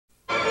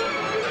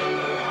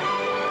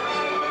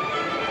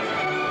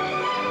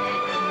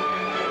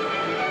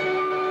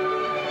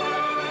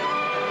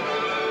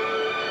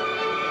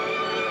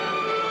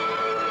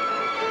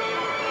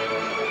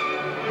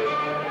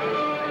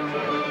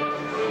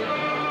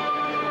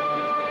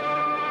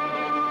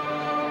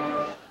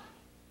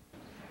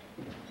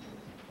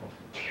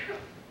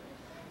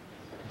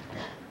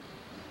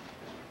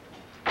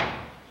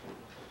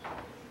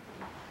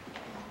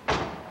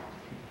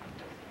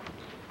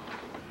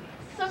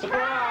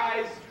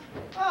guys.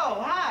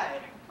 Oh, hi.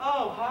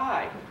 Oh,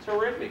 hi.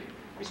 Terrific.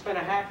 We spent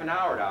a half an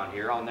hour down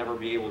here. I'll never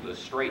be able to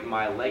straighten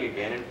my leg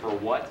again, and for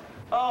what?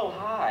 Oh,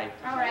 hi.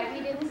 All right,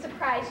 we didn't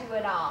surprise you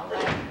at all,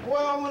 right?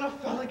 Well, when a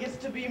fella gets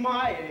to be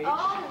my age.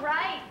 All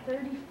right,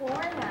 34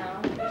 now.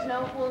 There's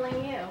no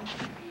fooling you.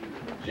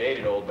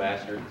 Jaded old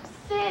bastard.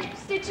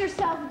 Sit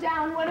yourself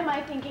down. What am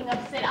I thinking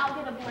of? Sit, I'll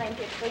get a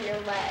blanket for your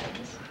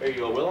legs. Here you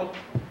go, Willum.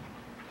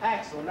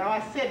 Axel, now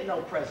I said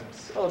no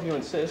presents. Well, if you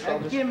insist, I'll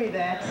just... Give me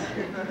that.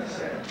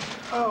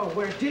 Oh,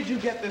 where did you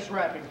get this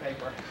wrapping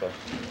paper?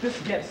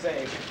 This gets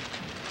saved.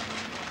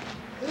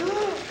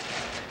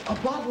 A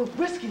bottle of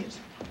whiskey is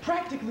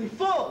practically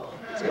full.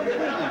 It's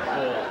completely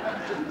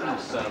full. You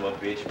son of a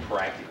bitch,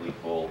 practically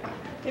full.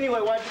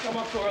 Anyway, why'd you come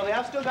up so early?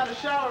 I've still got a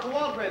shower and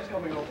Waldgrave's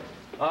coming over.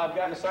 I've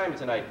got an assignment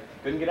tonight.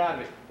 Couldn't get out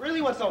of it.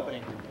 Really, what's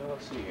opening? Well,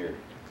 let's see here.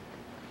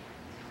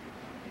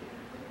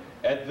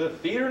 At the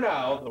theater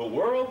now, the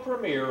world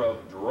premiere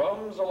of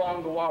Drums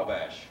Along the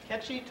Wabash.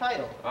 Catchy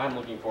title. I'm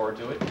looking forward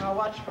to it. I'll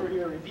watch for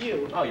your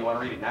review. Oh, you want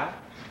to read it now?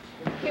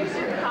 Here's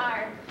your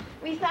card.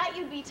 We thought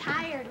you'd be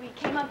tired. We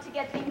came up to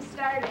get things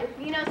started.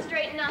 You know,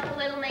 straighten up a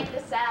little, make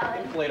the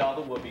salad. Inflate all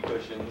the whoopee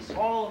cushions.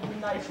 All of the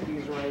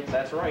niceties, right?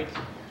 That's right.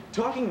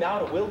 Talking now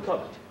to Will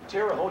Cubbert,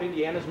 Terre Haute,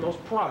 Indiana's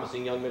most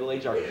promising young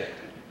middle-aged architect.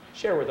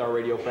 Share with our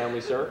radio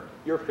family, sir,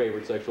 your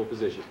favorite sexual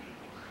position.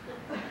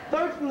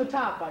 Third from the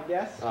top, I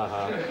guess.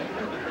 Uh-huh.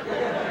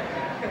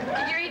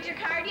 Did you read your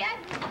card yet?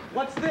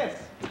 What's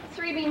this?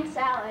 3-bean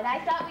salad. I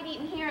thought we'd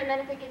eat in here, and then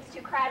if it gets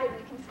too crowded,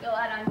 we can spill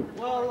out on the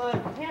floor.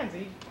 Well,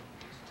 Tansy.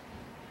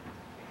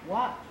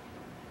 What?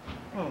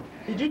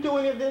 Did you do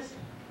any of this?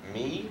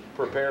 Me?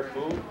 Prepare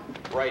food?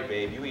 Right,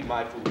 babe. You eat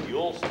my food,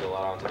 you'll spill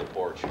out onto the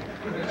porch.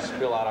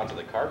 Spill out onto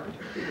the carpet.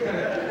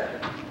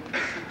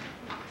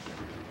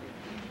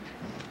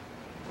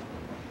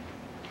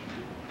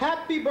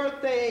 Happy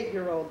birthday,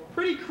 8-year-old.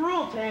 Pretty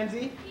cruel,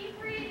 Tansy.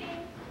 Keep reading.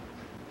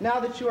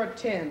 Now that you are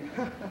 10.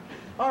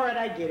 All right,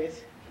 I get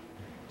it.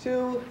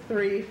 2,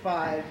 3,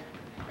 5.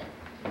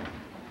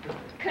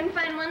 Couldn't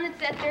find one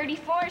that's at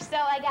 34, so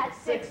I got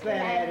 6 that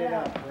added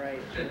up, right.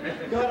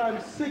 God, I'm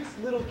 6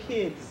 little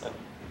kids.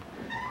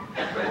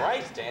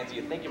 Christ, Tansy,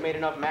 you think you made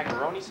enough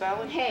macaroni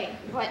salad? Hey,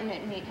 button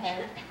it,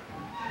 meathead.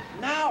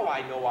 Now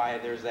I know why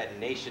there's that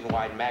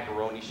nationwide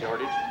macaroni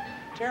shortage.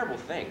 Terrible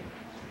thing.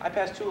 I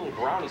passed 2 little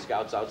brownie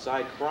scouts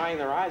outside crying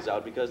their eyes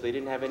out because they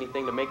didn't have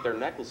anything to make their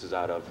necklaces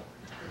out of.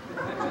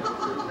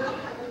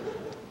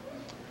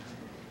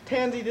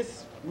 Tansy,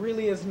 this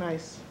really is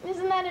nice.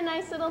 Isn't that a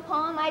nice little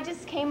poem? I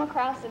just came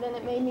across it and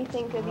it made me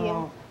think of you.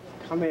 Oh,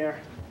 come here.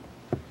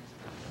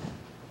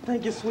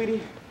 Thank you,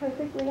 sweetie.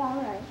 Perfectly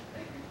all right.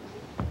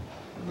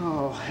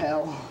 Oh,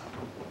 hell.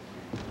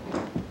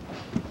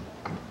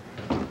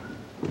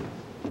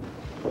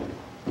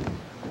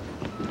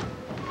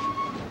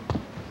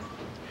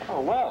 Oh,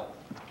 well,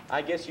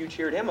 I guess you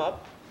cheered him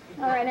up.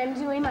 All right, I'm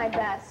doing my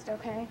best,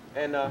 okay?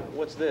 And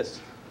what's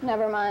this?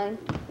 Never mind.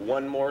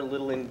 One more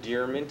little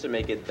endearment to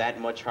make it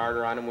that much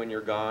harder on him when you're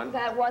gone?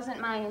 That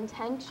wasn't my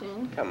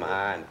intention. Come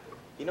on.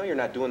 You know you're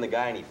not doing the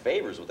guy any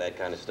favors with that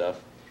kind of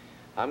stuff.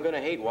 I'm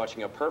gonna hate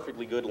watching a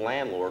perfectly good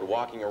landlord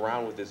walking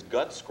around with his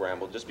guts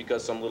scrambled just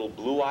because some little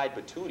blue-eyed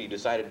patootie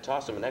decided to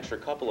toss him an extra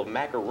couple of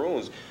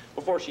macaroons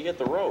before she hit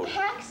the road.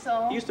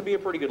 Axel. He used to be a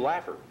pretty good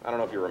laugher. I don't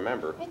know if you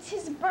remember. It's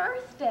his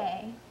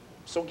birthday.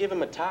 So give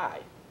him a tie.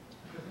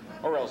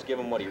 Or else give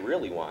him what he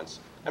really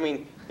wants. I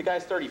mean, the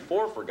guy's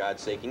 34, for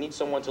God's sake. He needs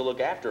someone to look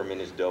after him in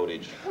his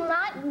dotage.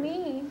 Not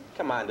me.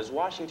 Come on, does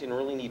Washington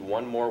really need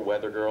one more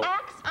weather girl?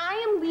 Ax, I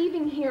am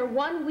leaving here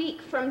 1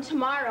 week from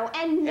tomorrow,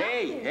 and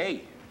nothing...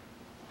 Hey!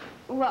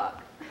 Look,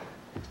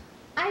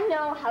 I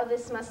know how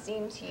this must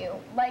seem to you.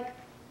 Like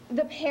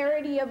the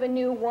parody of a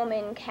new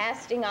woman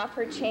casting off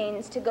her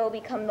chains to go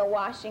become the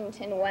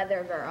Washington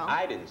weather girl.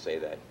 I didn't say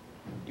that.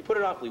 You put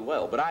it awfully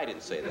well, but I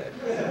didn't say that.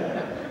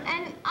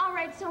 And, all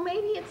right, so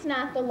maybe it's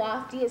not the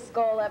loftiest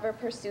goal ever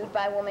pursued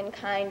by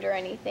womankind or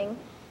anything,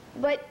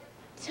 but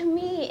to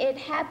me, it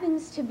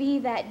happens to be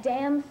that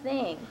damn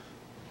thing.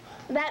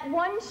 That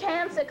one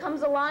chance that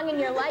comes along in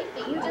your life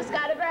that you just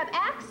gotta grab.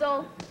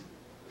 Axel,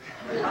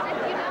 you know?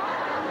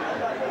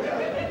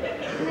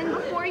 And then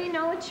before you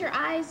know it, your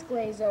eyes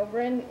glaze over,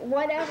 and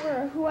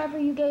whatever or whoever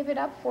you gave it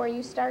up for,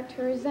 you start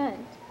to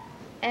resent.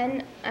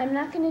 And I'm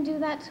not going to do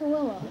that to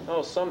Willum.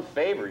 Oh, some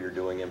favor you're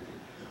doing him.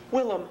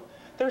 Willum,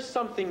 there's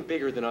something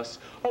bigger than us.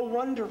 A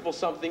wonderful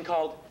something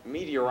called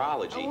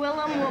meteorology.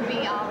 Willum will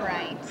be all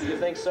right. You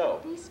think so?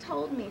 He's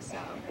told me so.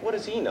 What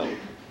does he know?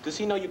 Does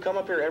he know you come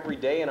up here every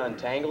day and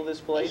untangle this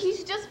place?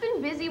 He's just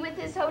been busy with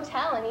his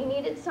hotel, and he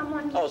needed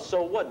someone to... Oh,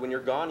 so what? When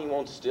you're gone, he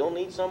won't still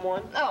need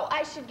someone? Oh,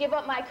 I should give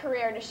up my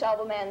career to shelve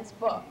a man's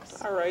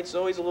books. All right,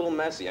 so he's a little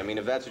messy. I mean,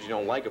 if that's what you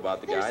don't like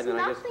about the guy, then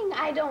I guess... There's nothing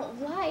I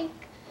don't like.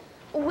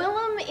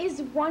 Willum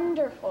is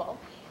wonderful.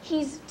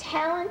 He's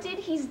talented.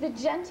 He's the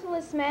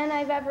gentlest man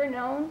I've ever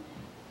known.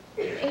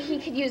 He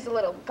could use a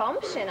little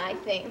gumption, I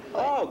think.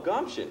 But... Oh,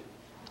 gumption.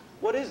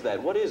 What is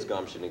that? What is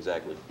gumption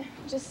exactly?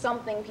 Just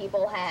something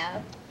people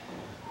have.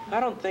 I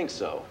don't think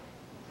so.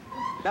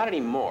 Not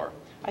anymore.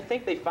 I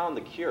think they found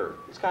the cure.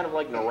 It's kind of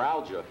like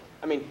neuralgia.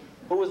 I mean,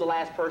 who was the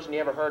last person you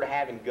ever heard of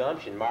having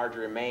gumption?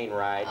 Marjorie Main,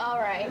 right? All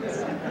right.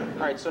 All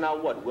right, so now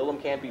what?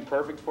 Willum can't be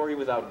perfect for you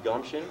without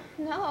gumption?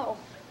 No.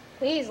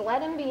 Please,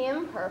 let him be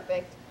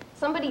imperfect.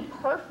 Somebody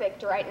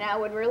perfect right now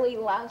would really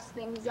louse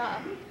things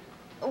up.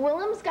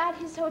 Willum's got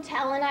his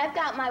hotel, and I've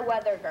got my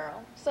weather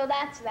girl. So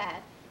that's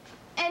that.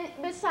 And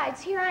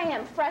besides, here I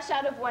am, fresh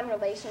out of one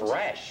relationship.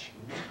 Fresh?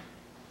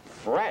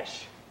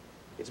 Fresh?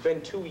 It's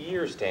been 2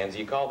 years, Tansy.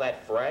 You call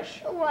that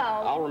fresh?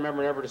 Well... I'll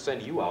remember never to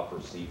send you out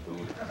for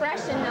seafood.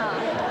 Fresh enough.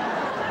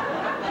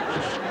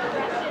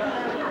 Fresh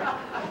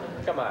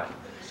enough. Come on.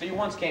 So you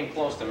once came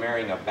close to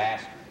marrying a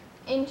bastard.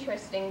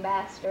 Interesting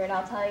bastard,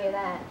 I'll tell you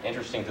that.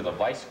 Interesting to the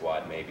Vice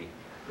Squad, maybe.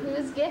 He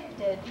was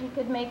gifted. He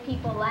could make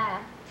people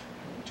laugh.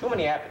 Too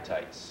many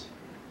appetites.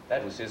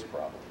 That was his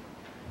problem.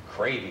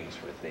 Cravings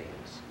for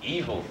things,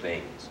 evil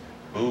things,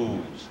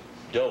 booze,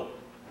 dope,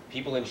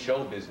 people in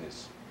show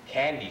business,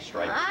 candy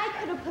stripes. I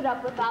could have put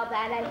up with all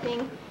that, I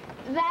think.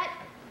 That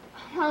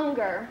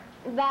hunger,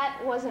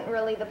 that wasn't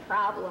really the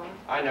problem.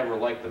 I never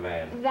liked the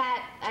man.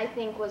 That, I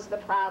think, was the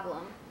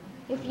problem.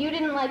 If you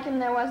didn't like him,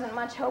 there wasn't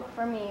much hope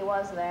for me,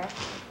 was there?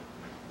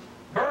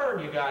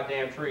 Burn, you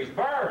goddamn trees,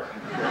 burn!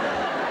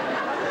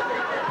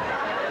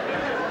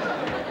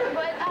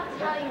 But I'll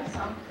tell you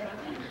something.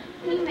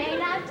 He may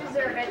not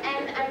deserve it,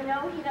 and I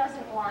know he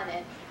doesn't want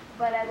it,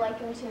 but I'd like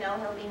him to know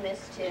he'll be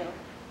missed too.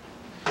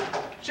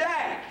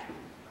 Jack!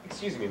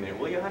 Excuse me a minute,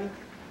 will you, honey?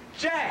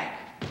 Jack!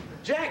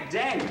 Jack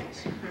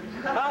Daniels!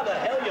 How the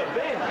hell you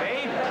been,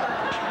 babe?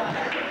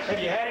 Have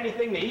you had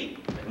anything to eat?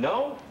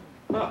 No?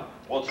 Huh.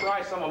 Well,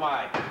 try some of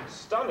my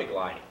stomach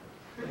lining.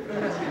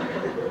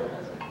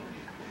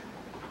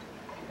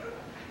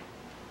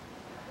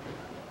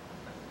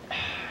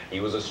 He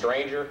was a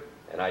stranger,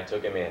 and I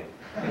took him in.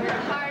 You're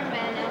a hard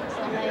man,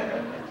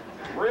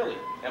 Axel. Really?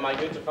 Am I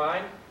good to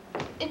find?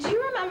 Did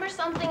you remember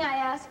something I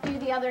asked you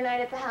the other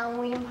night at the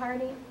Halloween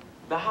party?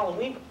 The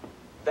Halloween?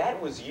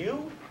 That was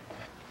you?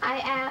 I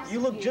asked You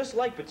look just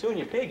like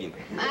Petunia Piggy.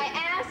 I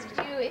asked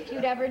you if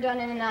you'd ever done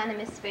an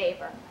anonymous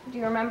favor. Do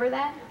you remember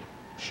that?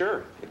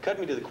 Sure. It cut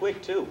me to the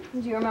quick, too.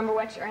 Do you remember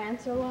what your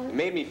answer was? It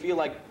made me feel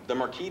like the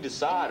Marquis de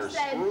Sade or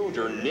Scrooge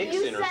or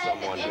Nixon or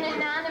someone. You said an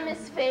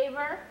anonymous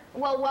favor?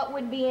 Well, what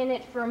would be in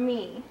it for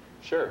me?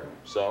 Sure.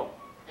 So?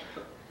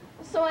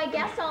 So I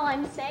guess all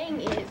I'm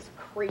saying is,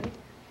 creep,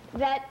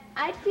 that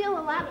I'd feel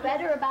a lot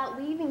better about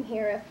leaving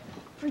here if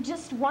for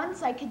just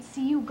once I could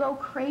see you go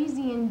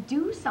crazy and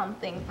do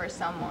something for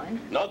someone.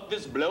 Not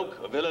this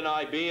bloke. A villain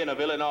I be and a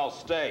villain I'll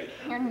stay.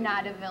 You're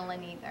not a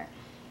villain either.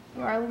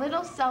 You're a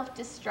little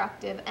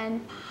self-destructive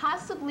and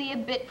possibly a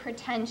bit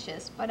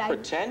pretentious, but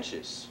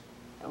Pretentious?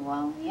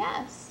 Well,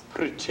 yes.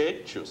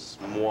 Pretentious?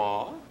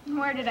 Moi?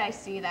 Where did I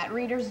see that?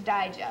 Reader's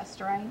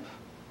Digest, right?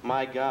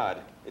 My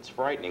God, it's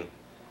frightening.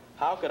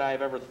 How could I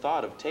have ever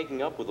thought of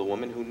taking up with a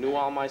woman who knew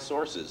all my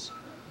sources?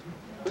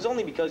 It was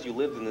only because you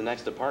lived in the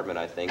next apartment,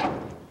 I think.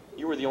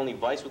 You were the only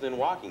vice within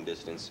walking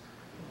distance.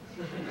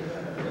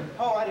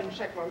 Oh, I didn't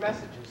check my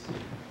messages.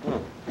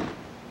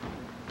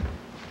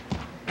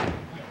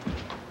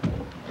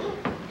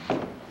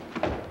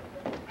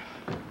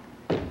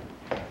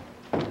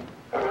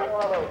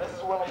 Hello, this is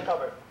Willum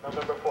Cubbert,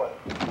 November 4th.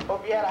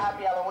 Hope you had a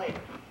happy Halloween.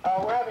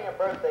 We're having a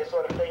birthday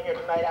sort of thing here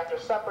tonight after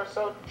supper,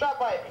 so drop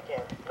by if you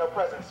can. No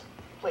presents,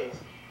 please.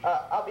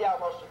 I'll be out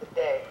most of the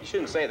day. You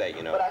shouldn't say that,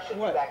 you know. But I should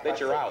be back by That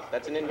you're 6. out.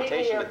 That's an If you need me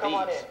invitation here, to come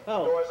on in. thieves. The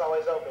door's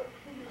always open.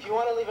 If you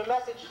want to leave a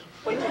message,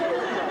 wait till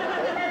you're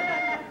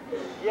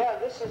Yeah,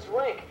 this is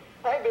Wink.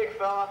 Hey, big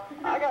fella.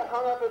 I got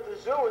hung up at the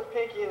zoo with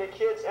Pinky and the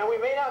kids, and we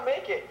may not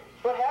make it.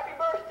 But happy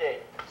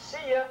birthday.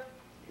 See ya.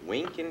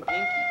 Wink and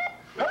Pinky.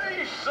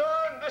 Hey,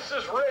 son, this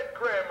is Red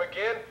Graham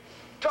again.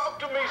 Talk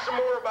to me some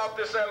more about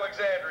this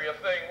Alexandria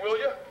thing, will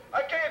you?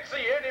 I can't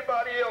see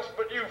anybody else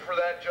but you for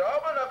that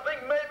job, and I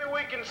think maybe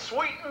we can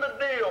sweeten the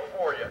deal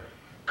for you.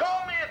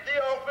 Call me at the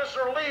office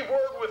or leave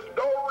word with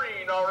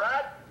Doreen, all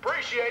right?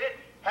 Appreciate it.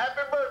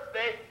 Happy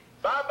birthday.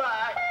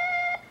 Bye-bye.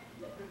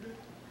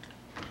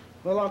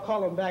 Well, I'll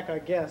call him back, I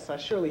guess. I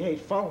surely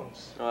hate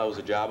phones. Oh, that was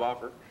a job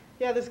offer?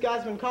 Yeah, this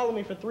guy's been calling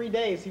me for 3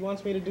 days. He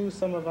wants me to do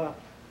some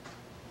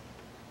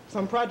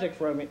project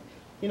for him.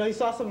 You know, he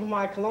saw some of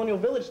my colonial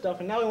village stuff,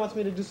 and now he wants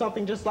me to do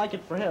something just like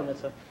it for him.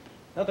 It's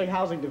another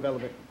housing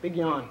development. Big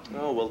yawn.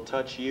 Oh, well,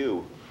 touch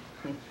you.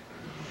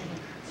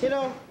 You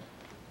know,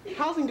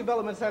 housing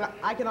developments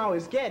I can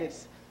always get.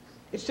 It's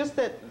just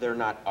that... They're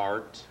not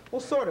art.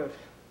 Well, sort of.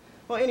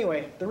 Well,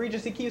 anyway, the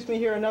Regency keeps me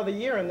here another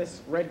year, and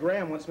this Red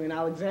Graham wants me in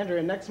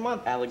Alexandria next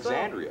month.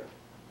 Alexandria?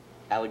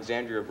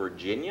 Alexandria,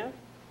 Virginia?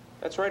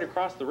 That's right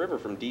across the river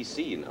from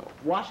D.C., you know.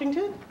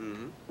 Washington?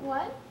 Mm-hmm.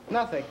 What?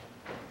 Nothing.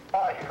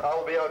 Hi,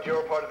 I'll be out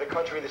your part of the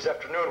country this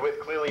afternoon with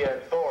Clelia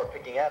and Thor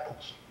picking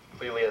apples.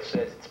 Clelia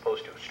says it's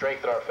supposed to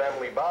strengthen our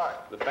family bond.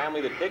 The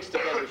family that picks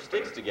together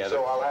sticks together.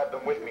 So I'll have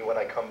them with me when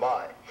I come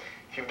by.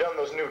 If you've done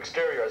those new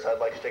exteriors, I'd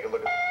like to take a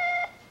look at...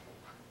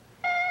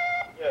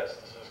 Yes,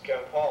 this is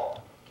Kemp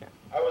Hall.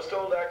 I was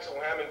told Axel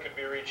Hammond could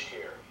be reached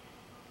here.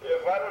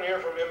 If I don't hear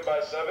from him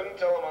by 7,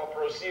 tell him I'll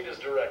proceed as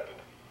directed.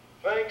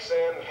 Thanks,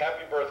 and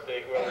happy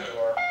birthday, whoever you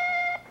are.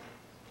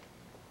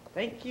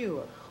 Thank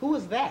you. Who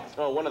was that?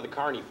 Oh, one of the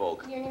Carney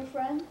folk. Your new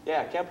friend?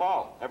 Yeah, Kemp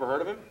Hall. Ever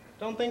heard of him?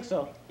 Don't think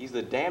so. He's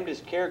the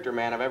damnedest character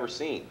man I've ever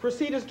seen.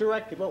 Proceed as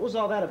directed. What was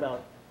all that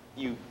about?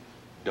 You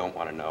don't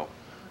want to know.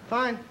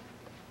 Fine.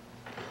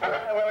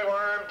 Willie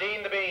Worm,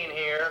 Dean the Bean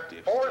here.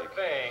 Dipstick. 4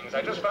 things.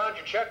 I just found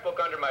your checkbook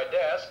under my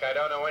desk. I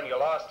don't know when you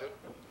lost it.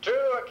 2,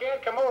 I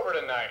can't come over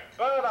tonight,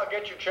 but I'll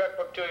get your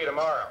checkbook to you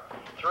tomorrow.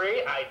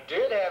 3, I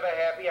did have a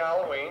happy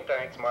Halloween,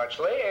 thanks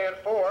muchly. And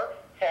 4,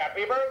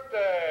 happy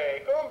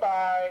birthday.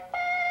 Goodbye.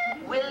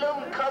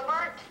 Willum,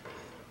 Cubbert?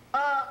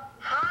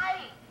 Hi.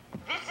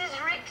 This is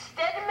Rick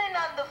Steadman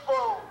on the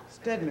phone.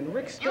 Steadman,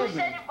 Rick You Steadman.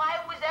 said if I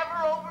was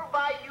ever over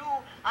by you,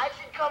 I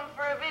should come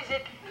for a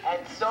visit.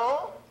 And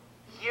so,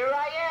 here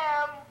I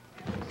am.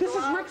 This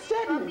is I'll Rick be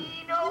Steadman.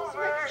 coming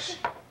over.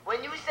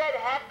 When you said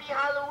happy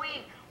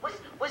Halloween,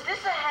 was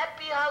this a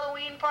happy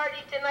Halloween party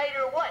tonight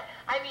or what?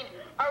 I mean,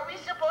 are we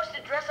supposed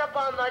to dress up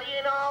all nutty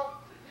and all?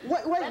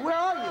 Wait, where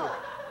are you?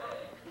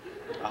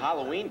 A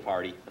Halloween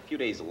party a few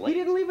days He late.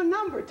 didn't leave a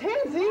number.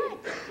 Tansy.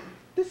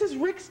 This is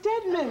Rick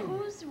Steadman.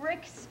 Who's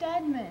Rick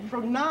Steadman?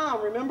 From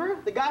Nam,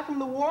 remember? The guy from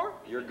the war?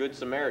 You're a good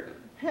Samaritan.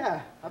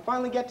 Yeah, I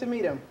finally get to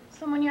meet him.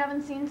 Someone you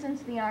haven't seen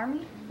since the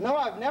army? No,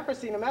 I've never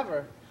seen him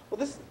ever.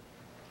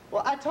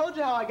 Well, I told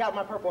you how I got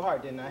my Purple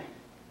Heart, didn't I?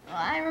 Well,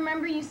 I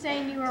remember you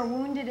saying you were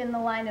wounded in the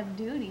line of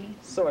duty.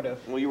 Sort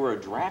of. Well, you were a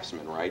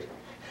draftsman, right?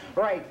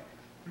 Right.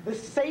 The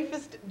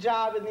safest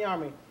job in the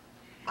Army.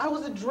 I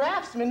was a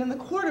draftsman in the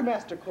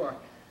Quartermaster Corps.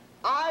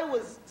 I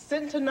was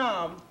sent to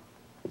Nam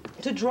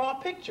to draw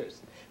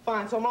pictures.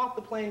 Fine, so I'm off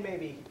the plane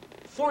maybe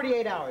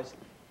 48 hours,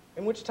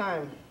 in which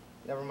time,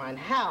 never mind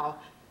how,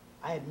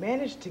 I had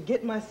managed to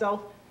get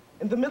myself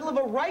in the middle of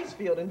a rice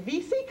field in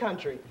VC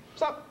country.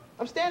 So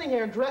I'm standing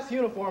here in dress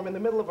uniform in the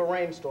middle of a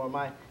rainstorm.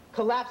 My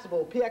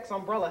collapsible PX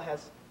umbrella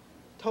has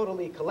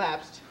totally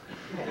collapsed.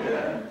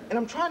 And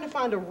I'm trying to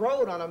find a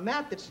road on a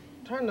map that's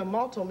turned to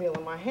malto meal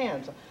in my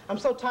hands. I'm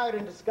so tired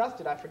and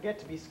disgusted, I forget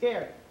to be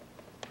scared.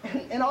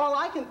 And all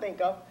I can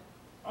think of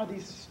are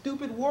these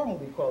stupid war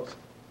movie quotes.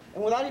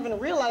 And without even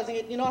realizing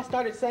it, I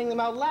started saying them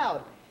out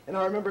loud. And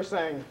I remember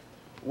saying,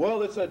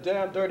 well, it's a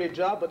damn dirty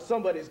job, but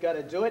somebody's got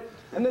to do it.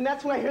 And then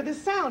that's when I hear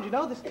this sound,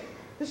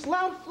 this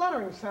loud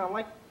fluttering sound,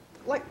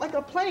 like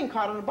a playing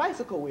card on a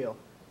bicycle wheel.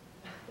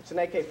 It's an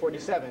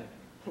AK-47.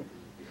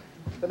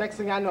 The next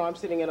thing I know, I'm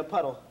sitting in a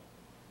puddle.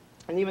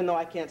 And even though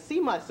I can't see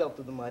myself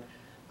through the mud,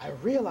 I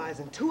realize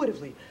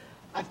intuitively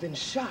I've been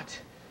shot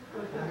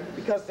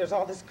because there's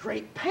all this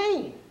great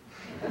pain.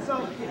 And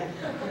so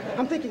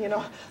I'm thinking,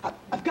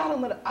 I've got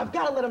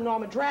to let them know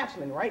I'm a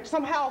draftsman, right?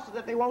 Somehow so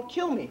that they won't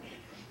kill me.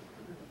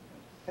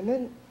 And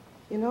then,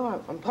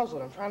 I'm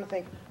puzzled. I'm trying to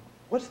think,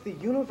 what's the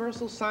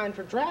universal sign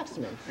for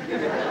draftsmen?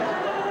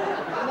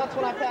 And that's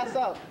when I pass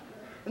out.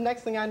 The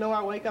next thing I know,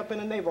 I wake up in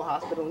a naval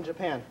hospital in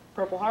Japan.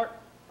 Purple Heart,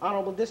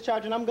 honorable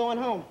discharge, and I'm going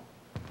home.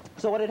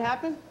 So what had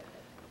happened?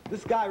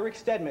 This guy, Rick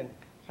Steadman,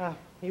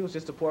 he was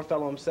just a poor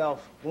fellow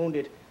himself,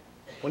 wounded.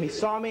 When he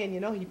saw me,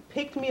 and he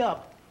picked me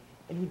up,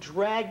 and he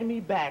dragged me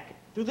back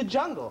through the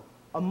jungle,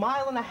 1.5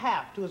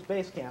 miles to his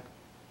base camp.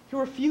 He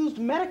refused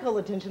medical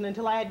attention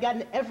until I had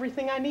gotten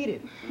everything I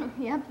needed.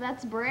 Yep,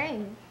 that's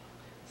brave.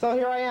 So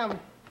here I am,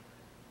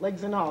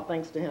 legs and all,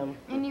 thanks to him.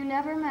 And you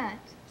never met?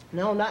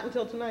 No, not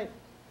until tonight.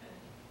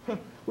 We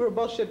were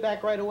both shipped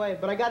back right away,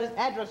 but I got his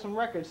address and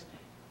records.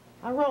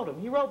 I wrote him.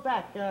 He wrote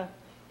back.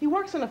 He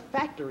works in a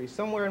factory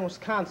somewhere in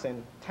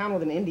Wisconsin, town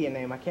with an Indian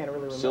name. I can't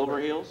really remember. Silver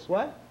Heels?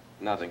 What?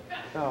 Nothing.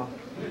 Oh,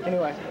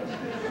 anyway.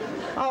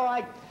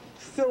 Oh,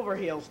 Silver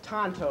Heels,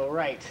 Tonto,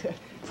 right.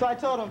 So I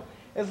told him,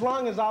 as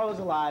long as I was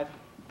alive,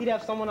 he'd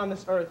have someone on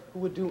this earth who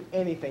would do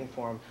anything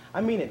for him.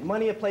 I mean it.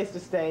 Money, a place to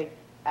stay,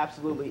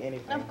 absolutely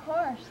anything. Of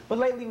course. But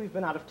lately we've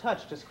been out of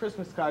touch, just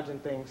Christmas cards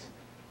and things.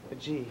 But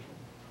gee,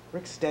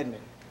 Rick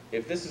Steadman.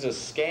 If this is a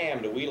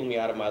scam to wheedle me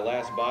out of my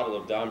last bottle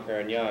of Dom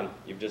Perignon,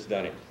 you've just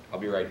done it. I'll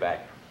be right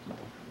back.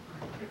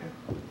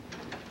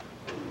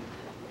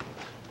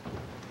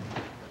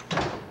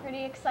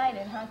 Pretty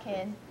excited, huh,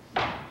 kid?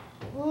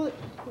 Well,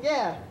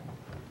 yeah.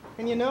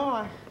 And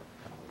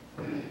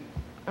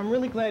I'm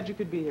really glad you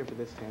could be here for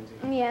this, Tansy.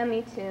 Yeah,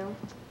 me too.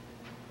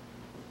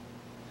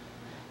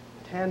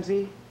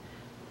 Tansy?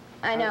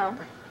 I know.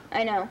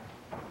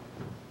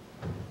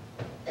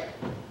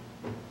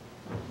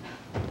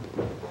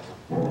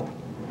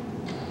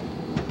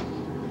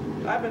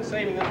 I've been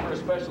saving this for a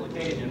special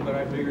occasion, but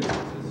I figured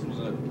since this was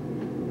a...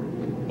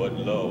 But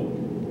lo,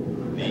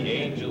 the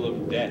angel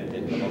of death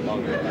had come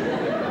among us.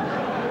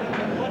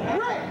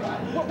 Rick!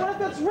 What if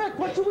that's Rick?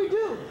 What should we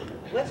do?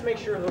 Let's make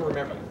sure he'll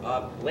remember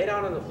you. Lay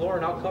down on the floor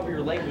and I'll cover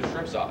your legs with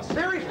shrimp sauce.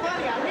 Very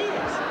funny, I mean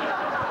it.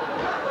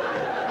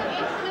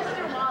 It's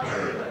Mr. Walsh.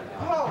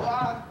 Oh,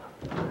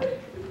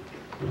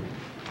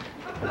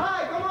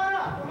 hi, come on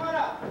up.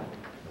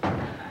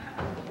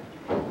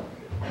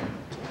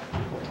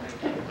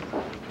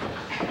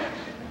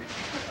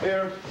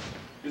 Here,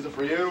 these are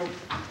for you.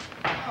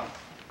 Oh,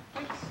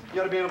 thanks. You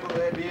ought to be able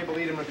to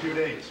eat them in a few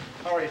days.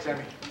 How are you,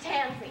 Sammy?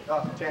 Tansy.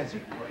 Oh, Tansy.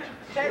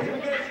 Tansy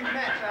McGinnis, you've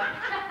met.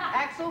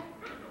 Axel,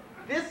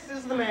 this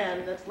is the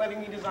man that's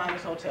letting me design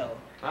this hotel.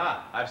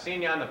 Ah, I've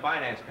seen you on the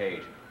finance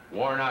page.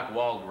 Warnock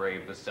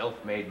Waldgrave, the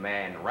self-made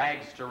man,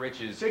 rags to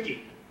riches.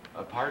 Tiki.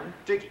 Pardon?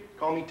 Tiki.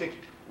 Call me Tiki.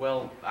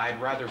 Well,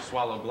 I'd rather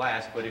swallow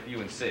glass, but if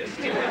you insist.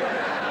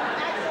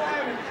 Axel,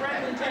 I'm your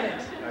friend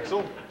lieutenant.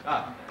 Axel.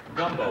 Ah,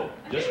 Gumbo.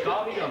 Just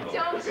call me Gumbo.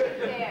 Don't you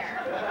dare.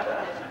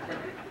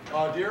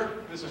 Dear,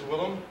 this is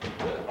Willum.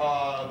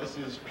 This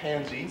is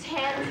Pansy.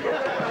 Tansy.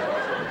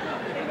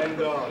 And,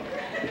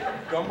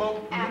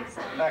 Gumbo?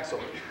 Axel. Axel.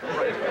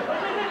 Right.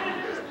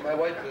 My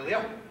wife,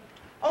 Clelia.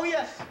 Oh,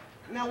 yes.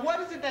 Now, what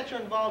is it that you're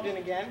involved in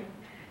again?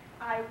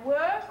 I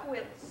work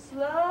with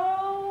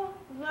slow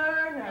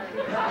learners.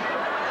 And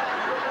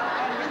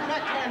you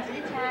met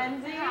Tansy.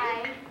 Tansy.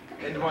 Hi.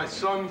 And my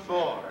son,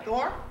 Thor.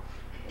 Thor?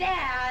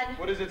 Dad,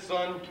 What is it,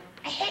 son?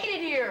 I hate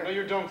it here. No,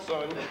 you don't,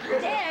 son.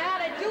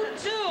 Dad, I do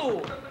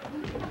too.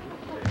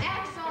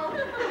 Axel.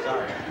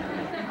 Sorry.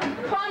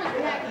 Promise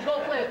me I can go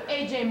play with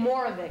Ajay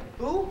Moravik.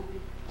 Who?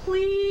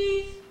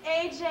 Please,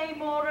 Ajay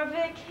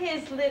Moravik,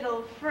 his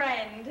little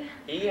friend.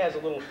 He has a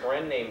little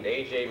friend named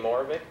Ajay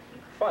Moravik.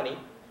 Funny.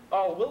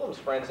 All Willum's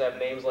friends have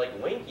names like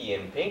Winky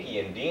and Pinky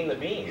and Dean the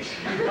Beans.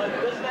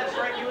 Doesn't that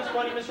strike you as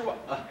funny, Mr.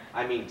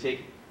 I mean,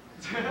 Tig.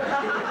 Let's come in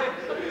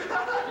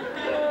the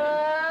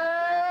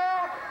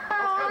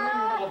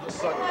middle of the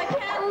sun. I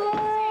can't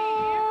see.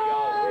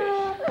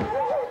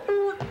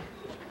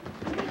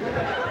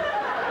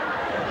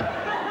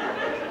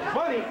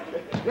 Funny.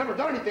 Never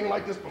done anything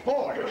like this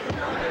before.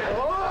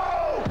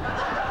 Oh!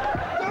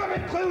 Damn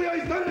it, Clelia,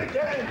 he's done it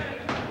again.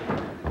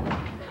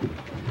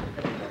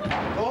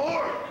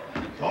 Thor!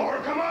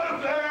 Thor, come out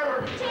of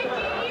there! Tiki,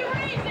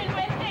 reason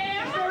with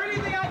him. Is there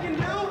anything I can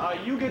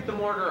do? You get the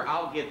mortar,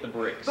 I'll get the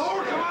bricks.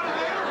 Thor, come out of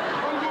there!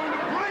 I'm going to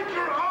break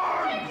your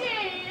arm!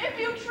 Tiki, if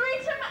you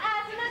treat him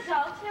as an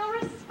adult, he'll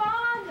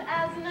respond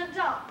as an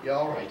adult. Yeah,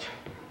 all right.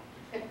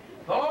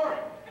 Thor!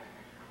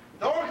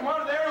 Thor, come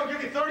out of there and I'll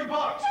give you $30.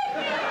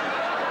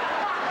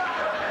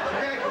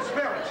 Okay, I can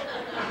spare it.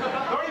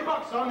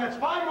 $30, son. That's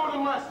 $5 more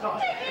than last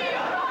time.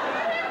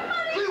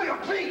 Clelia,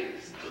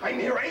 please! I'm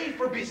here A,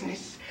 for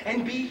business,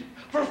 and B,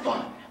 for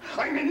fun.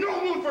 I'm in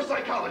no mood for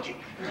psychology.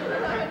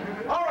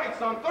 All right,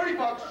 son,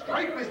 $30,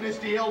 straight business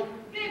deal.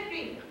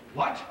 50.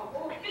 What?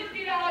 $50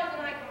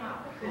 when I come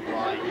out.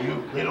 Why,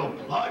 you little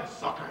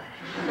bloodsucker.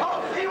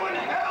 I'll see you in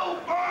hell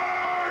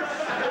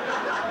first!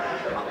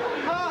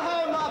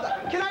 Ha,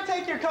 mother. Can I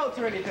take your coats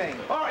or anything?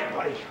 All right,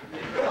 buddy.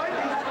 I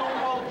can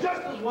stonewall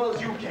just as well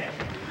as you can.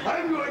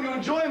 I'm going to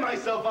enjoy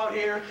myself out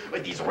here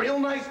with these real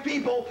nice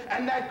people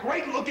and that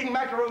great-looking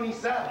macaroni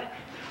salad.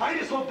 I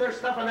just hope there's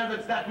stuff in there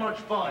that's that much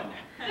fun.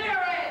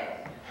 There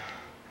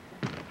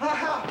is.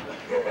 Ha.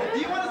 Do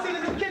you want to see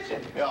the new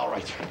kitchen? Yeah, all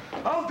right.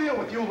 I'll deal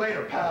with you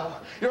later,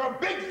 pal. You're a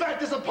big fat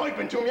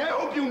disappointment to me. I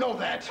hope you know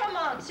that. Come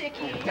on,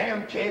 Tiki.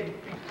 Damn kid.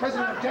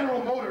 President of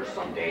General Motors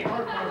someday.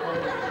 Mark my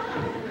words.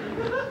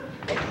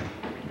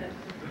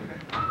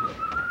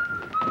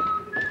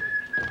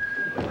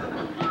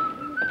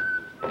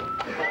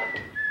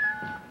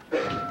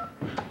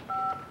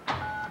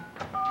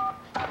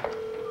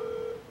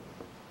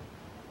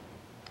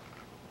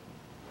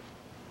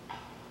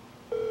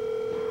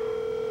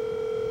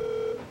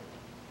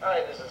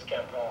 Hi, this is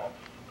Ken Paul.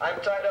 I'm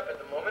tied up at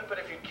the moment, but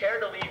if you'd care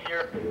to leave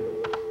your...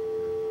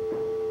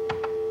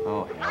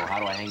 Oh, hell, how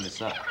do I hang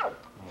this up? Oh,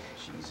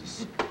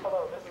 Jesus.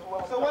 Hello, this is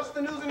Willum. So what's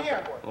the news in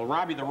here? Well,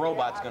 Robbie the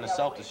robot's gonna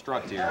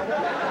self-destruct here.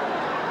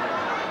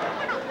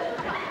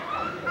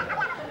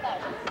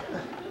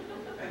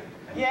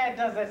 Yeah, it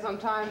does that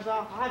sometimes.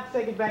 I'll have to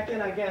take it back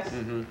in, I guess.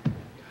 Mm-hmm.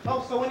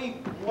 Oh, so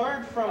any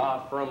word from...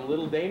 From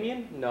little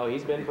Damien? No,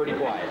 he's been pretty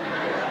quiet.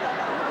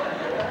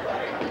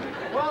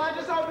 Well, I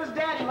just hope his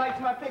daddy likes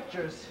my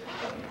pictures.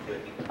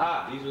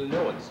 Ah, these are the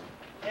new ones.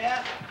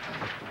 Yeah.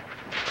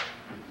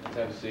 Let's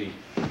have a seat.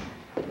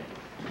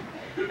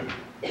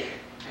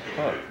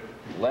 Huh.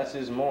 Less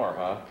is more,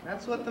 huh?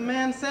 That's what the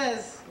man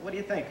says. What do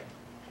you think?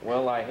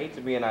 Well, I hate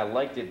to be an I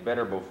liked it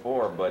better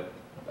before, but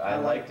I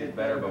liked it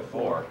better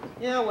before.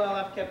 Yeah, well,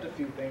 I've kept a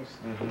few things.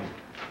 Mm-hmm.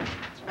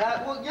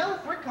 Well, yell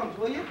if Rick comes,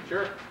 will you?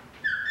 Sure.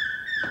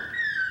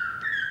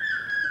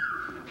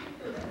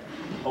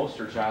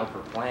 Poster child for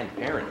Planned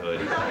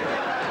Parenthood.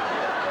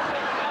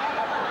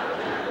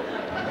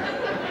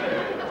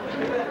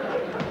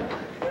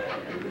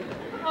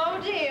 Oh,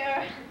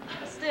 dear.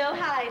 Still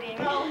hiding.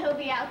 Oh, he'll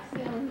be out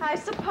soon. I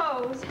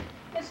suppose.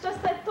 It's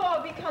just that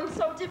Thor becomes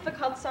so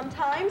difficult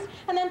sometimes,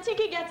 and then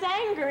Tiki gets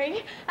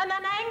angry, and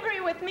then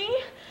angry with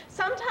me.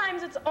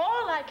 Sometimes it's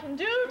all I can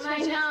do to...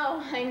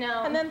 I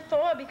know. And then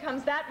Thor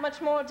becomes that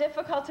much more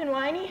difficult and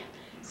whiny.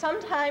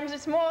 Sometimes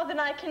it's more than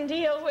I can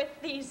deal with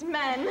these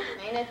men.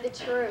 Ain't it the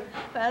truth?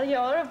 Well,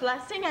 you're a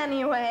blessing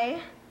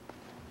anyway.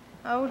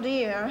 Oh,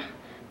 dear.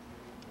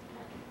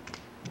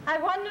 I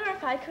wonder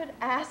if I could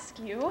ask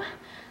you.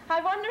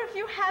 I wonder if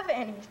you have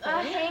anything.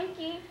 A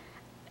hanky?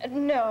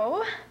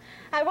 No.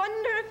 I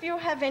wonder if you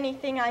have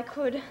anything I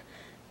could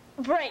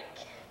break.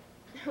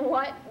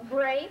 What?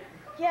 Break?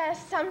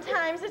 Yes,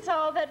 sometimes it's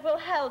all that will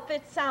help.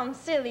 It sounds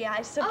silly,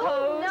 I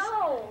suppose.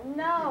 Oh,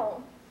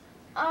 no.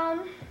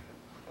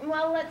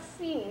 Well, let's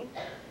see.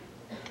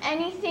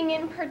 Anything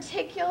in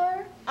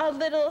particular? A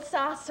little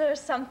saucer,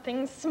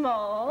 something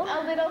small.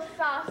 A little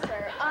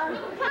saucer.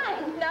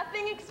 Fine.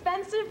 Nothing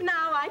expensive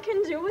now. I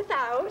can do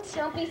without.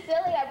 Don't be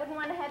silly. I wouldn't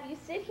want to have you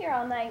sit here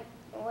all night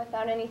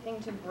without anything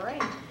to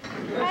drink.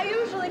 I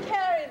usually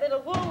carry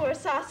little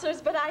Woolworth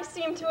saucers, but I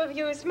seem to have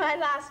used my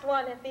last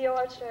one at the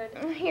orchard.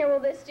 Here, will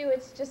this do?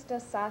 It's just a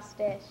sauce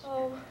dish.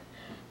 Oh,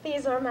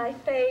 these are my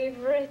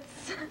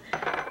favorites.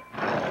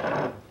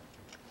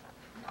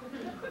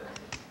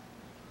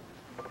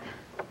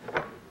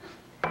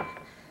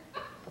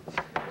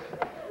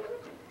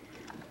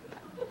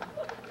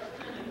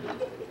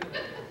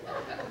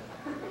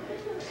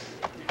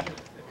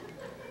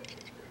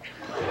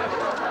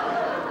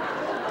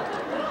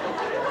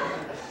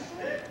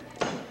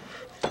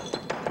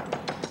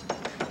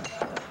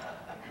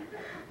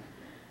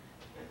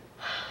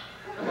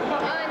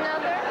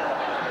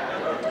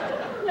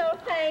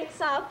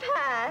 I'll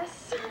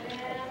pass.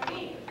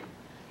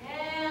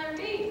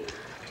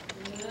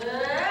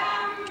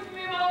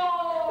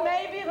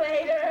 Maybe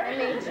later. I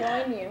may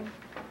join you.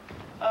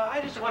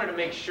 I just wanted to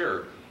make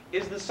sure.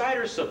 Is the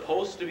cider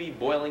supposed to be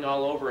boiling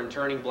all over and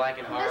turning black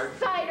and hard?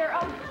 The cider,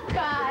 oh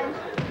God.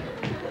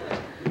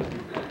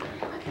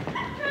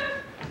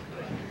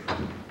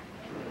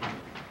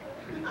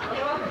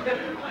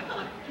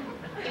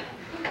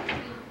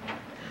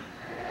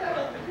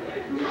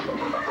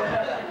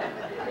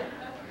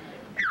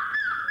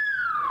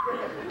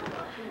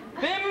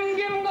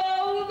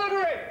 Bim-gim-go the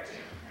Great!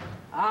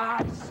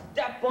 I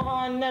step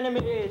on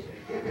enemies.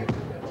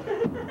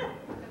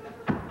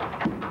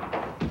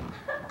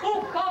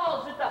 Who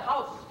calls at the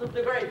house of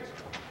the Great?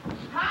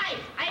 Hi,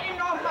 I didn't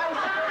know if I was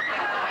on.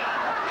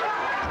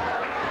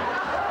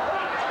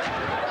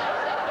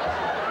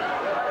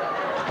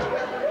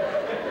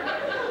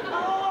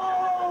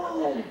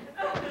 Oh,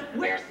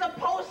 we're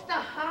supposed to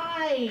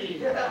hide.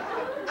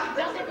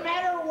 Does it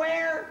matter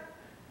where?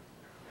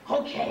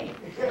 Okay.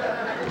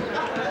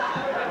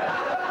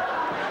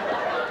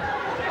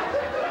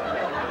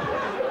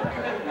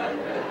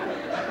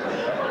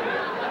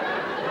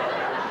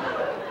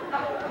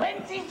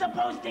 When's he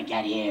supposed to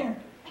get here?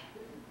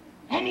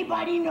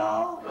 Anybody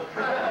know?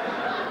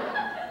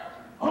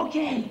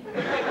 Okay.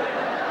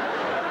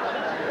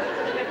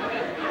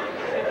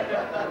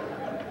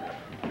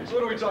 So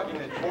what are we talking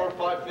then? 4 or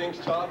 5 things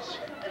tops?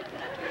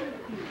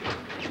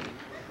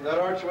 That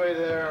archway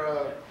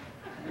there,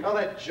 all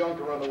that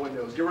junk around the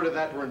windows. Get rid of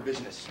that, we're in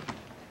business.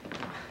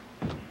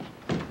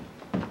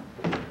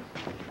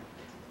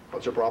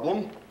 What's your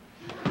problem?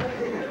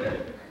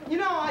 You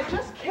know, I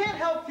just can't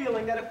help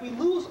feeling that if we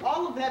lose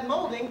all of that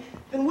molding,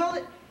 then, well,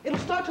 it'll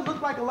start to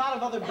look like a lot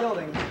of other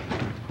buildings.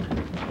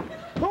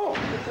 Thor!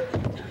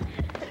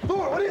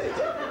 Thor, what is it?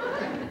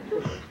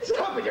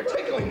 Stop it, you're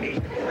tickling me!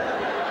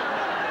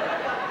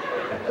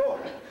 Thor,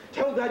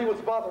 tell Daddy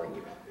what's bothering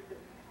you.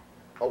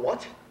 A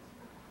what?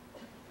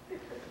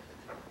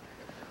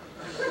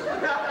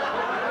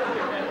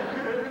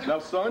 Now,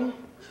 son,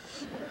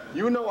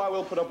 you know I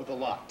will put up with a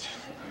lot.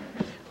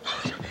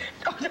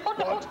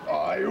 But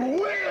I will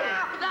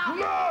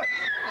not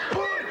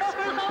put up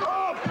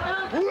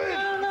with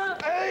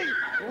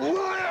a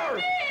liar!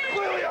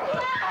 Clelia!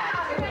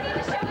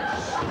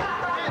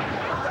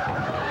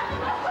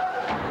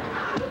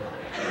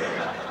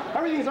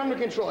 Everything's under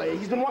control.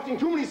 He's been watching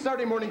too many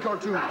Saturday morning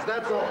cartoons,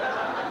 that's all.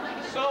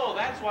 So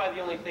that's why the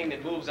only thing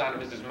that moves on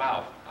him is his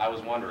mouth. I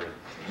was wondering.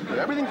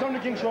 Everything's under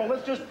control.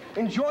 Let's just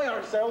enjoy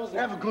ourselves and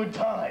have a good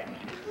time.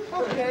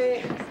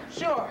 Okay,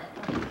 sure.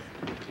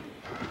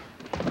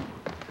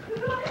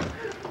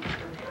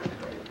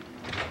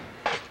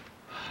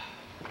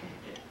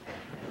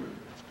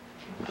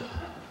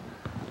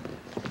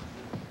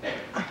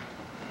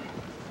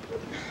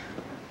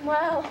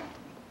 Well.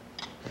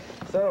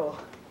 So.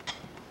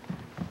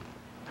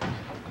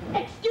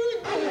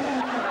 Excuse me.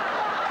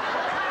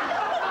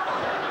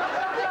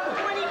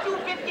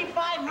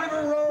 2255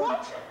 River Road.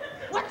 What?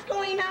 What's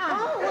going on?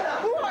 Oh,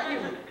 who are you?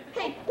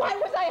 Hey, why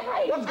was I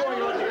hiding? What's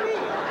going on here?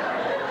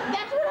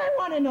 That's what I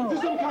want to know. Is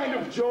this some kind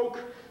of joke?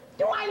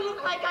 Do I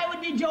look like I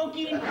would be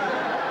joking?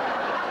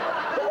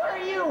 Who are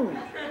you?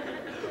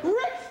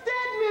 Rick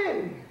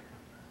Steadman!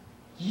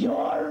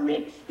 You're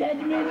Rick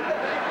Steadman? No,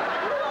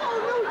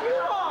 you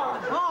are!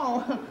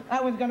 Oh,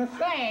 I was gonna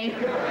say.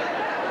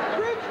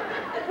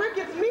 Rick,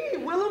 it's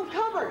me, Willum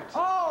Cubbert.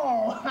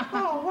 Oh.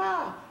 Oh,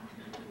 wow.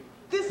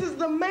 This is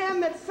the man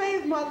that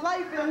saved my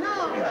life in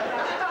Nam.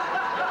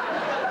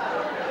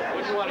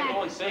 Would you want to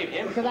go and save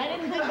him? Because I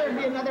didn't think there'd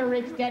be another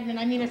Rick Steadman.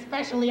 I mean,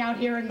 especially out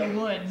here in the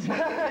woods.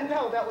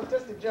 No, that was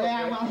just a joke.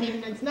 Yeah, Rick. well,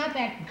 it's not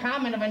that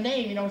common of a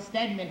name, you know,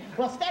 Steadman.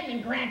 Well,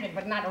 Steadman granted,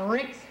 but not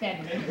Rick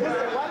Steadman.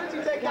 Why don't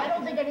you take I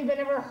don't think anyone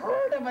ever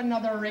heard of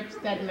another Rick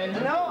Steadman.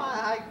 No,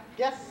 I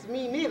guess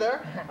me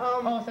neither.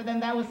 Oh, so then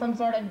that was some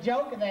sort of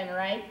joke then,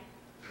 right?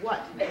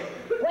 What?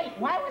 Wait,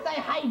 why was I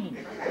hiding?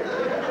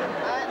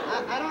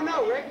 I don't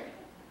know, Rick.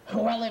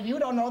 Well, if you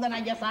don't know, then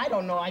I guess I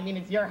don't know. I mean,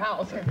 it's your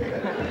house.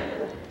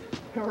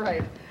 All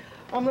right.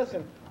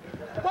 Listen,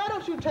 why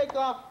don't you take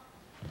off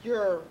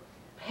your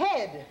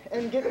head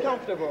and get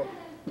comfortable?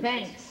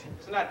 Thanks.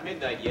 It's not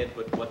midnight yet,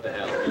 but what the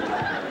hell?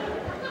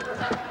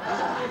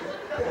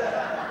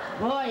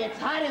 Boy, it's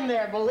hot in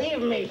there,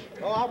 believe me.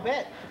 Oh, I'll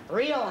bet.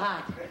 Real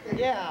hot.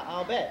 Yeah,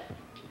 I'll bet.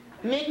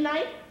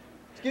 Midnight?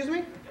 Excuse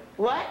me?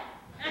 What?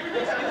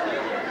 Excuse me?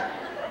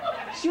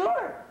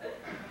 Sure.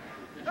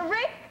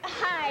 Rick,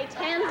 hi,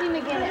 Tansy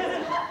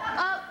McGinnis.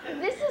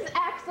 This is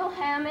Axel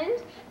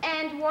Hammond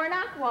and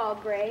Warnock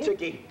Waldgrave.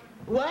 Ticky.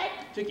 What?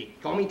 Ticky.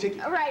 Call me Ticky.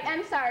 Right,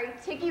 I'm sorry.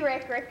 Ticky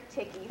Rick, Rick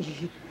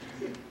Ticky.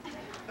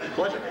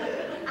 Pleasure.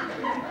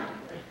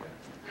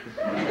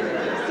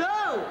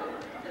 So,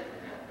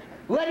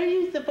 what are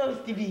you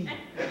supposed to be?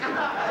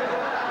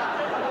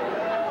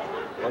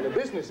 I'm a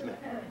businessman.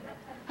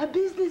 A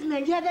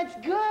businessman. Yeah, that's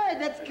good.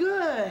 That's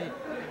good.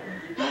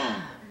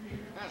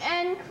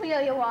 And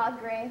Clelia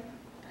Waldgrave.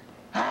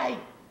 Hi.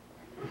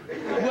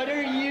 What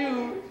are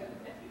you?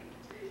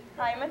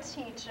 I'm a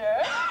teacher.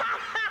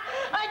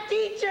 A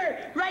teacher!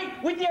 Right,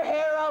 with your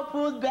hair all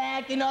pulled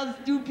back and all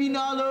stooping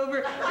all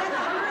over. That's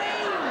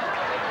great!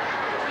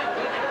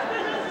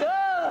 So,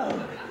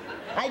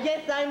 I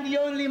guess I'm the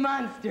only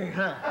monster,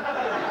 huh?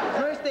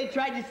 First they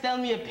tried to sell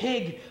me a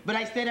pig, but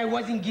I said I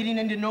wasn't getting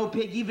into no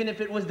pig, even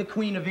if it was the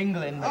Queen of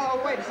England.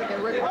 Oh, wait a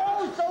second, Rick.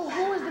 Oh, so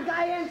who was the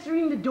guy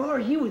answering the door?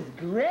 He was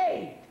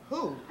great.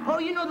 Who? Oh,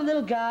 you know the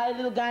little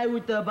guy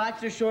with the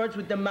boxer shorts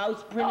with the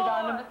mouse printed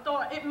on him?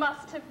 Thor, it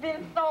must have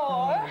been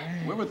Thor.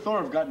 Where would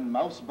Thor have gotten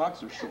mouse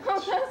boxer shorts? Oh,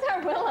 those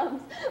are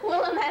Willum's.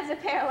 Willum has a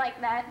pair like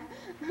that.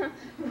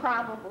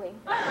 Probably.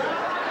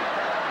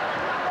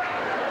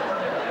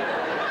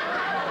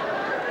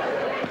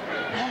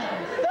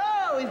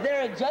 So, is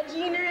there a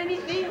judging or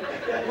anything?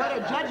 What, a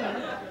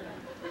judging?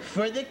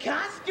 For the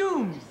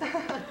costumes.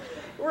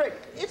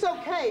 Rick, it's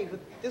okay, but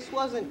this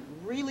wasn't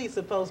really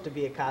supposed to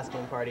be a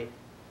costume party.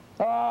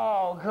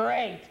 Oh,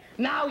 great.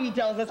 Now he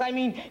tells us. I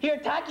mean, here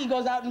Taki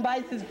goes out and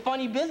buys his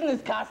funny business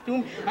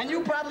costume, and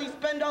you probably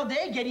spend all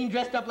day getting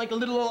dressed up like a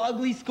little old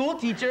ugly school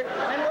teacher.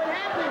 And what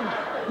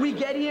happens? We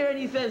get here and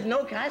he says,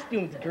 no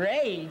costumes.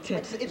 Great.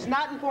 It's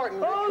not important,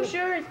 Rick. Oh,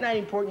 sure, it's not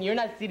important. You're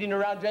not sitting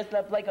around dressed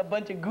up like a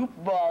bunch of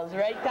goofballs,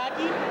 right,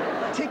 Taki?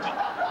 Ticky.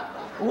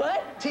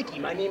 What? Ticky.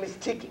 My name is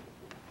Ticky.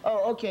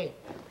 Oh, okay.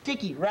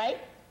 Tiki, right?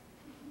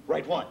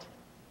 Right what?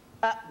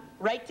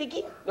 Right,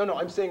 Tiki? No,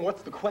 I'm saying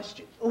what's the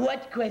question?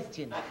 What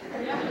question?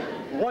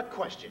 What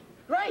question?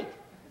 Right.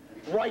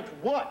 Right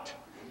what?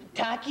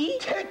 Taki?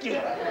 Ticky.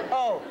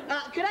 Oh,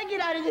 could I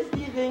get out of this, do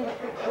you think?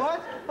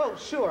 What? Oh,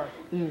 sure.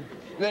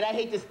 Good, I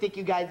hate to stick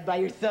you guys by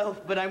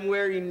yourself, but I'm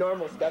wearing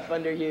normal stuff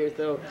under here,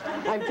 so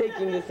I'm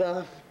taking this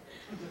off.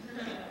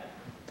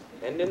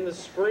 And in the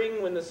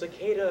spring, when the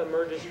cicada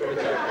emerges from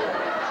its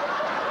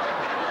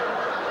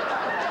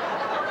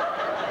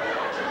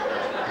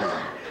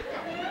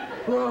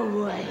Oh,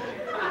 boy.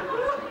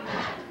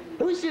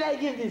 Who should I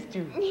give this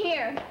to?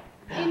 Here.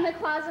 In the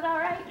closet, all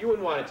right? You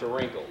wouldn't want it to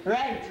wrinkle.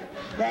 Right.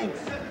 Thanks.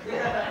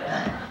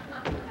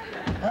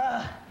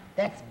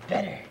 That's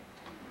better.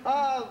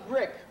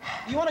 Rick,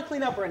 you want to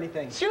clean up or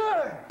anything?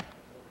 Sure.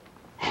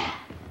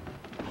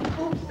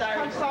 Oops, sorry.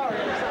 I'm sorry.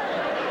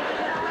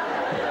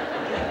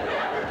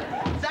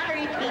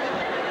 Sorry.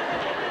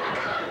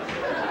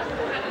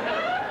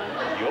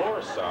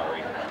 You're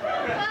sorry.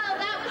 Well,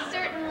 that was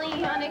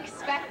certainly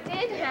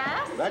unexpected,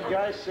 Hass. That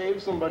guy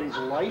saved somebody's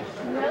life?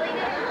 Really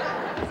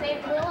did.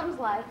 Saved Willum's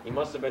life. He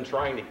must have been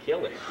trying to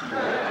kill it.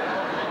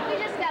 We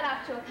just got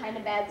off to a kind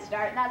of bad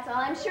start, that's all.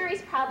 I'm sure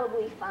he's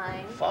probably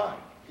fine. Fine.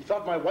 He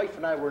thought my wife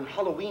and I were in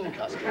Halloween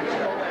costumes.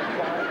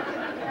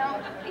 Fine.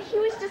 No, he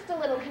was just a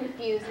little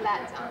confused,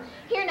 that's all.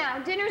 Here now,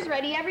 dinner's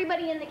ready.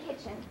 Everybody in the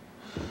kitchen.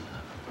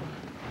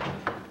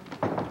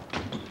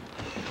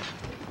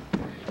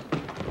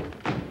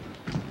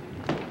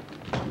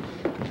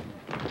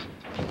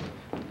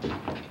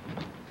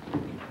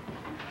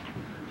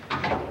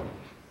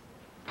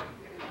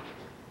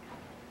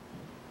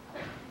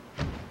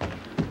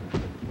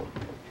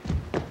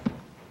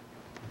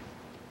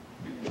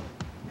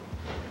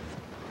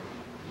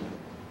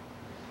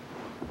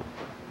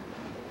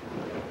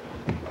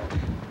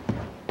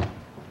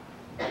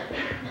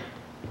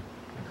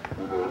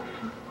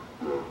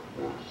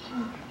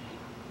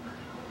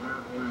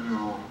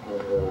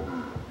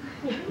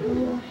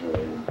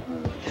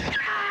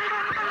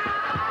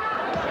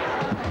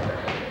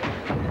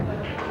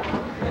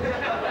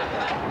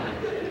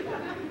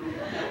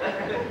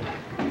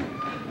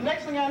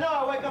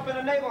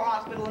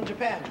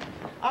 Japan.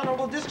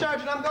 Honorable discharge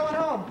and I'm going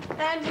home.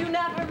 And you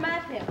never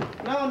met him?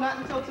 No, not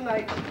until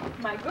tonight.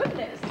 My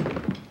goodness.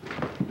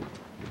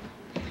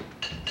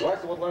 So,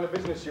 Axel, what line of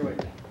business you in?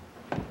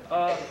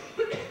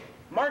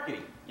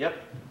 Marketing. Yep.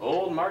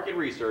 Old market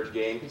research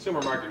game.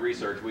 Consumer market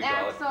research, we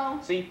call Axel.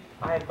 it. See,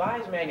 I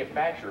advise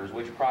manufacturers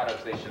which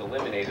products they should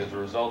eliminate as a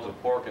result of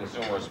poor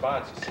consumer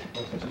responses.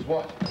 Such as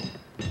what?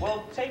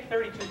 Well, take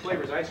 32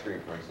 flavors ice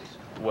cream, for instance.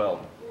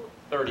 Well,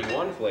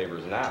 31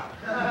 flavors now.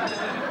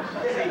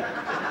 See,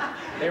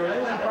 they were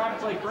losing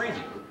profits like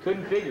crazy.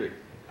 Couldn't figure it.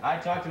 I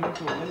talked them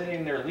into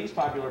eliminating their least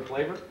popular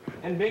flavor,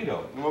 and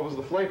bingo. And what was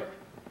the flavor?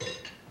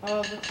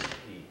 Let's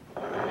see.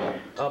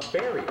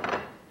 Berry.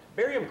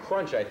 Barium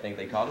Crunch, I think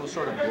they called it. It was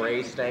sort of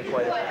gray, stank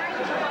quite. What, are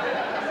you trying to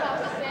make us all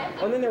sick?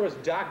 Oh, and then there was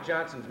Doc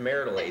Johnson's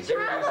Maritalase.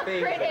 Drama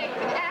critic.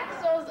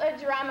 Axel's a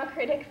drama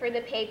critic for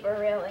the paper,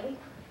 really.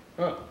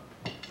 Huh.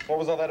 What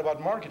was all that about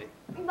marketing?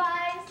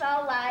 Lies,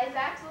 all lies.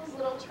 Axel's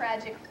little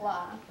tragic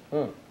flaw.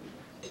 Huh.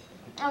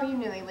 Oh, you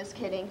knew he was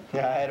kidding.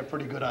 Yeah, I had a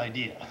pretty good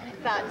idea. I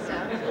thought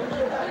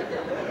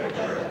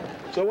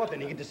so. So what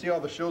then? You get to see all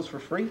the shows for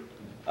free?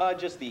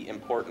 Just the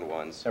important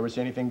ones. Ever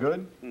see anything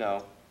good?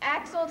 No.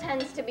 Axel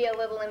tends to be a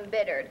little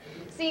embittered.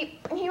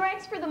 See, he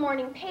writes for the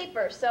morning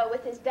paper, so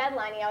with his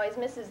deadline, he always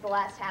misses the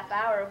last half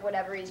hour of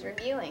whatever he's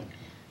reviewing.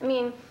 I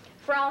mean,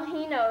 for all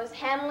he knows,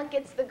 Hamlet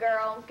gets the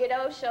girl,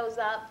 Godot shows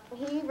up.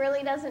 He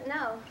really doesn't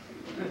know.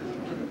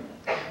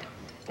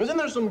 Isn't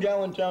there some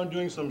gal in town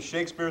doing some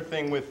Shakespeare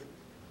thing with,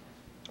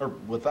 or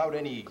without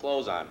any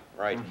Clothes on,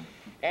 right.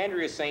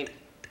 Andrea St.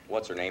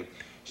 What's her name?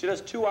 She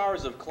does 2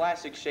 hours of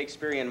classic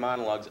Shakespearean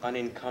monologues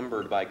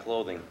unencumbered by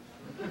clothing.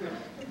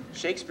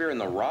 Shakespeare in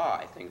the Raw,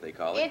 I think they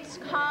call it. It's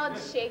called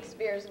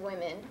Shakespeare's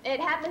Women. It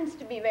happens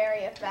to be very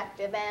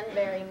effective and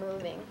very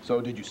moving.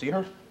 So did you see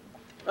her?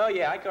 Oh,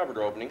 yeah, I covered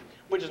her opening,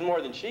 which is more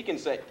than she can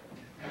say.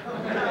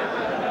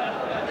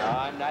 No,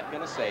 I'm not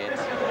gonna say it.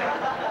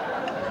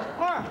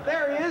 Ah,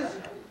 there he is.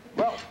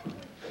 Well,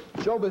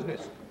 show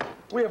business.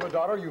 We have a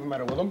daughter. You've met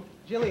her, Willum.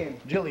 Jillian.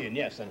 Jillian,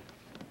 yes, and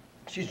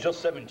she's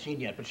just 17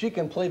 yet, but she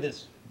can play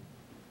this,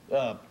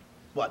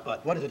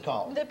 what is it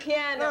called? The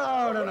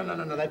piano.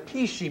 No, that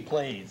piece she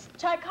plays.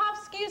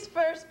 Tchaikovsky's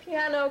first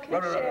piano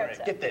concerto.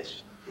 Right. Get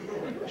this.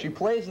 She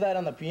plays that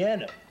on the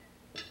piano,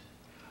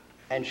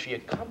 and she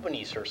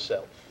accompanies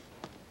herself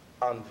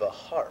on the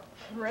harp.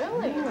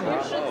 Really? You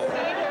should see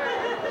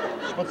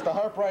her. She puts the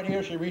harp right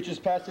here, she reaches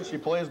past it, she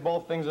plays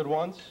both things at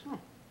once.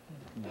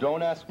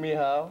 Don't ask me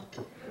how.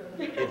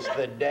 It's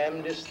the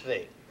damnedest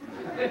thing.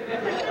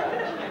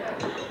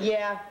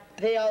 Yeah,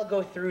 they all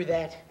go through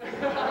that.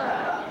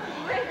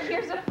 Rick,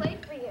 here's a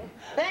plate for you.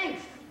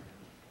 Thanks.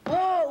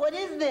 Oh, what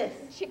is this?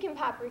 Chicken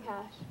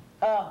paprikash.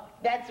 Oh,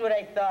 that's what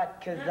I thought,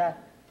 because,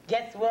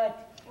 guess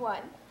what?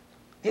 What?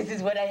 This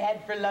is what I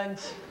had for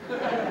lunch.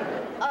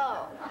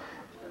 Oh.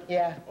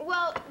 Yeah.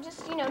 Well,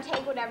 just,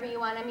 take whatever you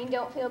want. I mean,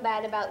 don't feel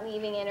bad about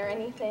leaving it or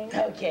anything.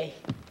 Okay.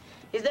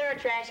 Is there a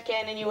trash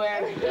can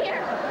anywhere?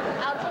 Here,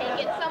 I'll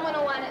take it. Someone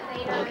will want it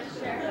later, I'm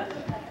sure.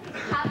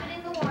 Pop it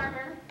in the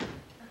warmer.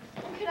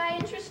 Could I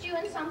interest you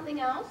in something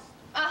else?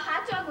 A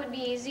hot dog would be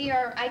easy,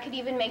 or I could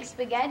even make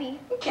spaghetti.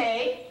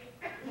 Okay.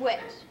 Which?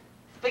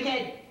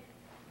 Spaghetti.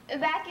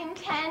 Back in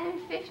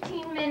 10,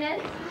 15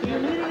 minutes. You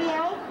need any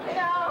help?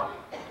 No.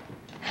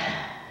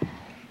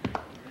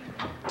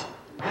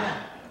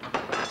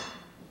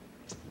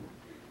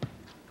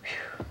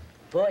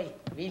 Boy,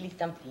 really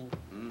something.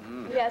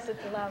 Mm-hmm. Yes,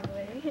 it's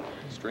lovely.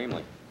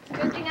 Extremely.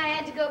 Good thing I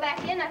had to go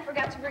back in. I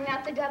forgot to bring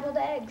out the deviled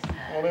eggs.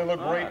 Oh, they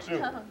look great,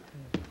 too.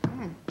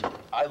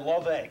 I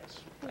love eggs.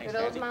 Thanks, Good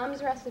old Tansy.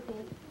 Mom's recipe.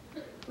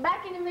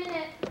 Back in a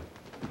minute.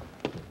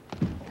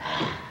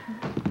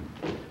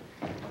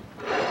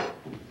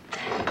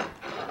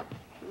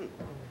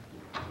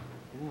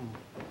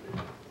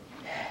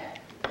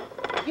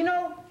 You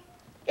know,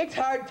 it's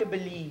hard to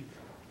believe.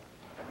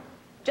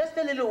 Just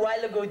a little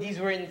while ago, these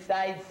were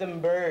inside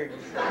some birds.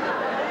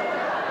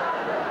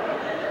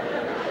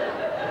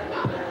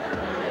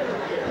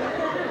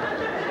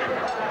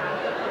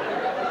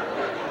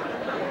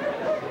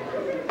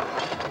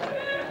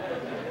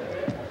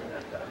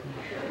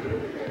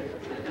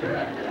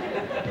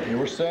 You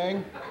were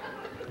saying?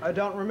 I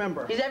don't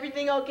remember. Is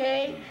everything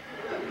okay?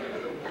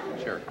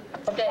 Sure.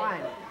 Okay.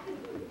 Fine.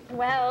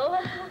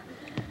 Well,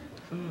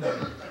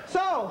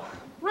 So,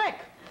 Rick,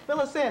 fill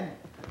us in.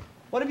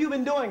 What have you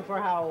been doing for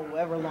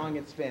however long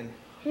it's been?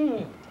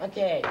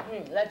 Okay,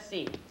 let's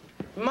see.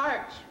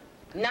 March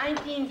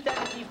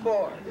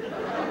 1974.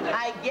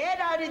 I get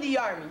out of the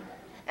Army,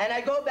 and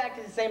I go back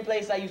to the same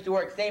place I used to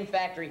work, same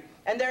factory.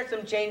 And there are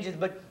some changes,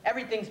 but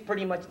everything's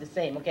pretty much the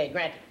same. Okay,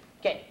 granted.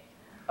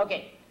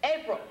 Okay,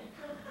 April.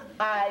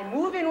 I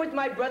move in with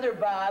my brother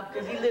Bob,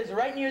 because he lives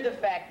right near the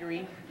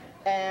factory.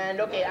 And,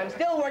 okay, I'm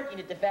still working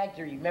at the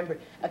factory, remember?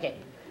 Okay,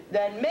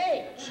 then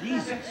May.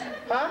 Jesus.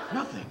 Huh?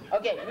 Nothing.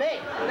 Okay, May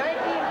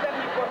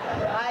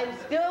 1974. I'm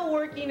still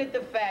working at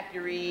the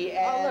factory,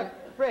 and... Oh, look,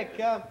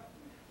 Rick,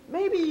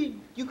 maybe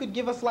you could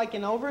give us, like,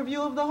 an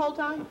overview of the whole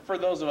time? For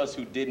those of us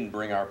who didn't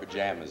bring our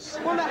pajamas.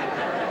 Well,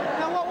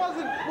 now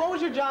what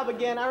was your job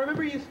again? I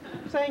remember you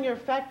saying your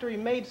factory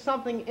made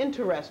something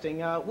interesting.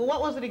 Well,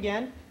 what was it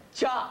again?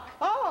 Chalk.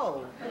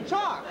 Oh,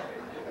 chalk.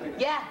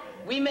 Yeah,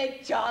 we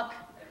make chalk.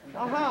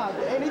 Uh-huh.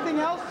 Anything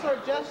else, or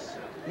just...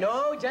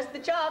 No, just the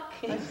chalk.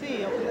 I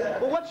see.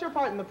 Well, what's your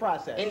part in the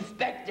process?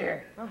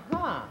 Inspector.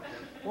 Uh-huh.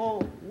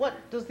 Well, what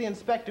does the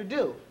inspector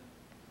do?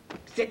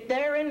 Sit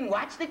there and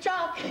watch the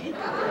chalk.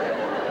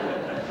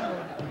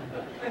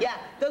 Yeah,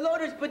 the load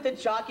floaters put the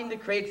chalk in the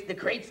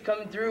crates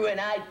come through, and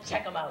I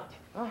check them out.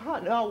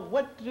 Now,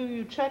 what do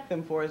you check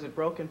them for? Is it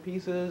broken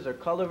pieces or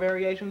color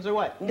variations or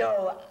what?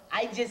 No,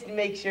 I just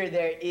make sure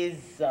there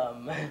is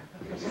some.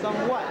 Some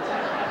what?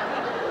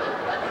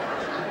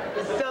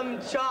 Some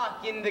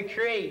chalk in the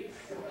crates.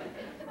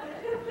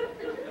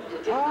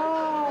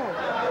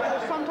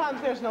 Oh,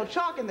 sometimes there's no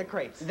chalk in the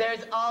crates.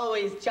 There's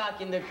always chalk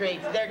in the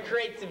crates. They're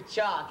crates of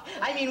chalk.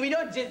 I mean, we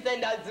don't just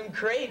send out some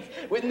crates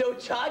with no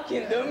chalk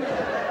in them.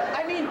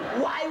 I mean,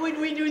 why would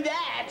we do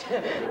that?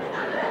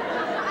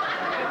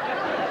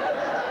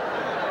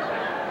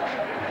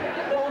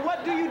 Well,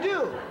 what do you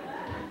do?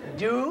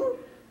 Do?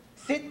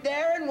 Sit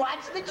there and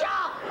watch the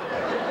chalk.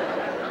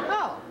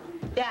 Oh.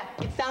 Yeah,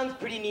 it sounds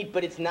pretty neat,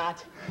 but it's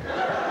not.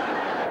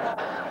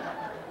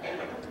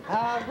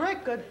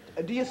 Rick,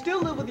 do you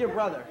still live with your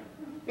brother?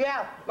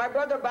 Yeah, my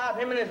brother Bob,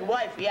 him and his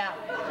wife, yeah.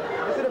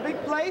 Is it a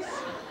big place?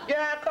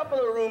 Yeah, a couple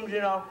of rooms, you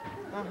know.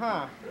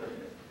 Uh-huh.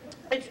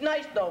 It's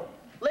nice, though.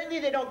 Lately,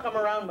 they don't come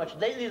around much.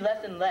 Lately,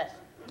 less and less.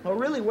 Oh,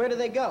 really? Where do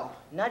they go?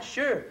 Not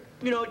sure.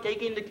 You know,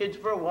 taking the kids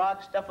for a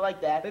walk, stuff like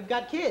that. They've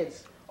got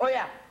kids. Oh,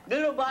 yeah.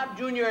 Little Bob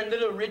Jr. and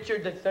little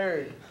Richard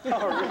III.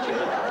 Oh, Richard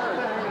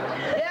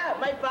III. Yeah,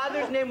 my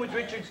father's name was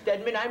Richard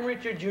Steadman. I'm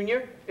Richard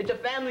Jr. It's a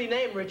family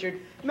name, Richard.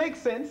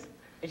 Makes sense.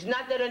 It's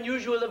not that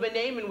unusual of a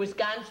name in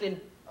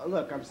Wisconsin.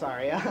 Look, I'm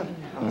sorry.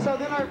 So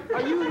then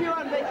are you here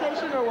on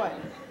vacation or what?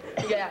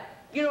 Yeah.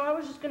 You know, I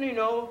was just gonna, you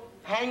know,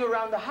 hang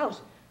around the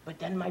house. But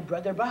then my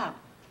brother Bob,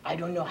 I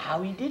don't know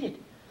how he did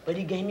it, but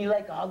he gave me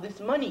like all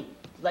this money,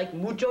 like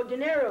mucho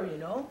dinero, you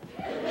know?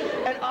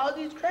 And all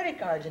these credit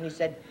cards. And he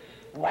said,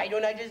 why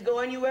don't I just go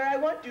anywhere I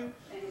want to?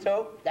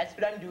 So that's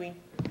what I'm doing.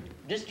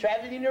 Just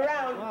traveling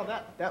around. Well,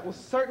 that was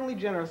certainly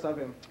generous of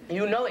him.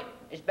 You know it,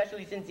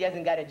 especially since he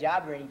hasn't got a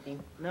job or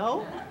anything.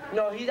 No?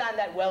 No, he's on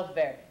that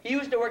welfare. He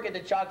used to work at the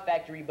chalk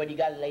factory, but he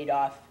got laid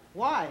off.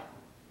 Why?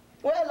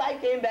 Well, I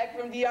came back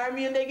from the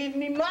army and they gave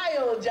me my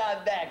old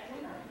job back.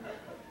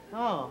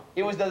 Oh.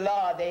 It was the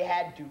law. They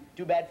had to.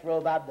 Too bad for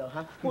old Bob, though,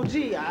 huh? Well,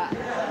 gee,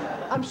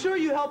 I'm sure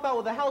you help out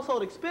with the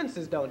household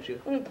expenses, don't you?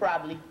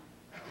 Probably.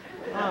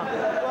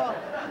 Well,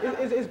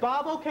 is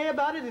Bob okay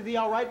about it? Is he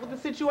all right with the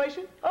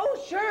situation?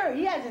 Oh, sure.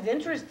 He has his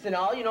interests and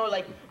all, you know,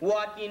 like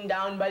walking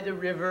down by the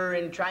river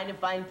and trying to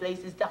find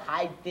places to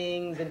hide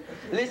things and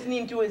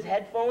listening to his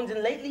headphones.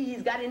 And lately,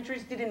 he's got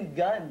interested in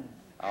guns.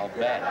 I'll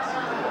bet.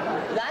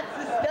 Lots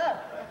of stuff.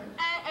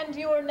 And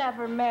you were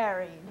never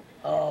married?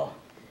 Oh,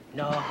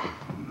 no.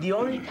 The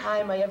only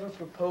time I ever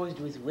proposed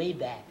was way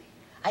back.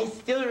 I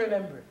still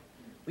remember.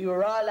 We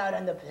were all out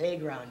on the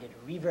playground at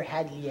Reaver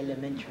Hadley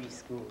Elementary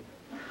School.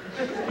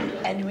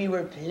 And we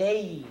were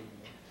playing.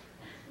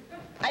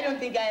 I don't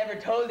think I ever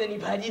told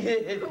anybody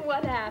this.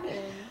 What happened?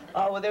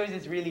 Oh, well, there was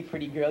this really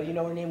pretty girl. You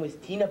know, her name was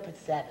Tina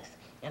Patsatis.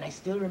 And I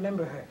still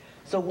remember her.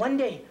 So one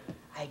day,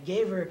 I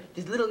gave her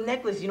this little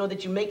necklace, you know,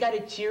 that you make out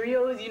of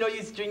Cheerios. You know,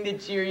 you string the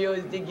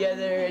Cheerios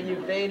together and you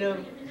paint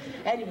them.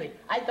 Anyway,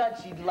 I thought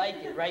she'd like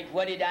it, right?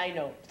 What did I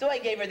know? So I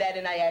gave her that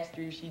and I asked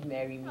her if she'd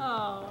marry me.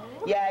 Oh.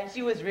 Yeah, and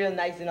she was real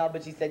nice and all,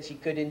 but she said she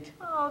couldn't.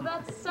 Oh,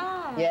 that's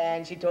sad. Yeah,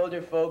 and she told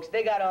her folks.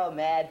 They got all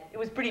mad. It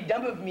was pretty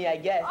dumb of me, I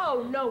guess.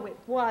 Oh, no, it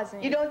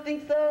wasn't. You don't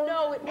think so?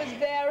 No, it was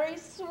very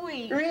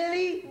sweet.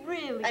 Really?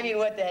 Really. I mean,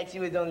 what the heck? She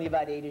was only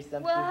about 8 or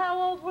something. Well,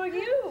 how old were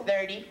you?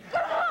 30.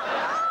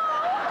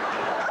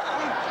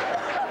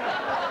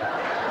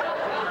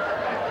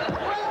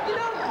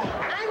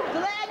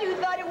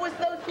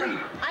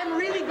 I'm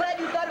really glad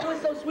you thought it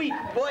was so sweet.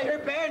 Boy, her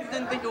parents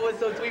didn't think it was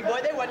so sweet. Boy,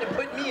 they wanted to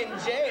put me in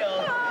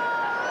jail.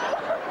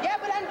 Yeah,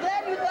 but I'm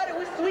glad you thought it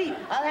was sweet.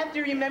 I'll have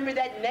to remember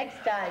that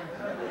next time.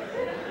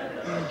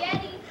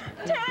 Getty.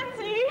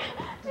 Tansy,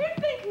 do you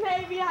think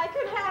maybe I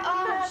could have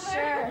another?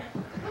 Sure.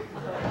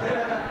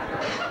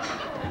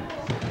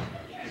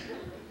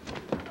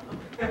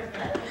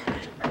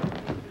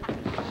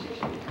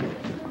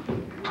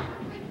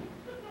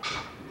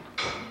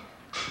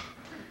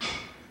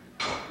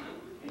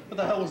 What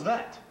the hell was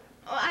that?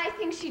 Well, I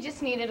think she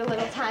just needed a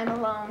little time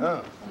alone.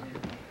 Oh.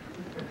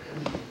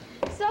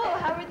 So,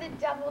 how were the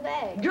deviled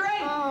eggs?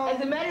 Great! As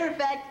a matter of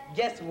fact,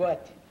 guess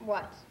what?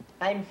 What?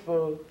 I'm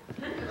full.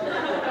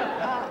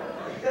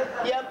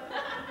 Yep.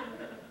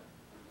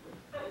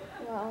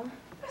 Well.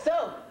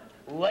 So,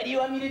 what do you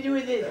want me to do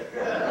with this?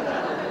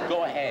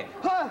 Go ahead.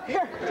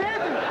 Here,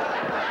 Tansy!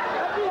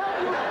 Let me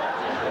help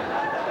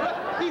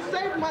you. He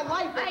saved my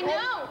life. I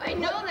know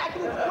that. I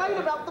can explain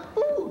about the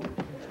food.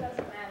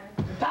 Doesn't matter.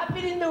 Pop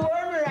it in the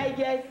warmer, I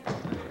guess.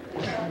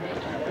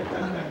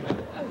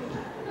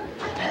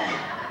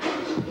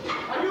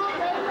 Are you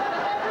okay?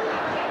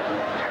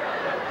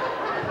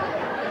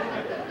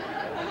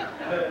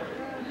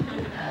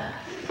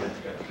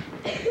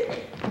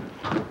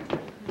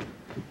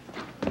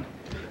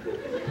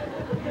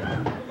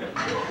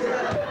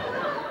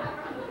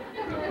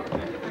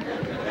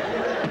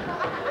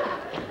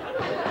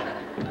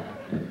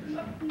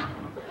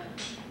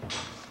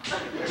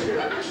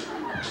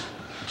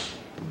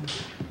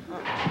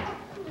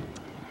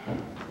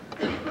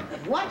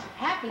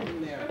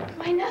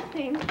 Why,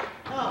 nothing.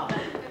 Oh,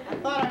 I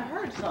thought I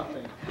heard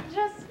something. Just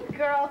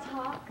girl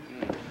talk.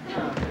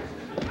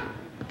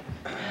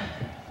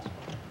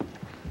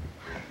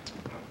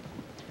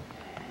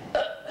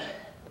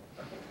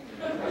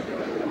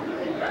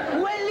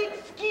 Well,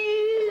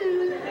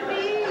 excuse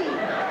me.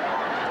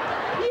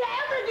 You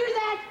ever do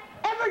that?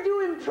 Ever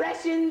do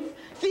impressions?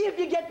 See if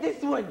you get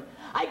this one.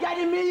 I got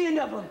a million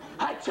of them.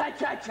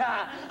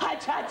 Ha-cha-cha-cha,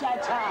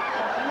 ha-cha-cha-cha.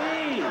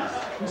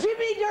 Please.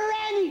 Jimmy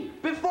Durante,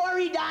 before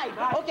he died.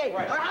 Okay,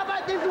 or how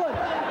about this one?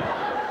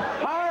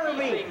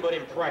 Harvey. Anything but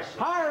impression.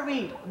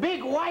 Harvey,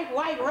 big white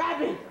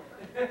rabbit.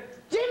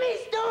 Jimmy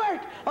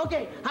Stewart.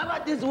 Okay, how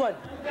about this one?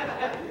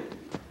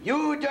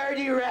 You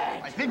dirty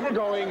rat. I think we're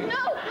going.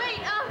 No, wait,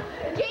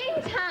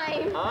 game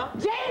time. Huh?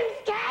 James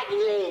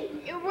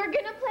Cagney. We're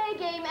gonna play a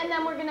game and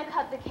then we're gonna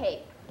cut the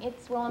cake.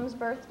 It's Willum's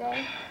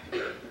birthday.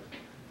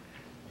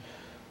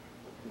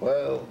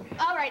 Well.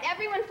 All right,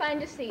 everyone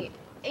find a seat.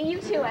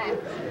 You two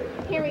act.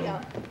 Here we go.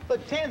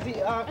 Look,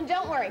 Tansy, And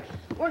don't worry,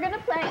 we're gonna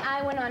play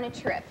I Went on a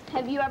Trip.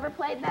 Have you ever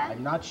played that?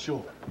 I'm not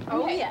sure.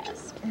 Oh,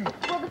 yes.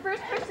 Well, the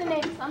first person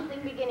named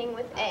something beginning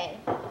with A.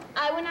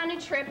 I went on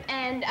a trip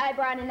and I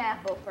brought an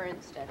apple, for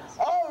instance.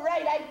 All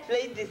right, I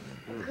played this.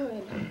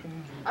 Good.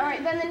 All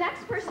right, then the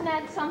next person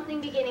had something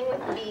beginning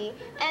with B,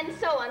 and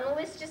so on. The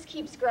list just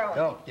keeps growing.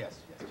 Oh, yes.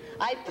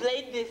 I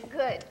played this.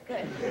 Good,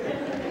 good.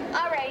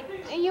 All right,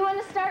 you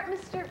want to start,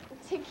 Mr.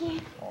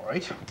 Ticky? All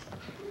right.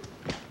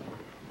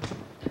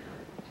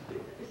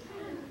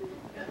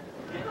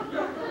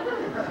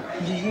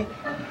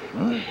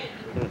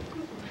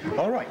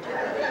 All right.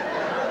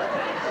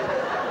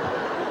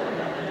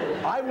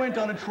 I went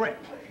on a trip,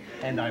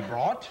 and I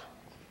brought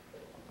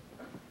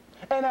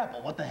an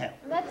apple. What the hell?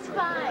 That's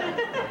fine.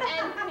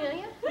 And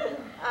Clelia?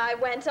 I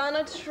went on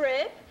a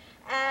trip,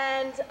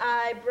 and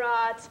I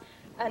brought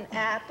an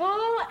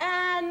apple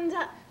and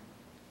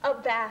a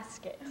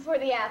basket. For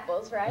the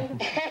apples, right?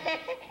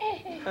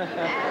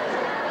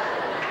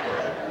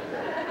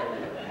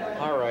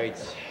 All right.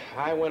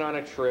 I went on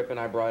a trip and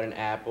I brought an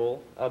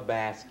apple, a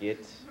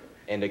basket,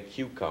 and a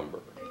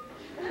cucumber.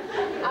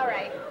 All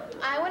right.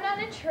 I went on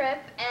a trip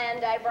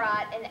and I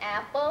brought an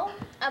apple,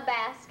 a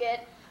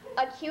basket,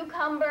 a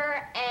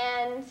cucumber,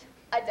 and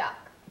a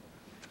duck.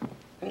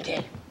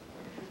 Okay.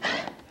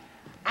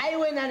 I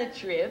went on a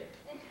trip,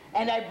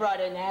 and I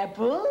brought an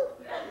apple,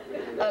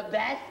 a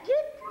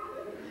basket,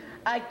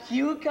 a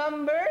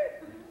cucumber,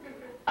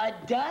 a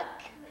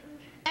duck,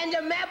 and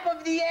a map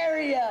of the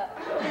area.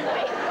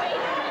 Wait.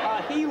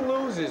 He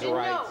loses,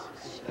 right? No,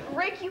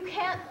 Rick, you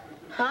can't.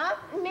 Huh?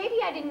 Maybe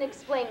I didn't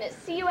explain this.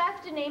 See, you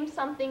have to name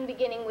something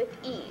beginning with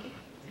E.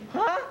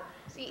 Huh?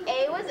 See,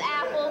 A was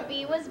apple,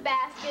 B was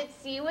basket,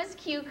 C was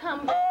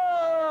cucumber.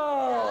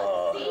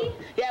 Oh! See?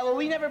 Yeah, well,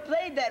 we never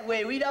played that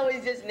way. We'd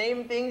always just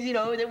name things, you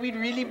know, that we'd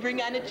really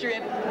bring on a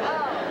trip.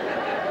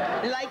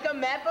 Oh. Like a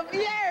map of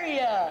the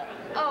area.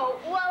 Oh,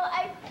 well,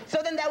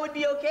 So then that would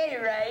be okay,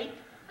 right?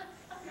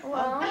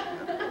 Well,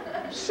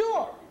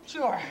 Sure.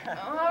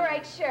 all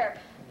right, sure.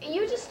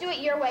 You just do it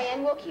your way,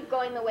 and we'll keep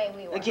going the way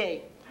we were.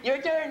 Okay,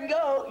 your turn,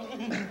 go.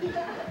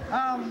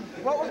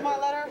 What was my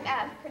letter?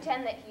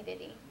 Pretend that he did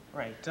E.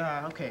 Right,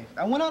 okay.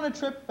 I went on a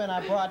trip and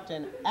I brought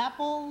an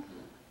apple,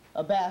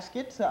 a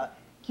basket, a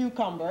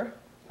cucumber,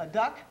 a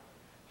duck,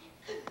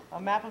 a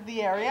map of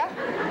the area,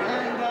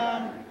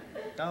 and,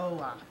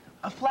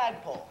 a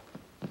flagpole.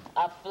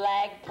 A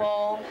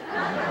flagpole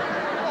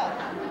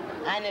Yeah.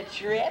 on a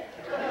trip?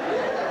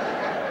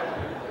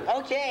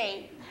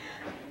 Okay.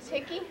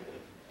 Ticky?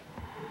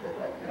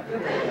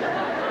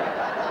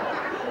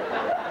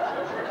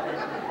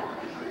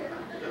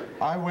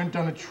 I went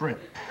on a trip,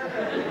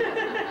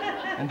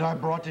 and I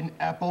brought an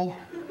apple,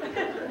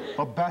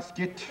 a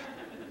basket,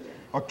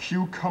 a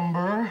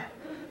cucumber,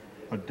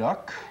 a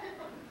duck,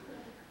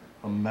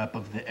 a map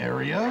of the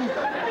area,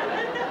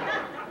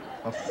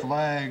 a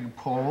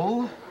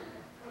flagpole,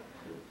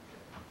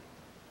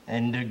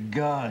 and a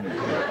gun.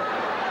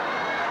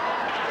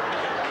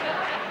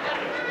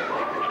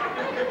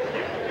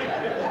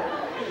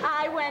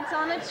 I went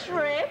on a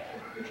trip,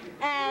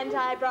 and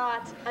I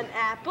brought an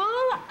apple,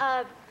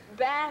 a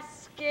basket,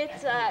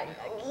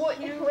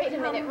 Wait a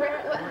minute,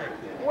 Rick.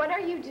 What are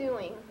you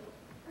doing?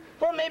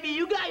 Well, maybe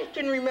you guys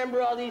can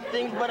remember all these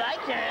things, but I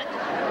can't.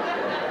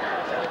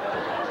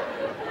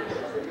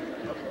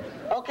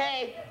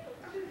 Okay.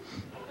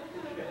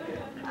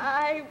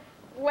 I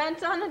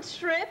went on a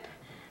trip,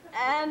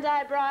 and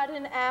I brought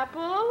an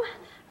apple,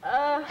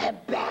 A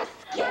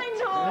basket. I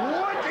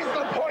know. What is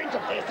the point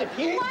of this? If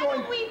he's Why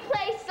going... don't we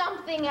play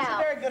something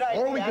else? Very good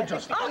idea. Or we could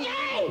just...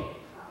 Okay!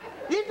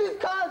 This is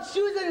called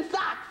shoes and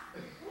socks.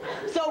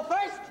 So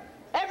first,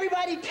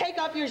 everybody take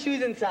off your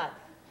shoes and socks.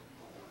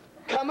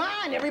 Come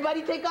on,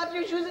 everybody take off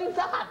your shoes and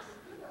socks.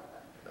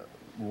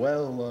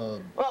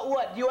 Well, Well,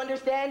 what? Do you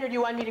understand, or do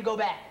you want me to go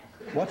back?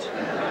 what?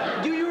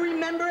 Do you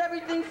remember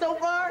everything so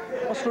far?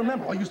 Let's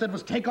remember, all you said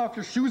was take off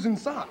your shoes and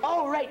socks.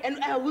 Oh, right, and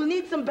we'll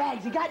need some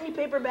bags. You got any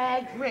paper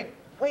bags? Rick,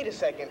 wait a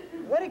second.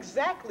 What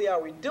exactly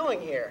are we doing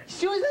here?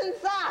 Shoes and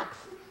socks.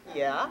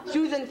 Yeah?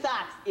 Shoes and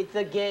socks. It's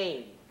a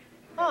game.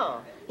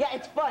 Oh. Yeah,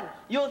 it's fun.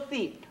 You'll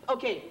see.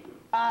 Okay,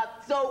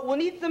 So we'll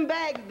need some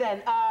bags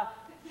then.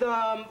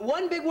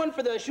 One big one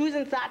for the shoes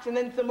and socks, and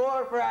then some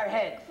more for our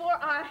heads. For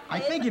our heads? I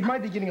think it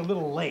might be getting a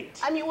little late.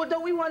 I mean, well,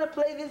 don't we want to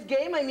play this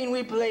game? I mean,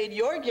 we played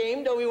your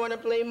game. Don't we want to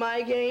play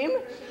my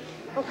game?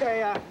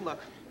 Okay, look,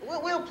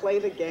 we'll play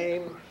the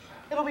game.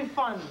 It'll be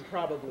fun,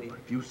 probably.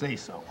 If you say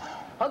so.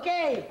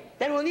 Okay,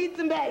 then we'll need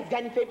some bags.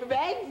 Got any paper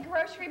bags?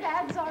 Grocery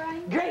bags, all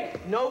right?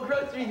 Great. No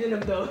groceries in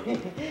them, though.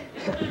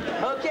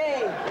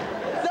 Okay,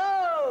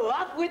 so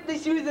off with the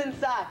shoes and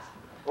socks.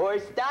 Or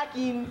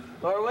stockings,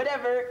 or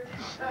whatever.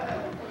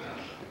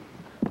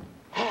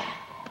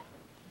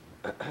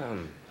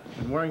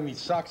 Been wearing these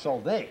socks all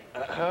day.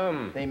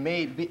 They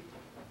made me...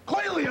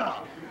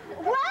 Clelia!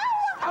 Well,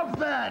 How's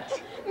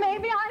that?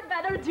 maybe I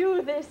better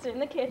do this in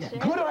the kitchen.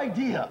 Good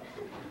idea.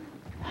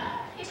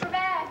 Paper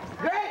bags.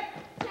 Great!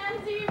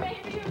 Tansy,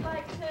 maybe you'd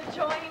like to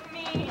join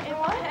me in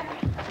whatever.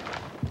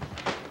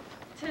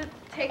 To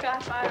take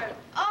off our...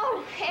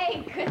 Oh,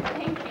 hey, good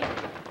thinking.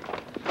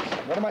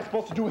 What am I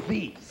supposed to do with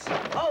these?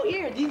 Oh,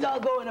 here, these all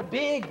go in a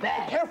big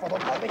bag. Careful,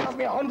 they cost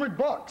me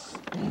 $100.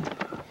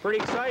 Pretty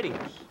exciting.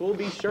 Who'll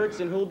be shirts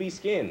and who'll be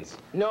skins?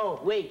 No,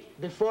 wait,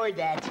 before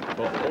that.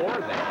 Before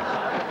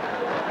that?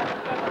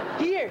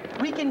 Here,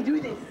 we can do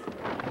this.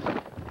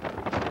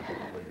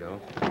 There we go.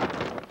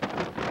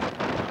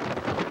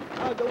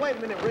 Wait a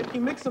minute, Rick,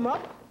 you mix them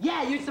up?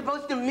 Yeah, you're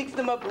supposed to mix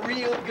them up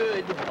real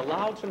good.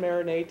 Allowed to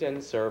marinate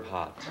and serve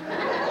hot.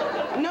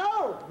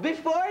 No,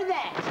 before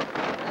that.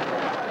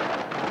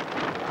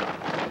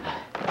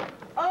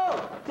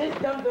 Oh, just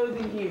dump those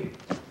in here.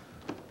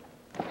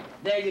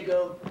 There you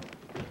go.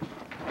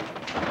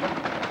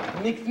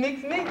 Mix,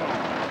 mix, mix.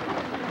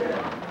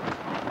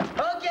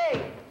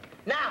 Okay,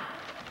 now,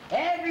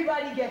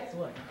 everybody gets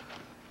one.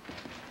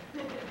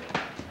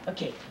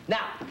 Okay,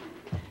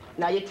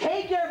 now you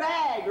take your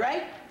bag,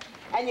 right?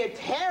 And you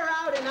tear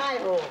out an eye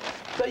hole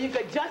so you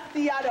could just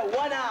see out of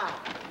one eye.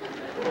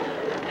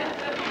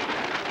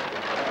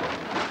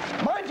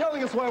 Mind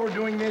telling us why we're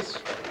doing this?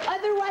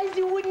 Otherwise,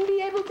 you wouldn't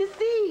be able to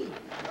see.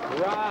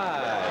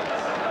 Right.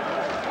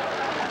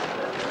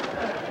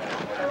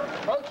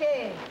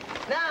 Okay,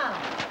 now,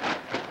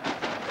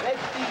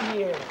 let's see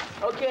here.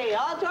 Okay,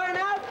 all torn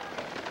out?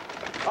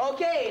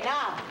 Okay,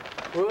 now,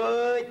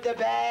 put the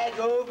bag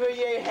over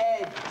your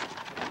head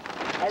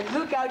and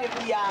look out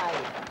of the eye.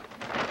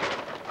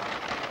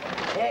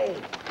 Hey,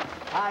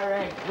 all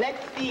right,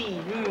 let's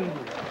see.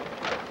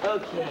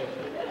 Okay.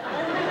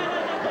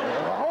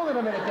 Hold it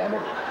a minute, damn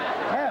it.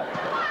 Help.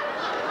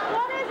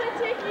 What is it,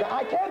 Tiki?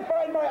 I can't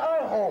find my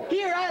eye hole.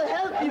 Here, I'll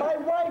help you. My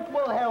wife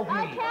will help me.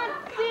 I can't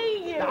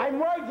see you. I'm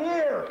right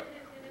here.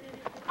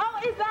 Oh,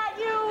 is that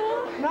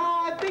you? No,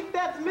 I think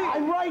that's me.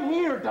 I'm right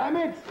here, damn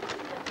it.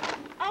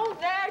 Oh,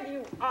 there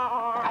you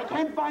are. I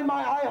can't find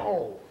my eye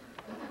hole.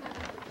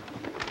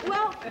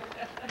 Well,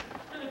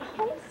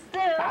 hold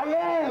still. I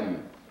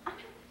am.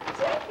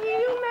 Tiki,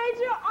 you made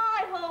your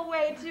eye hole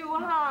way too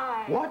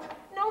high. What?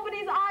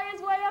 Nobody's eye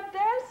is way up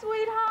there,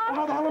 sweetheart.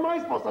 How the hell am I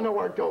supposed to know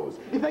where it goes?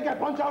 You think I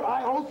punch out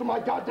eye holes for my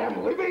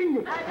goddamn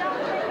living? I don't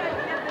think I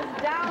can get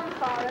this down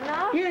far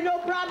enough. Here, no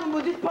problem.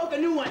 We'll just poke a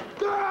new one.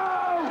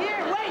 No!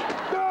 Here, wait.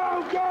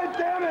 No, God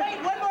damn it!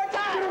 Wait, one more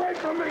time. Get away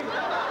from me!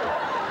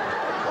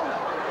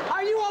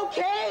 Are you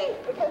okay?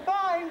 Okay,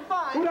 fine.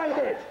 Who'd I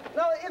hit?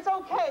 No, it's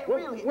okay,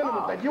 really. Wait a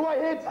minute, that you I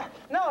hit?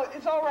 No,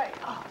 it's all right.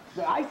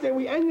 I say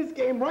we end this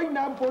game right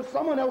now before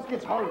someone else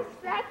gets hurt.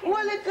 Second.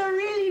 Well, it's a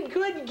really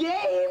good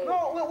game.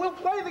 No, we'll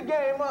play the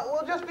game.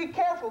 We'll just be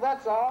careful,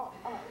 that's all.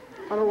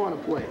 I don't want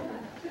to play.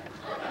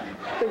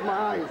 I think my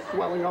eye is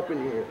swelling up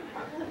in here.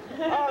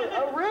 Really?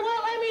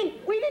 Well, I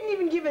mean, we didn't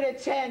even give it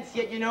a chance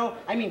yet, you know.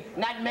 I mean,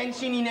 not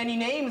mentioning any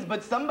names,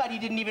 but somebody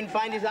didn't even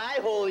find his eye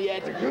hole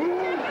yet.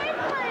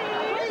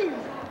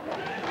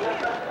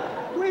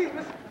 Please,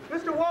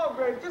 Mr.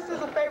 Waldgrave, just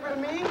as a favor to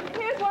me.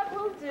 Here's what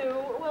we'll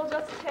do. We'll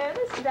just tear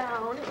this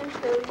down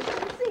until you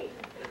can see.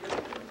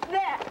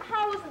 There,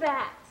 how's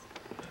that?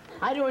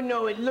 I don't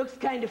know, it looks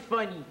kind of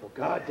funny. Oh,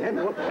 God damn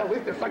it, what the hell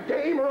is this, a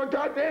game or a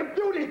goddamn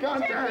beauty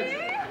contest?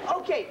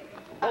 Okay.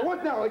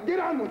 What now? Get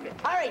on with it.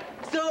 All right,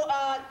 so,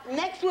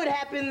 next what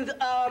happens,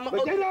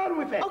 But get on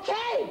with it.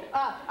 Okay,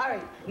 all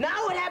right.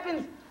 Now what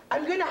happens,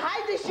 I'm gonna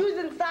hide the shoes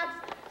and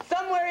socks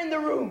somewhere in the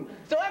room.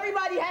 So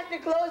everybody has to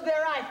close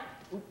their eyes.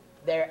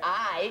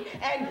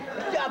 And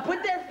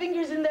put their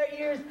fingers in their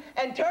ears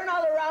and turn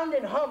all around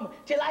and hum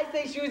till I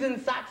say shoes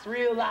and socks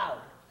real loud.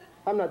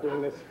 I'm not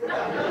doing this.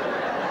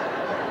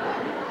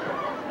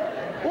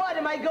 What,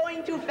 am I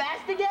going too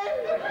fast again?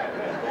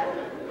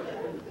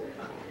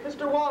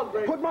 Mr.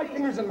 Waldgrave. Put my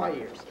fingers in my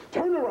ears,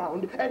 turn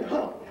around, and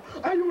hum.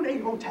 I own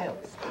 8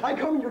 hotels. I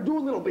come here, do a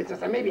little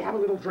business, and maybe have a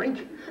little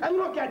drink. And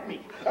look at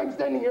me. I'm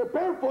standing here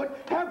barefoot,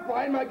 half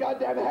blind, my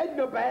goddamn head in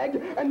a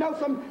bag, and now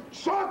some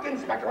shark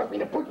inspector wants me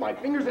to put my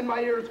fingers in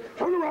my ears,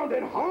 turn around,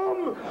 and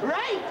hum.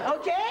 Right,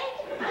 okay?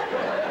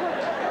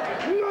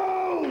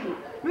 No!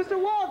 Mr.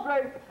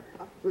 Waldgrave.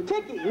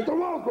 Tiki. Mr.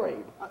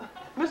 Waldgrave.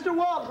 Mr.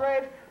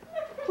 Waldgrave,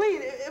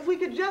 please, if we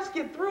could just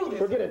get through this.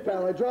 Forget it,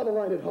 pal. I draw the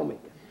line at humming.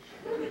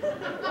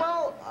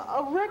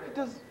 Well, Rick,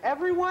 does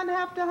everyone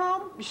have to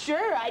hum?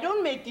 Sure, I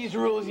don't make these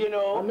rules, you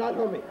know. I'm not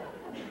humming.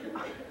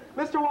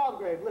 Mr.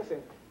 Waldgrave,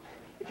 listen.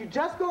 If you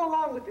just go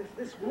along with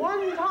this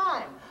one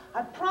time,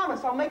 I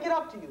promise I'll make it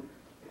up to you.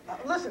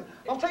 Listen,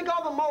 I'll take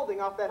all the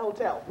molding off that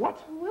hotel. What?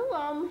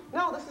 Willum.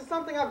 No, this is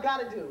something I've got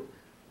to do.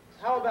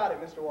 How about it,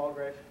 Mr.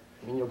 Waldgrave?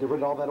 You mean you'll get rid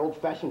of all that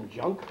old-fashioned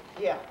junk?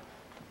 Yeah,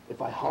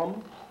 If I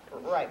hum?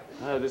 right.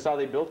 This how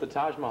they built the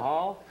Taj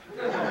Mahal?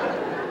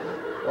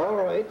 All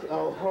right,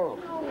 I'll hum.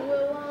 Oh,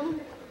 Willum.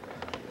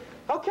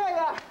 Okay,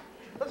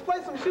 let's play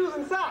some shoes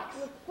and socks.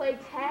 Let's play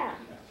tag.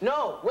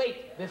 No,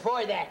 wait,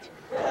 before that.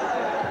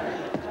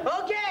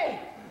 Okay,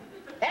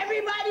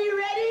 everybody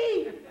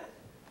ready?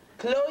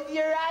 Close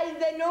your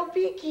eyes and no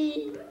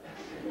peeky.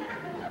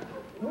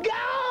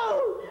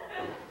 Go!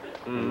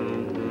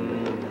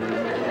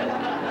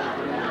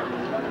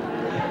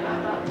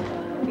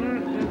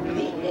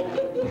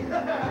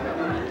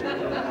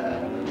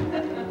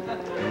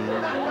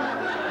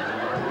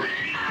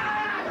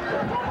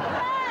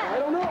 I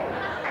don't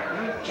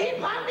know. Keep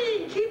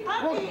humming, keep Well,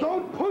 humming.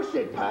 don't push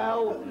it,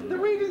 pal. The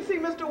Regency,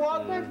 Mr.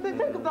 Waldgrave.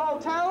 Think of the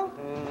hotel.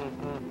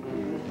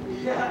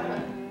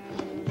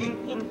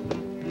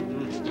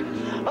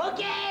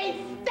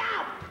 Okay,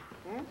 stop!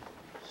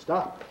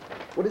 Stop.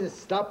 What is this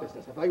stop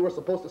business? I thought you were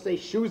supposed to say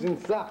shoes and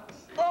socks.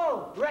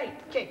 Oh, right,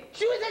 okay.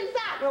 Shoes and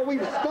socks! Well,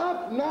 we've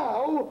stopped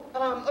now.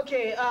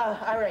 Okay,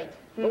 all right.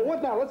 But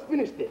what now? Let's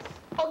finish this.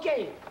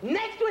 Okay,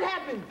 next what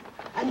happens?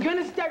 I'm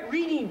gonna start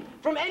reading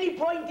from any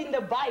point in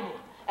the Bible.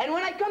 And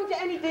when I come to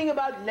anything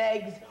about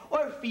legs,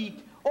 or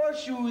feet, or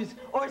shoes,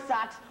 or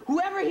socks,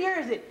 whoever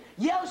hears it,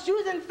 yell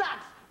shoes and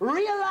socks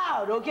real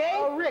loud, okay?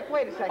 Oh, Rick,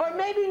 wait a second. Or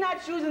maybe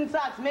not shoes and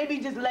socks, maybe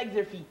just legs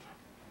or feet.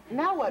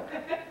 Now what?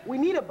 We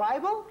need a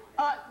Bible?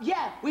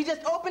 Yeah, we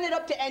just open it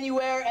up to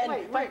anywhere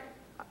and... Wait.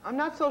 I'm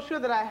not so sure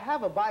that I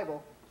have a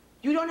Bible.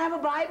 You don't have a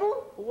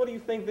Bible? Well, what do you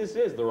think this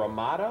is, the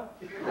Ramada?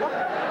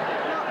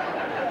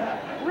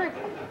 Rick,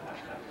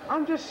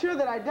 I'm just sure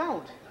that I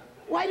don't.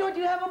 Why don't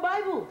you have a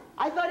Bible?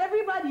 I thought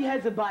everybody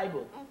has a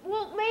Bible.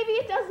 Well, maybe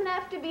it doesn't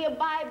have to be a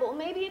Bible.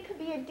 Maybe it could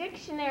be a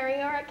dictionary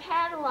or a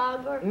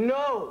catalog or...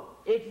 No,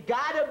 it's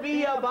gotta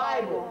be a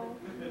Bible.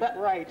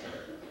 Right.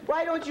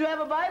 Why don't you have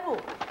a Bible?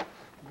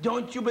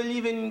 Don't you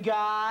believe in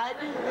God?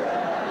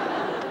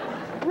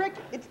 Rick,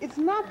 it's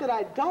not that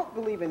I don't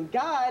believe in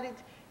God.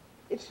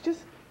 It's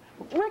just...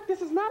 Rick,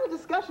 this is not a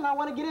discussion I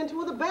want to get into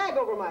with a bag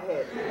over my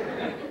head.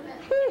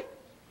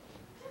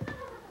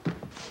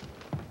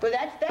 Well,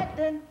 that's that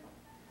then.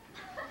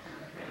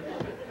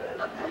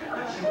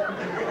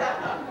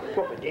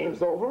 So the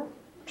game's over?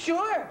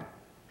 Sure.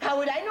 How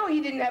would I know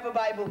he didn't have a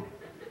Bible?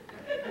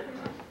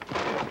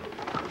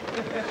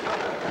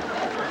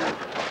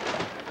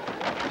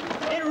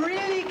 It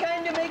really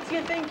kind of makes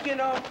you think, you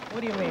know.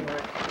 What do you mean,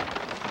 Rick?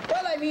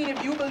 Well, I mean,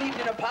 if you believed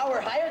in a power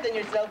higher than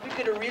yourself, we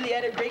could have really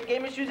had a great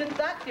game of shoes and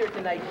socks here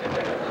tonight.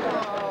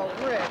 Oh,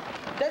 Rick.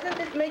 Doesn't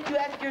this make you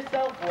ask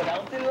yourself what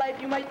else in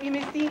life you might be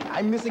missing?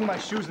 I'm missing my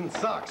shoes and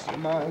socks. You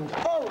mind?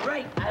 Oh,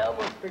 right. I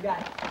almost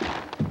forgot.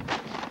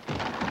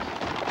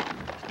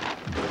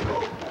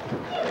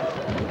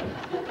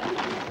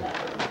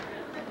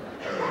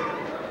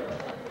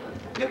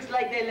 Looks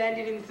like they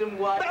landed in some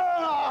water.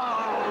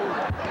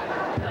 Oh!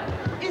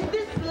 Is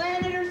this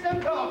slanted or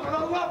something? Oh, for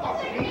the love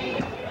of me!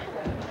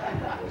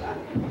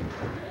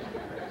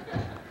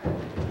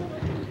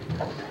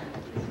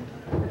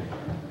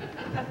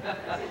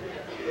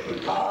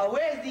 Oh,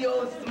 where's the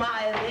old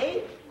smile, eh?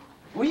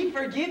 We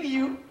forgive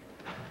you.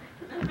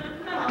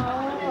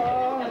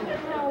 Oh,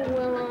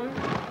 Willum.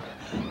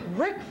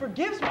 Rick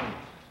forgives me.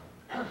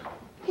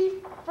 He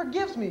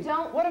forgives me.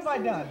 Don't What have I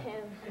listen done? to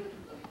him.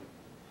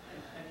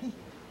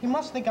 He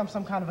must think I'm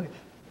some kind of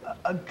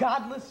a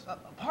godless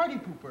party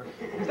pooper.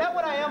 Is that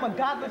what I am, a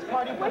godless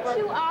party pooper? What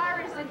you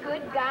are is a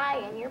good guy,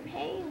 and you're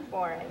paying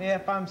for it. Yeah,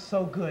 if I'm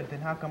so good, then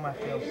how come I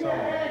feel so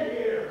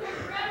bad?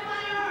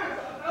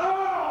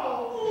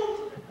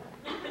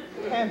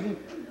 Tansy,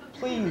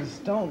 please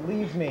don't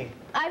leave me.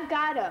 I've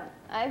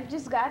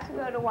just got to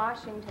go to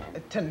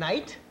Washington.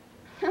 Tonight?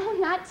 No,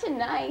 not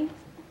tonight.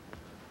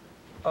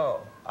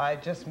 Oh, I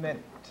just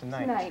meant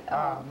tonight. Tonight,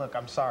 oh. Look,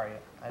 I'm sorry.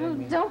 I didn't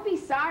mean... Don't be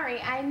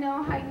sorry. I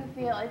know how you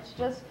feel. It's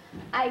just,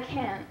 I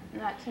can't.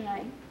 Not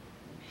tonight.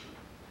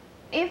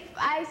 If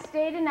I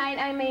stay tonight,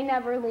 I may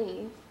never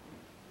leave.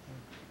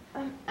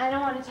 I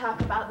don't want to talk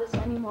about this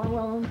anymore,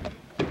 Willum.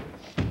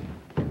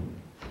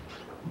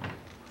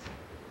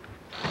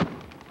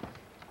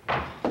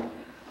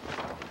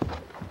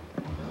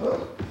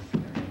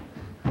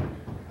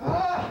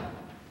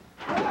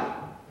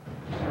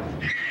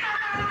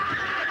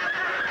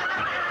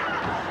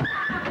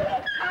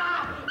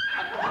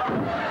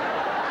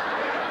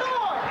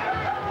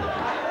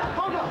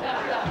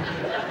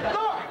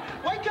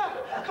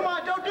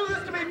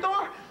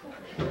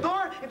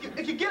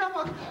 If you get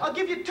up, I'll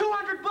give you $200.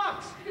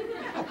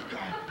 Oh,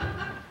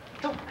 God.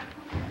 Don't.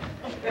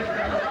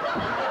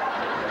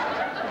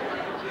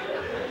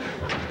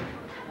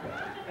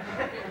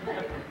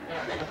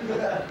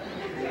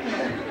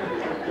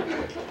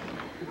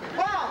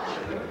 Wow,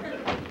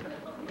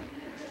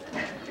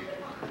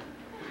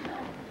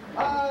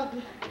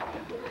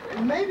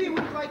 Maybe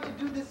we'd like to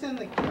do this in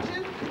the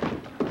kitchen?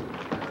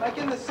 Like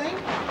in the sink?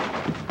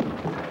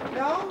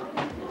 No?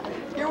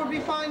 Here would be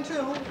fine,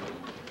 too.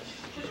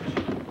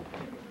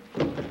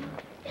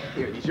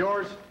 Here, these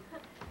yours?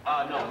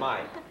 No,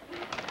 mine.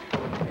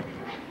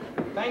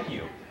 Thank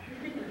you.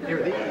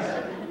 Here,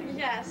 these?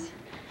 Yes.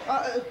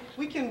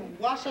 We can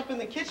wash up in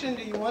the kitchen.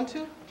 Do you want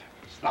to?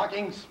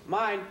 Stockings?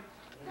 Mine.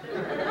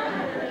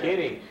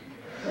 Kidding.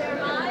 They're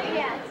mine?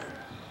 Yes.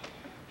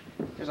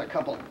 There's a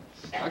couple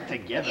stuck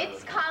together.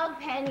 It's called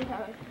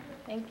pantyhose.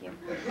 Thank you.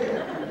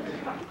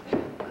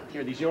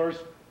 Here, these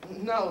yours?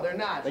 No, they're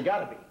not. They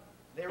gotta be.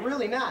 They're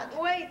really not.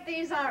 Wait,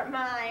 these aren't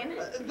mine.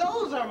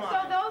 Those are mine.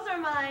 So those are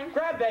mine.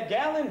 Grab that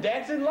gal and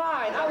dance in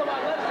line. How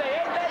about let's say,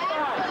 ain't that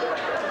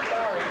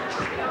fine?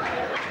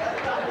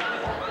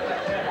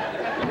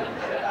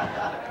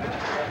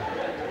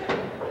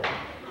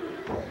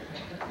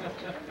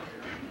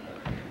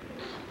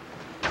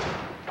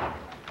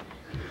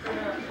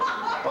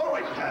 All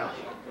right, pal.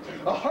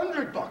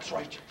 $100,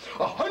 right?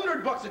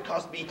 $100 it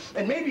cost me,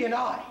 and maybe an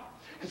eye.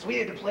 Because we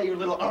had to play your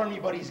little army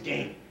buddies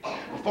game.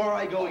 Before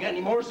I go, you got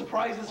any more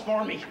surprises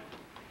for me?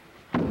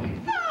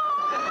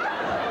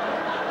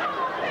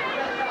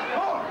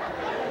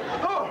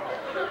 Oh,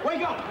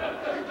 wake up!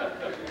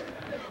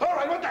 All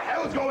right, what the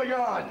hell's going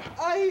on?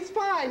 He's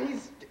fine.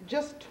 He's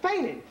just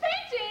fainted.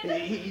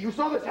 Fainted? You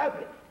saw this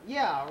happen?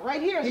 Yeah,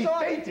 right here. He so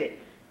fainted.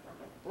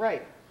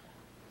 Right.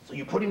 So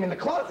you put him in the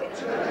closet.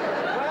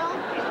 Well,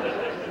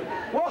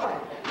 Why?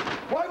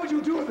 Why would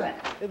you do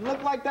that? it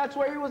looked like that's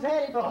where he was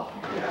headed. Oh.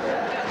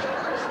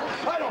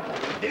 I don't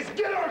believe this.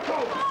 Get our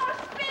coats! Oh,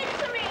 speak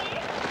to me.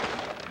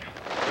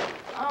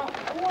 Oh,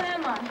 where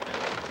am I?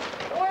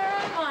 Where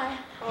am I?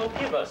 Oh,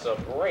 give us a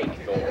break,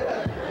 Thor.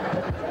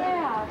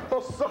 Yeah.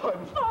 Oh,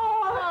 son.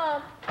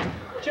 Oh,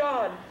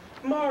 John,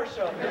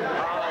 Marshall,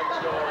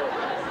 Anjo,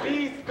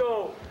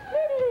 Bisco.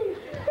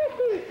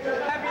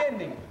 Happy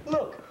ending.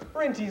 Look,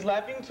 Rinty's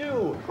laughing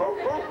too.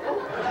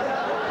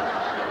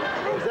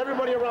 Is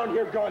everybody around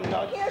here gone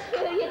nuts? here,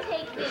 Clelia,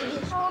 take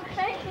these. Oh,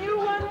 thank you.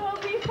 One will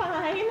be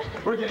fine.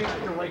 We're getting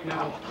out here right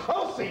now.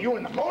 I'll see you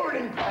in the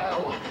morning,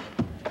 pal.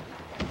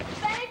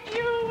 Thank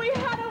you. We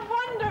had a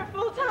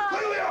wonderful time.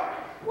 Clelia!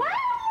 Well,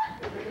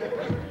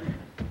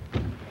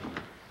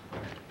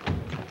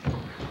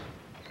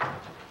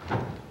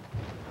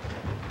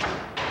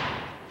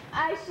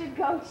 I should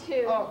go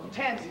too. Oh,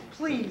 Tansy,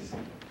 please.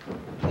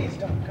 Please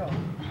don't go.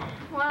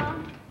 Well,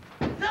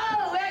 So,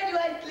 where do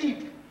I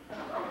sleep?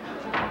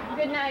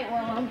 good night,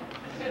 Willum.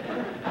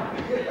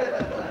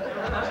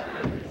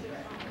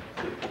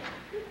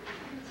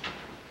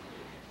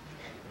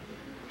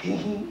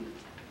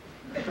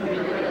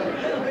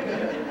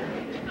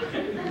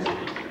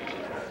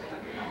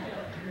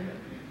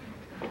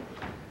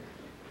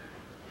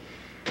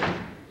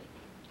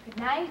 Good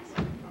night.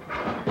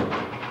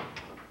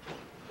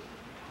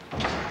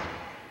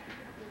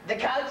 The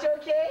couch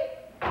okay?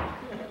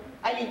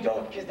 I mean,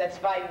 don't, because that's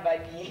fine by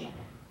me.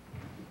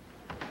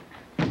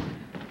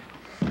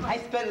 I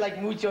spent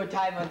like mucho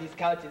time on these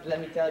couches, let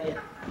me tell you.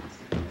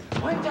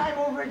 One time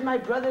over at my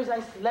brother's,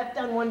 I slept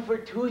on one for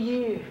 2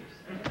 years.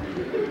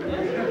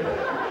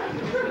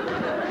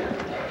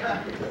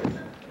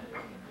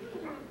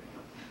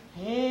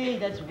 Hey,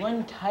 that's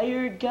one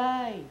tired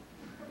guy.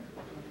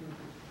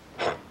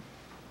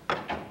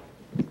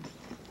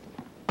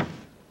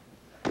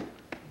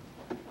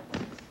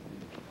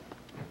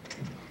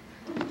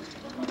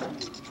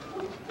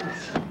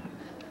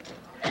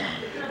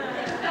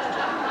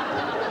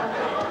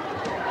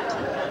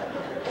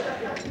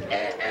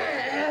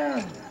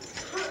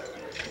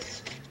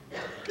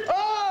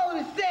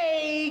 Oh,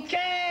 say,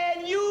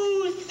 can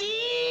you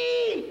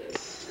see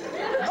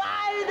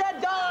by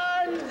the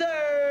dawn's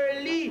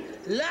early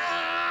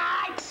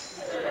light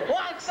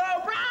what so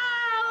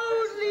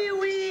proudly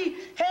we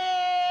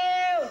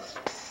hailed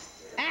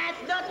at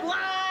the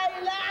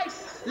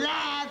twilight's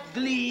last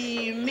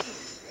gleaming?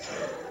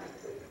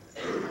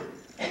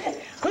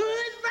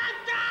 Who's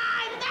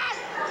baptized that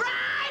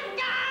bright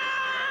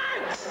God?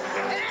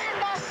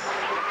 And the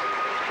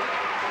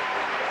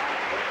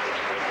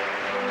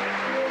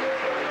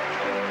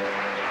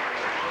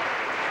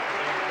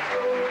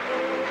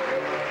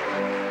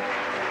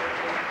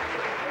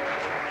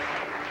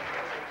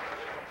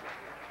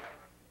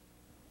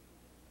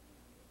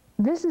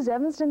This is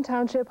Evanston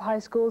Township High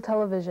School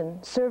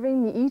Television,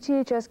 serving the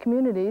ETHS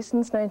community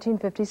since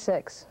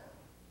 1956.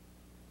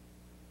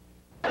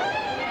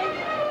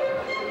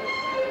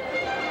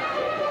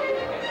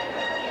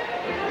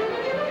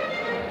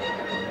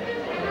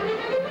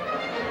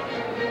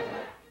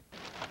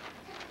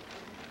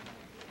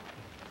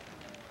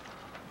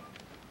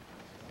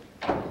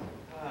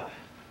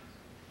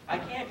 I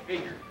can't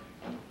figure.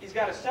 He's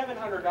got a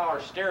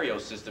 $700 stereo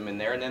system in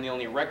there, and then the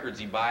only records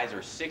he buys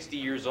are 60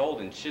 years old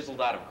and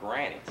chiseled out of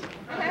granite.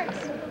 Max,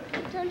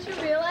 don't you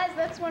realize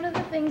that's one of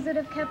the things that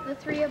have kept the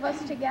three of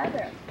us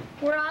together?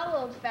 We're all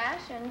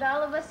old-fashioned,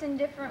 all of us in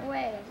different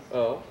ways.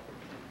 Oh?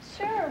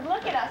 Sure,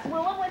 look at us.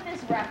 Willum with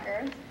his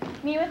records,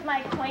 me with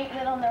my quaint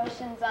little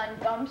notions on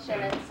gumption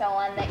and so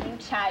on that you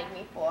chide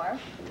me for.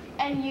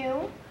 And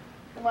you,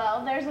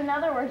 well, there's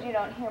another word you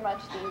don't hear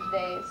much these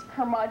days,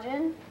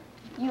 curmudgeon.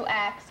 You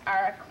Axe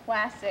are a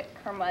classic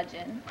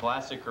curmudgeon.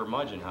 Classic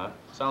curmudgeon, huh?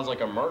 Sounds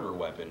like a murder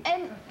weapon.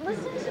 And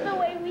listen to the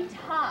way we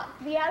talk,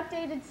 the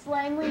outdated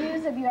slang we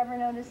use. Have you ever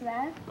noticed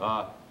that?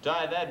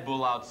 Die that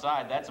bull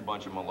outside. That's a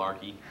bunch of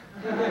malarkey.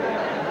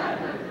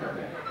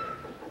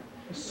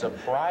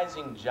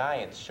 Surprising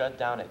giants shut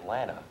down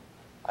Atlanta.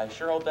 I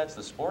sure hope that's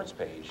the sports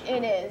page.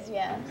 It is,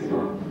 yes.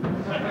 Who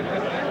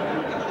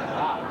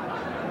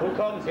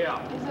comes here?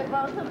 Is it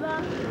both of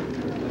them?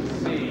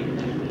 Let's see.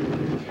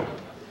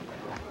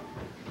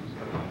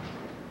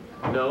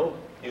 No,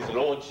 he's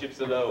Lord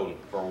Ships alone,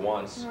 for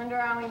once. I wonder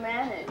how we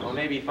managed. Well,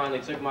 maybe he finally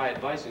took my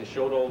advice and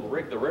showed old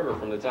Rick the river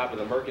from the top of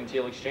the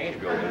Mercantile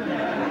Exchange building.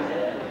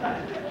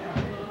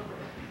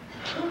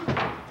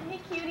 Hey,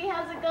 cutie,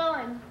 how's it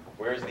going?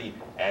 Where's the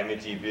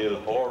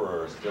Amityville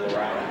Horror still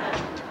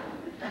around?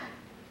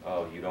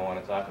 Oh, you don't want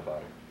to talk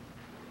about it?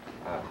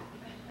 Ah.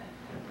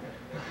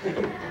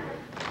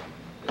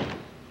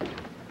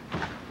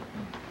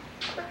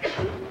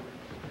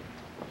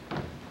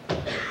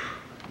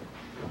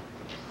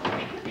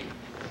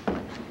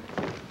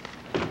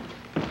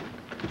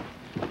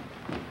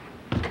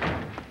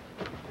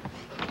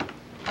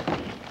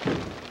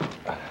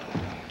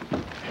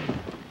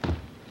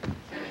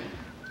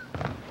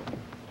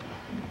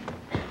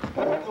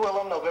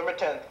 Willum, November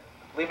 10th.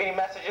 Leave any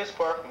messages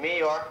for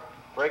me or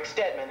Rick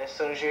Steadman as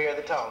soon as you hear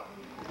the tone.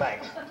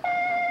 Thanks.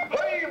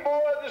 Hey,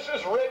 boy, this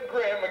is Red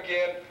Graham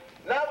again.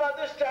 Now, by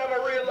this time, I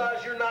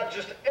realize you're not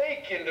just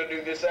aching to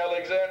do this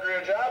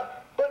Alexandria job,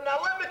 but now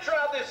let me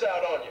try this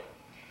out on you.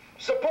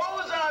 Suppose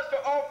I was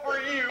to offer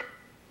you...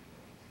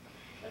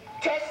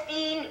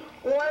 Testing,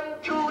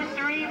 1, 2,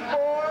 3, 4.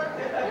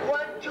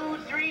 1, 2,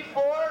 3,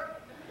 4.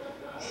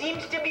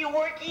 Seems to be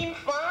working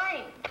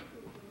fine.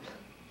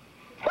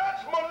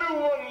 That's my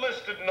new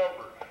unlisted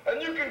number,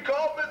 and you can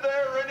call me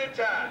there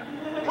anytime.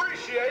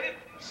 Appreciate it.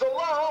 So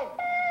long.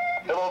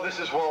 Hello, this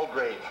is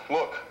Waldgrave.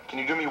 Look, can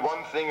you do me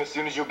one thing as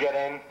soon as you get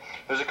in?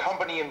 There's a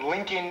company in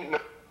Lincoln...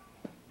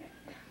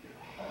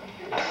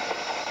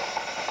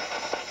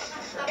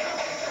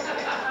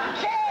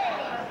 Hey,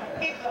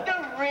 it's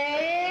the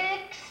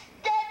Rick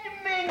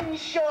Steadman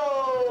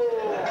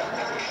Show.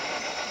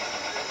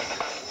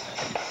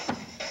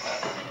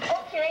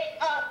 Okay,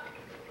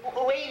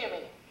 wait a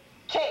minute.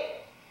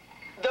 Okay,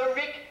 the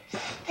Rick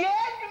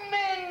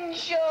Steadman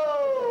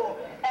Show.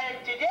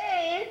 And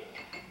today,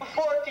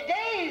 for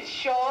today's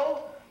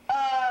show,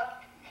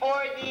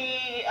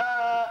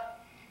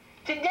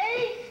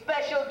 today's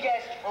special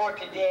guest for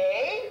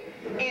today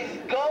is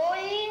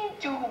going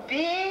to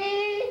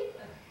be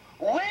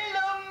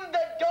Willum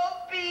the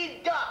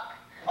Dopey Duck,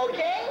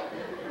 okay?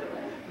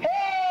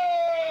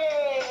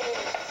 Hey!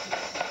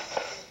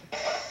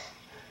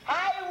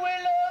 Hi,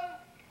 Willum.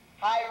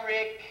 Hi,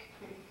 Rick.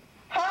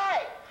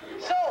 Hi.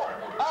 So,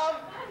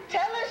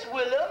 tell us,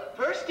 Willum,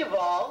 first of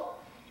all,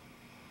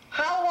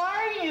 how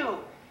are you?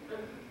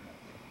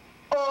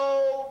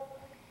 Oh,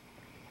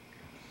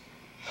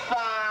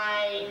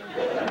 fine.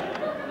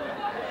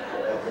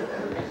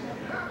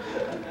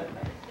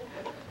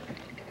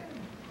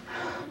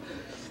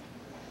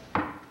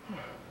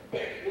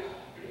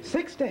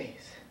 6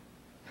 days.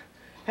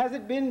 Has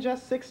it been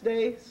just 6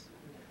 days?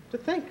 To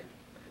think,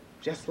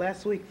 just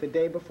last week, the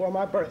day before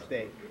my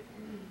birthday,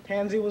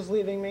 Tansy was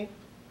leaving me.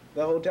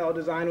 The hotel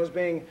design was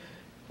being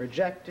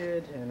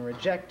rejected and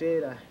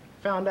rejected. I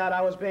found out I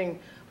was being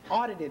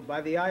audited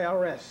by the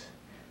IRS.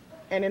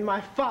 And in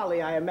my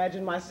folly, I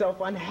imagined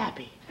myself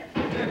unhappy.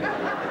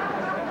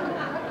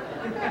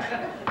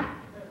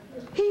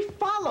 He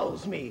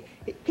follows me.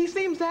 He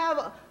seems to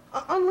have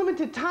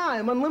unlimited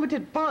time,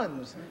 unlimited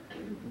funds.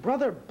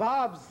 Brother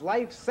Bob's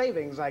life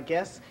savings, I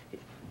guess.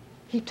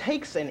 He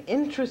takes an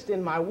interest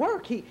in my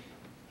work. He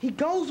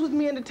goes with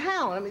me into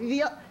town. I mean,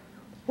 the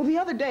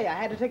other day I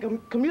had to take a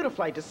commuter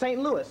flight to St.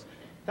 Louis.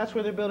 That's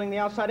where they're building the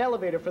outside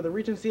elevator for the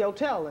Regency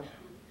Hotel. And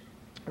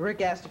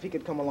Rick asked if he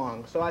could come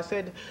along. So I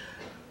said,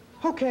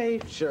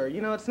 okay, sure.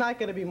 You know, it's not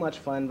going to be much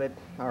fun, but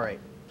all right.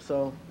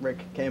 So Rick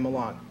came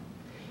along.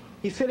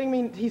 He's sitting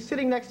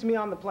next to me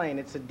on the plane.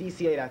 It's a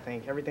DC-8, I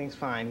think. Everything's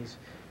fine. He's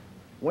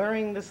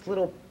wearing this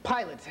little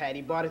pilot's hat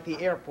he bought at the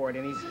airport,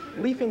 and he's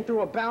leafing through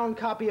a bound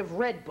copy of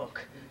Red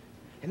Book.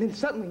 And then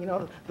suddenly, you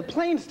know, the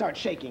plane starts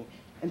shaking,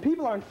 and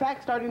people are, in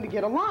fact, starting to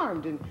get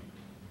alarmed. And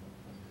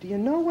do you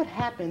know what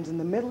happens in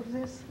the middle of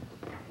this?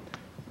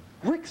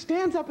 Rick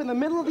stands up in the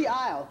middle of the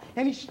aisle,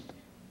 and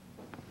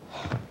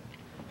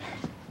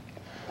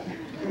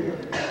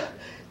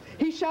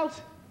he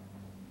shouts,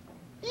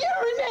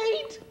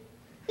 "Urinate!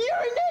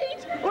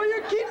 Urinate, or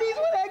your kidneys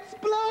will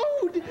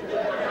explode!"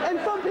 And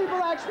some people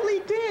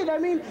actually did. I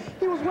mean,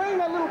 he was wearing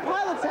that little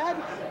pilot's hat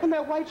and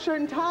that white shirt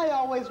and tie he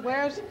always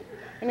wears.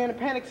 And in a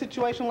panic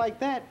situation like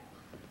that,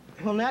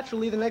 well,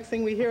 naturally, the next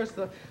thing we hear is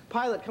the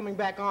pilot coming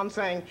back on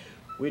saying,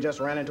 "We just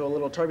ran into a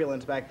little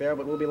turbulence back there,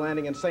 but we'll be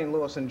landing in St.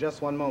 Louis in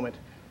just one moment."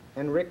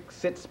 And Rick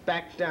sits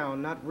back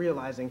down, not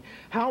realizing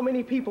how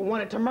many people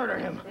wanted to murder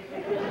him.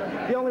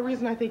 The only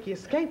reason I think he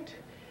escaped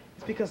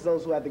is because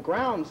those who had the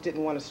grounds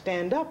didn't want to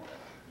stand up.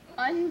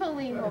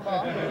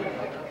 Unbelievable.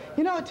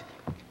 You know,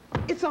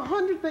 it's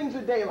 100 things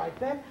a day like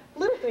that.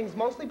 Little things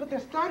mostly, but they're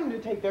starting to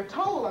take their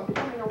toll. I'm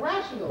becoming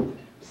irrational,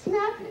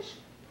 snappish.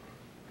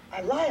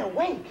 I lie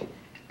awake.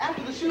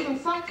 After the shoes and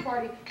socks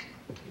party,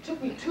 it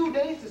took me 2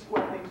 days to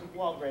square things with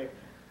Waldgrave.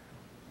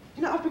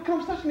 You know, I've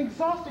become such an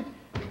exhausted,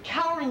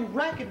 cowering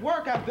wreck at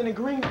work, I've been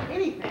agreeing to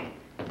anything.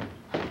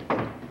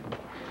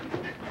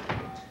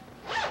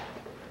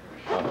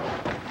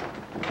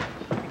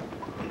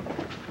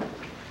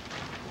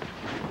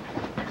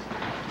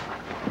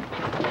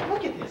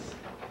 Look at this.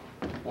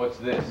 What's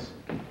this?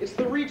 It's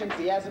the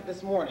Regency as of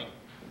this morning.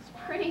 It's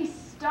pretty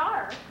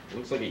stark. It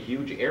looks like a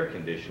huge air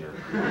conditioner.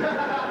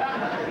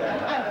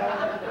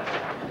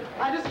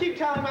 I just keep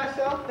telling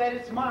myself that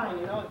it's mine,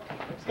 you know.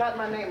 It's got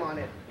my name on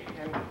it.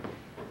 And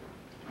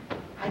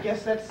I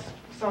guess that's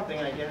something,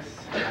 I guess.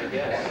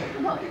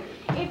 Look,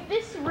 if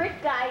this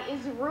Rick guy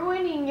is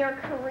ruining your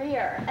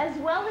career as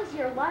well as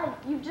your life,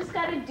 you've just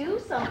got to do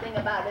something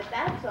about it,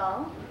 that's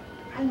all.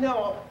 I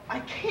know. I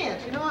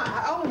can't. You know,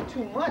 I owe him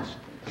too much.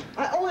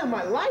 I owe him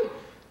my life.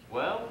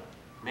 Well,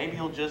 maybe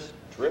he'll just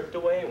drift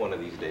away one of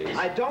these days.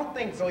 I don't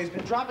think so. He's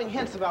been dropping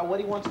hints about what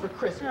he wants for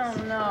Christmas.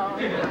 Oh, no.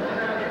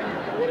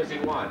 What does he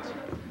want?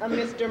 A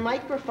Mr.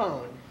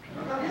 Microphone.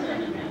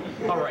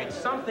 All right,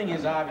 something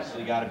has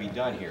obviously got to be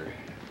done here.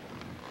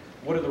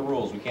 What are the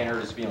rules? We can't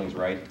hurt his feelings,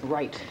 right?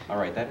 Right. All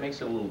right, that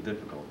makes it a little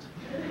difficult.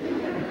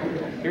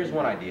 Here's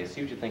one idea.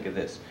 See what you think of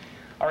this.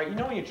 All right, you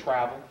know when you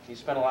travel, you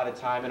spend a lot of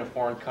time in a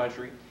foreign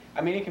country.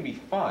 I mean, it can be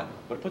fun,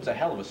 but it puts a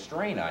hell of a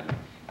strain on you.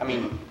 I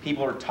mean,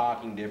 people are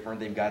talking different.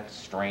 They've got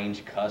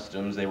strange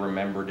customs. They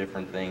remember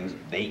different things.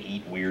 They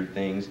eat weird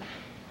things.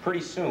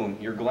 Pretty soon,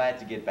 you're glad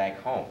to get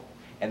back home.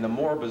 And the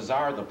more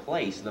bizarre the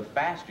place, the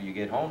faster you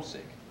get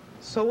homesick.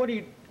 So what are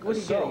you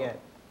getting at?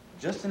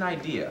 Just an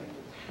idea.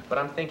 But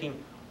I'm thinking,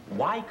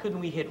 why couldn't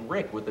we hit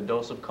Rick with a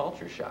dose of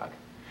culture shock?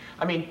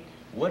 I mean,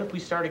 what if we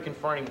started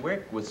confronting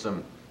Rick with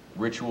some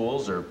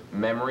rituals or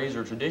memories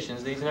or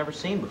traditions that he's never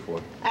seen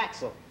before?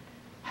 Axel,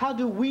 how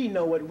do we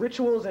know what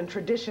rituals and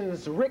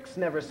traditions Rick's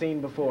never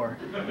seen before?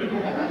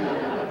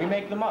 We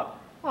make them up.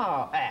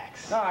 Oh,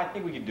 Ax. No, I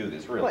think we could do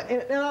this, really. What,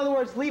 in other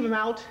words, leave him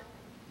out?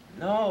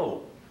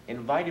 No,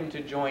 invite him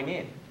to join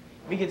in.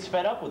 If he gets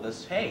fed up with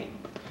us, hey,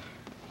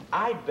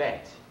 I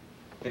bet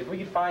that if we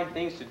could find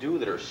things to do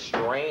that are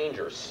strange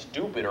or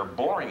stupid or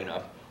boring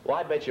enough, well,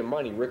 I bet you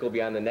money Rick will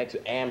be on the next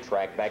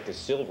Amtrak back to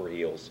Silver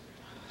Heels.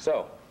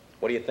 So,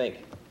 what do you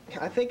think?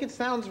 I think it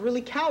sounds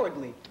really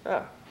cowardly.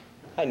 Ah,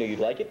 I knew you'd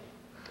like it.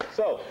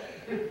 So,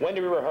 when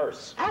do we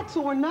rehearse?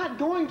 Axel, we're not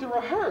going to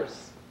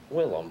rehearse.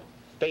 Willum,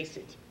 face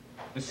it.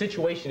 The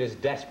situation is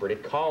desperate.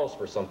 It calls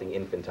for something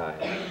infantile.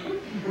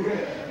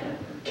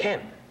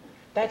 Kemp.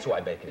 That's who I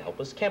bet can help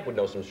us. Kemp would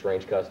know some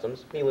strange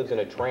customs. He lives in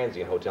a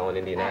transient hotel in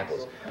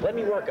Indianapolis. Let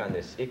me work on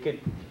this. It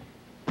could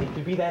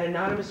be that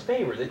anonymous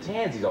favor that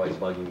Tansy's always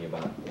bugging me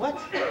about.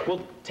 What?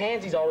 Well,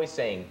 Tansy's always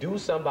saying, do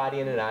somebody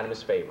an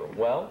anonymous favor.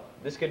 Well,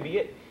 this could be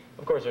it.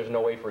 Of course, there's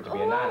no way for it to be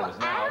anonymous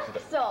now.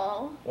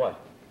 Axel. What?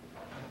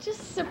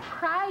 Just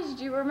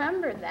surprised you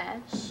remembered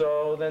that.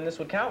 So then this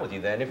would count with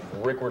you then, if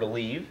Rick were to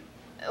leave?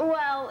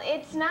 Well,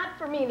 it's not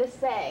for me to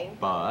say.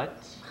 But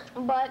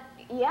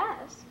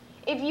Yes.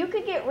 If you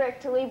could get Rick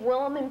to leave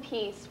Willum in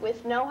peace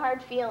with no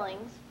hard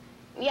feelings,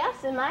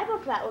 yes, in my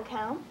book that would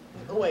count.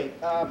 Wait,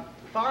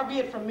 far be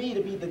it from me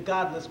to be the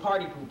godless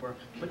party pooper,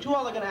 but you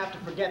all are gonna have to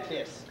forget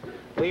this.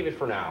 Leave it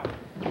for now.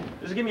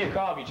 Just give me a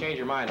call if you change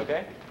your mind,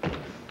 okay?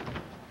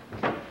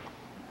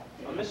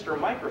 Mr.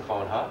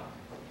 Microphone, huh?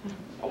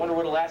 I wonder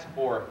what he'll ask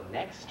for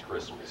next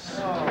Christmas.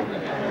 Oh.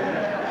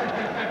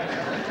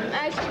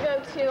 I should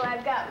go too.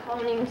 I've got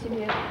phoning to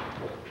do.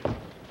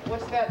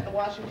 What's that, the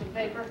Washington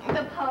paper?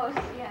 The Post,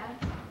 yes.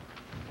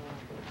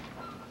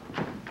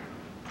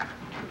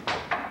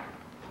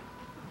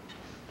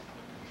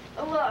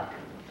 Look,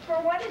 for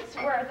what it's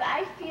worth,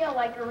 I feel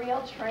like a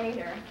real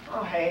traitor.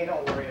 Oh, hey,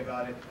 don't worry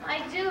about it.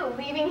 I do,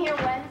 leaving here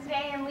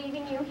Wednesday and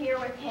leaving you here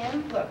with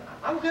him. Look,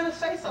 I'm gonna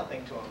say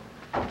something to him.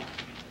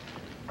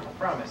 I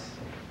promise.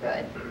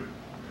 Good.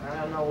 I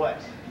don't know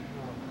what.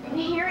 And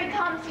here he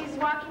comes. He's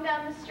walking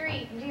down the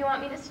street. Do you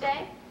want me to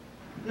stay?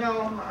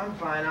 No, I'm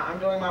fine. I'm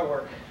doing my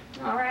work.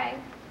 All right.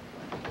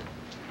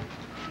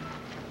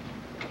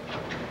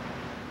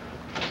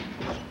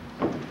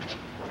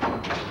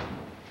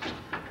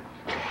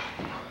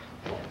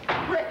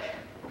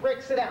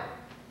 Rick, sit down.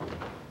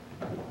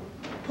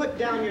 Put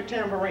down your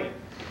tambourine.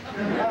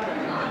 Look,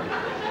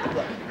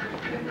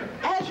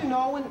 as you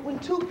know, when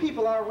two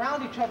people are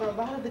around each other a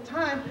lot of the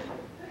time,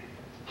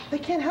 they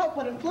can't help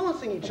but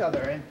influencing each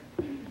other. And,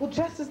 well,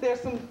 just as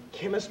there's some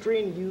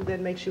chemistry in you that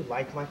makes you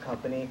like my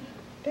company,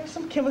 there's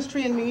some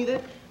chemistry in me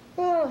that,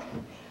 well,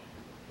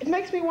 it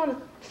makes me want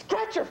to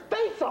scratch your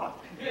face off.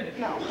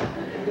 No.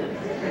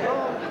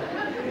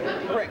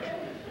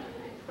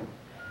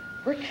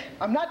 Rick,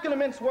 I'm not going to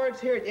mince words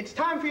here. It's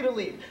time for you to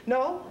leave.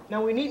 No,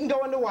 we needn't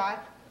go into why.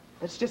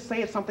 let's just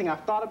say it's something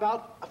I've thought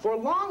about for a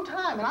long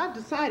time and I've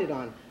decided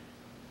on.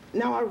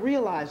 Now I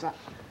realize I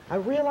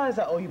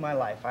owe you my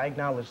life. I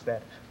acknowledge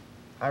that.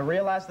 I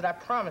realize that I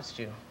promised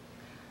you.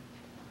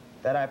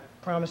 That I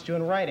promised you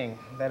in writing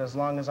that as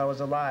long as I was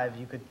alive,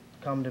 you could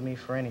come to me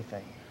for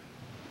anything.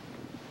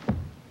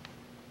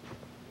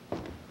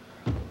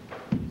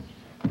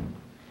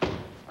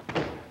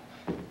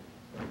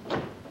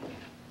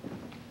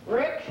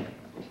 Rick?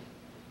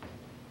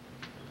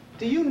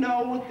 Do you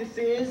know what this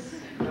is?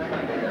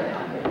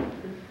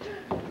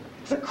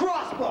 It's a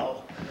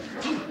crossbow.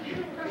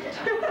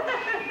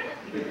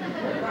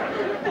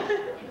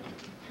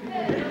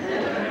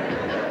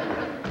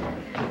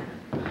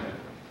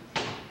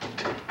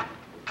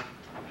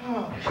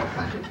 Oh,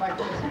 if I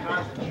could just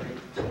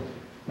concentrate.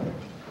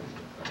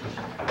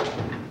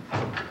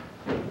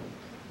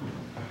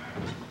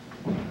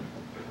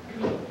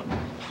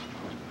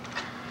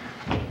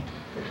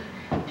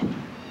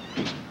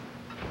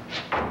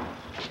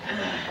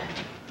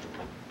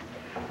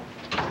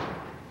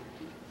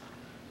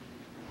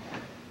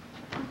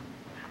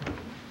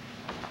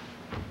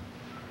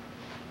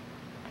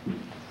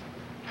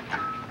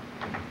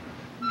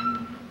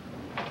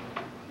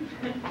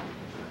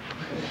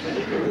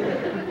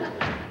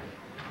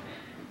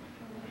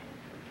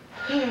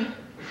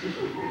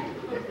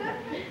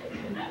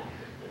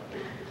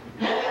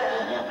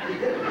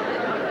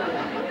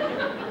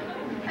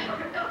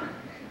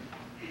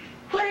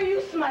 What are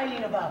you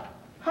smiling about?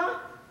 Huh?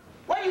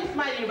 What are you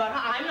smiling about?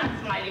 Huh? I'm not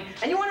smiling.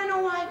 And you want to know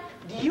why?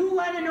 Do you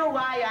want to know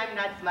why I'm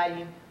not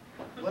smiling?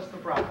 What's the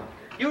problem?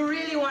 You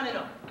really want to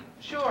know?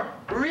 Sure.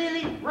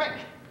 Really? Rick.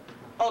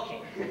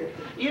 Okay.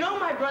 You know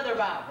my brother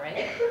Bob,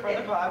 right?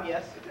 Brother Bob,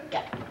 yes.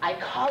 Yeah. I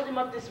called him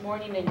up this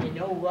morning and you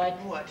know what?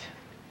 What?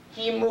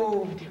 He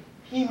moved.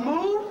 He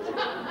moved?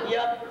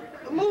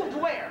 Yep. Moved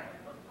where?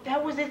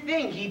 That was the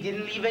thing. He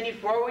didn't leave any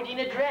forwarding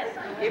address.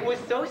 It was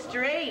so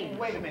strange.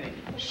 Wait a minute.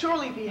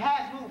 Surely if he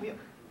has moved,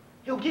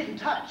 he'll get in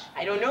touch.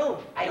 I don't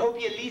know. I hope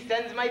he at least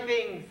sends my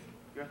things.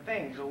 Your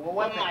things?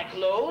 What My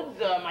clothes,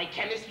 my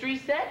chemistry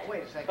set.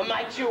 Wait a second.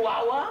 My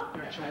chihuahua.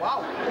 Your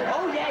chihuahua?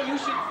 Oh yeah, you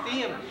should see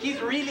him. He's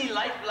really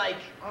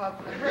lifelike.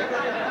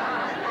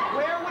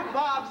 Where would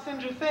Bob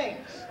send your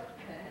things?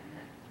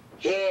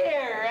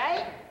 Here,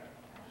 right?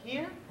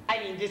 Here? I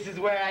mean, this is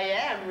where I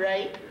am,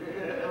 right?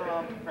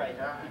 Right.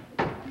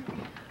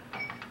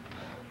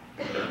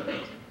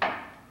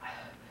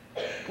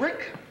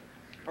 Rick,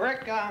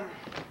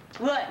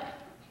 What?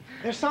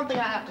 there's something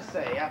I have to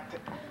say.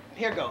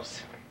 Here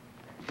goes.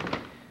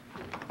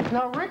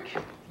 Now, Rick,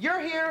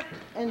 you're here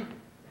and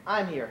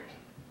I'm here.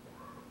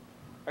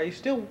 Are you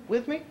still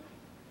with me?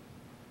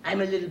 I'm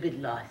a little bit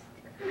lost.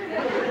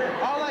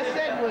 All I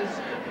said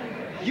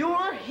was,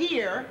 you're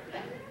here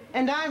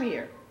and I'm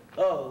here.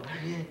 Oh.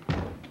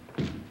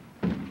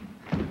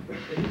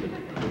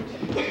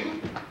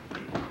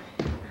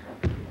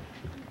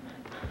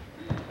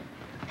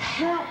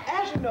 Now,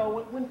 as you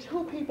know, when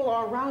two people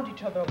are around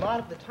each other a lot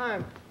of the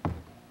time,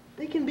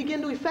 they can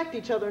begin to affect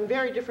each other in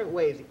very different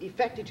ways,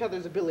 affect each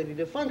other's ability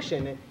to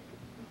function. And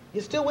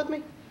you still with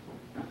me?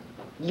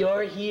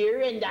 You're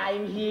here and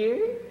I'm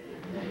here?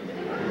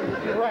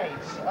 Right.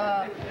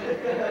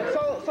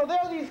 So there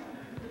are these.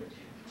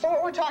 So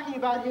what we're talking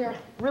about here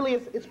really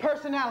is it's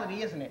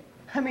personality, isn't it?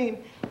 I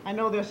mean, I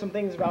know there's some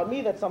things about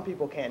me that some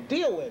people can't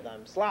deal with.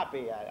 I'm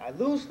sloppy. I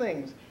lose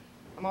things.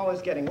 I'm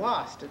always getting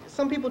lost.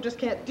 Some people just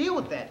can't deal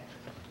with that.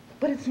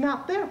 But it's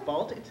not their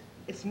fault.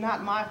 It's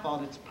not my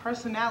fault. It's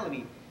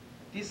personality.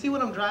 Do you see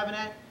what I'm driving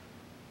at?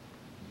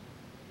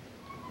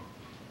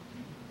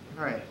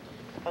 All right.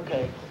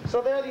 Okay.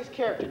 So there are these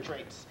character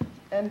traits.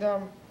 And,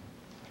 well,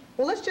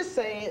 let's just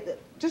say, that,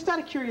 just out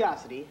of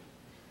curiosity,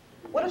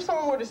 what if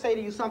someone were to say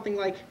to you something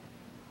like,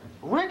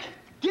 Rick,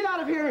 get out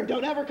of here and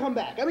don't ever come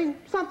back? I mean,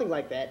 something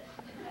like that.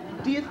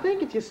 Do you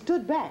think if you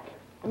stood back,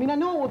 I mean, I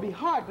know it would be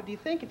hard, but do you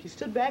think if you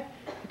stood back,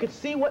 you could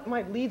see what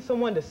might lead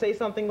someone to say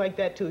something like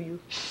that to you?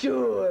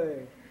 Sure.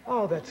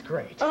 Oh, that's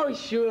great. Oh,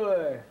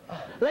 sure.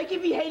 Like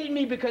if he hated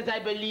me because I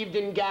believed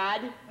in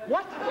God.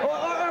 What?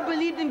 Or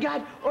believed in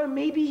God. Or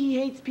maybe he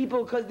hates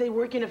people because they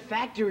work in a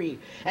factory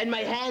and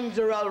my hands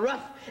are all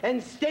rough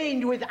and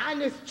stained with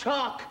honest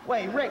chalk.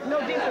 Wait, Rick, no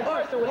decent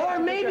person would Or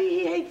maybe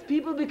he hates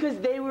people because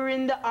they were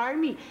in the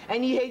army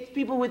and he hates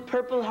people with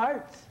purple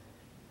hearts.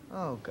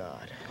 Oh,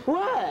 God.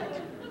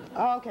 What?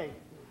 Okay.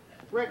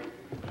 Rick,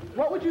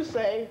 what would you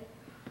say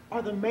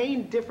are the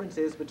main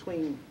differences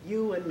between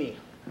you and me?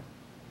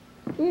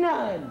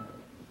 None.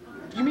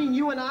 You mean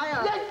you and I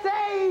are... The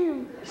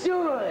same!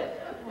 Sure.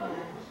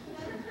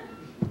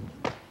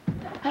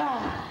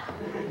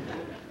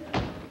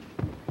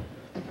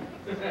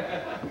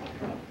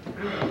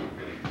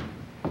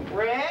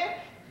 Rick?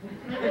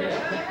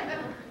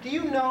 Do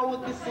you know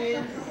what this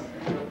is?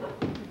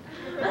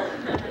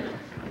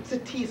 It's a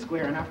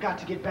T-square, and I've got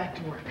to get back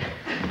to work.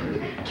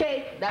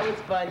 Okay, that was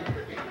fun.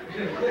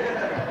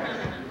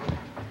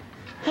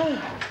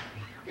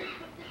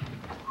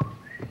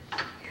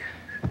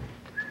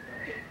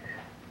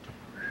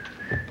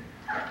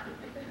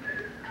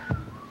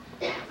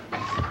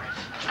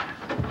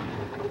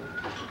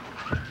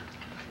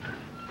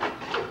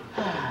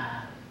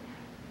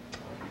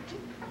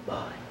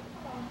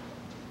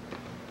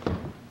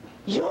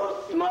 You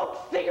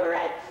smoke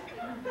cigarettes?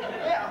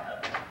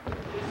 Yeah.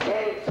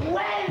 Since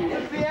when?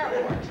 It's the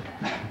airport.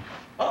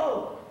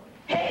 Oh,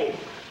 hey,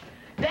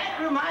 that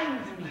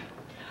reminds me.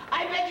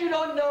 I bet you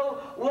don't know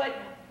what...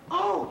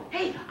 Oh,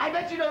 hey, I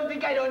bet you don't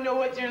think I don't know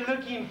what you're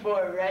looking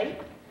for,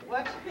 right?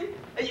 What?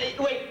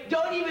 Wait,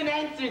 don't even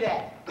answer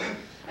that.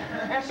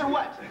 Answer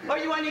what? Or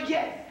you want to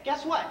guess?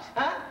 Guess what?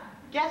 Huh?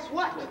 Guess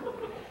what?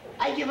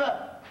 I give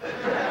up. No,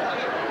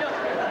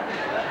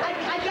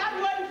 I got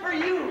one for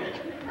you.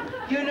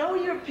 You know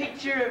your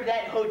picture of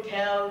that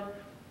hotel?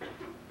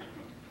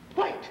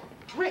 Wait,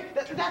 Rick,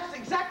 that's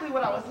exactly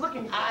what I was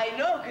looking for. I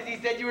know, because he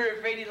said you were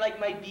afraid it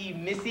might be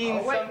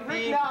missing something.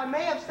 Rick, now I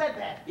may have said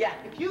that. Yeah.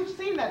 If you've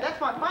seen that,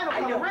 that's my final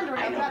color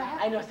rendering.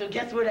 I know. So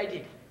guess what I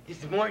did?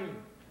 This morning,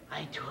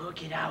 I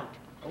took it out.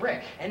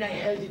 Rick. And I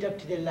held it up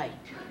to the light.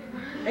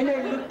 And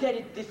I looked at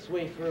it this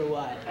way for a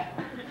while.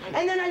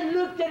 And then I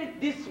looked at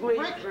it this way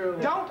for a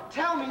while. Don't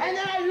tell me. And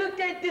then I looked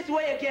at it this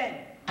way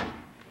again.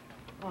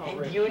 Oh, and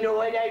Rick. you know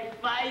what I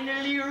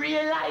finally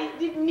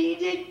realized it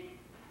needed?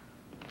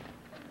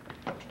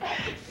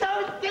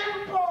 So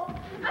simple.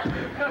 A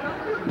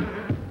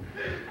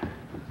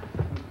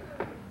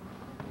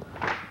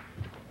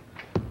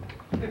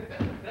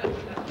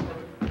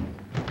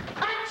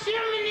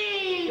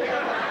chimney!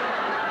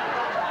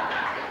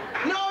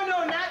 No,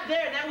 not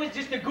there. That was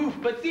just a goof.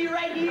 But see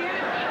right here?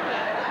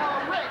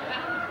 Rick.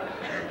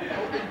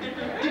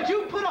 Did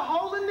you put a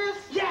hole in this?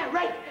 Yeah,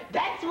 right.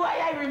 That's why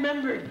I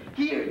remembered.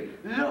 Here,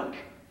 look.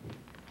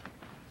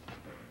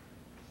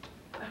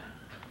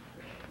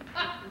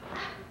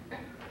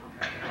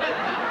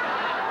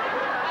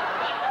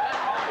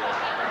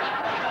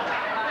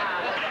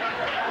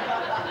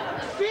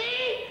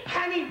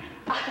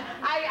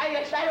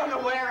 I don't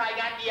know where I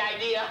got the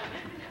idea.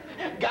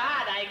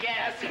 God, I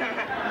guess.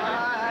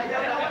 I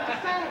don't know what to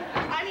say.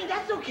 I mean,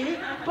 that's okay.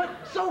 But,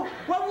 so,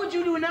 what would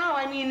you do now?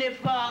 I mean, if,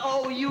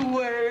 you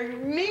were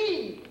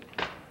me?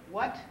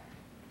 What?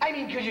 I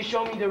mean, could you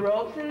show me the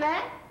ropes and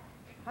that?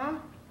 Huh?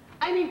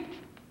 I mean,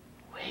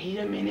 wait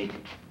a minute.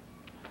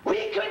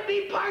 We could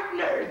be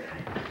partners.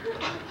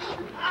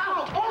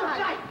 Ow, oh,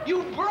 God,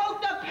 you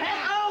broke the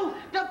pen. Oh,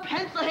 the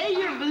pencil. Hey,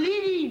 you're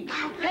bleeding.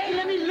 Hey,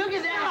 let me look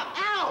at that.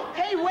 Ow.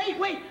 Hey,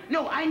 wait.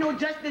 No, I know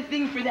just the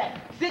thing for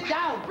that. Sit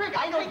down. Rick,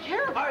 I'll take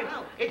care of it. All right,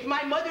 it's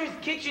my mother's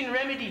kitchen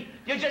remedy.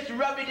 You just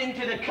rub it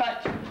into the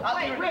cut.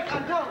 Wait, Rick,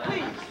 don't,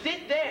 please.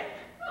 Sit there.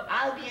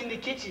 I'll be in the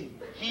kitchen,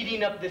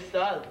 heating up the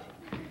salt.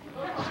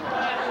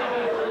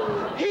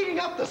 Heating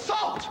up the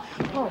salt.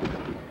 Oh.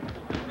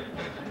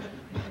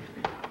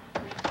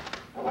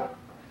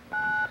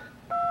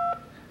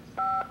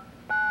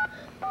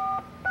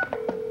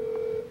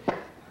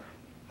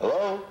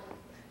 Hello?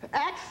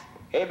 Ax?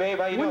 Hey, babe,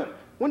 how you doing?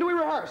 When do we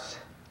rehearse?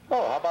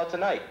 Oh, how about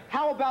tonight?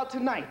 How about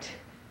tonight?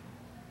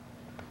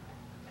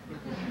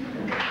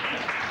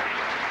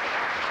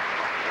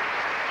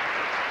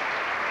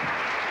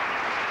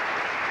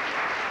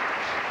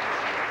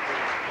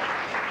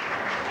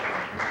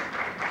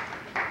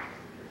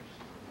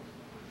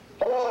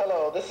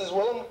 Hello, this is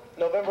Willum,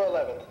 November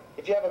 11th.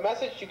 If you have a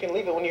message, you can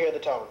leave it when you hear the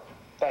tone.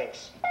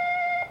 Thanks.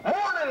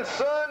 Morning,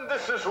 son.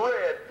 This is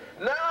Red.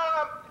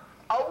 Now,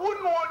 I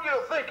wouldn't want you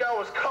to think I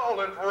was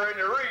calling for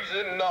any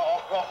reason. No.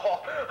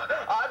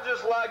 I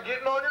just like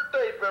getting on your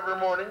tape every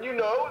morning. You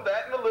know,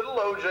 that and a little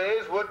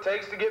OJ is what it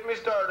takes to get me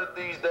started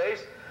these days.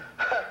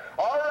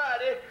 All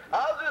righty.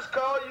 I'll just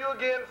call you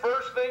again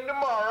first thing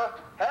tomorrow.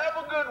 Have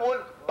a good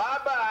one.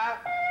 Bye-bye.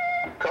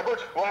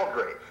 Cubbert,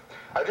 Waldgrave.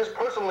 I just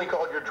personally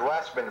called your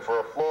draftsman for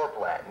a floor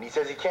plan, and he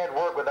says he can't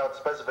work without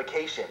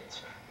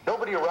specifications.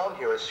 Nobody around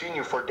here has seen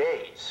you for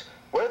days.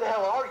 Where the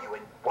hell are you,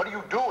 and what are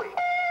you doing?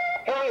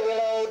 Hey,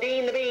 Willow,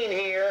 Dean the Bean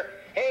here.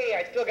 Hey,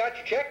 I still got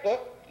your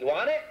checkbook. You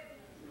want it?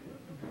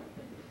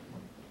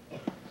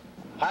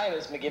 Hi,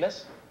 Miss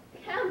McGinnis.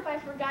 Kemp, I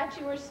forgot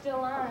you were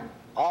still on.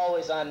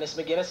 Always on, Miss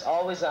McGinnis,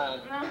 always on.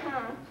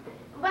 Uh-huh.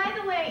 By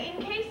the way,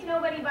 in case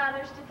nobody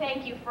bothers to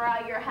thank you for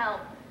all your help,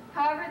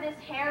 however this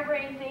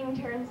harebrained thing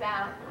turns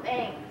out,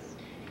 thanks.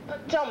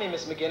 Tell me,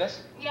 Miss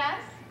McGinnis.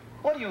 Yes?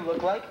 What do you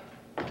look like?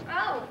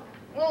 Oh,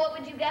 well, what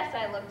would you guess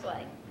I looked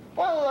like?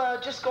 Well,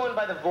 just going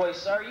by the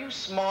voice, are you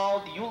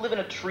small? Do you live in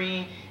a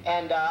tree?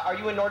 And are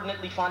you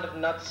inordinately fond of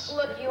nuts?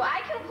 Look,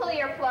 I can pull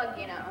your plug,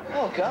 you know.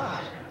 Oh,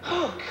 God.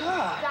 Oh,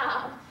 God.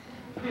 Stop.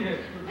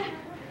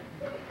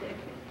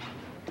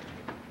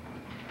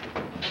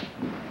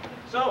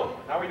 So,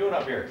 how are we doing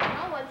up here?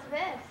 Oh, what's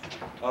this?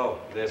 Oh,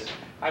 this.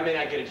 I may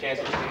not get a chance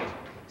to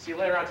see you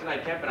later on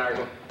tonight. Kemp and I are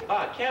going.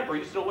 Kemp, are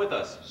you still with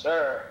us?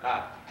 Sir.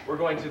 We're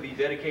going to the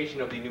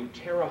dedication of the new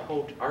Terre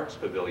Haute Arts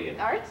Pavilion.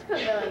 Arts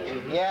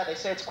Pavilion? Yeah, they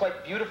say it's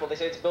quite beautiful. They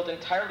say it's built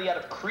entirely out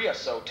of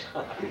creosote.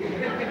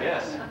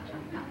 Yes.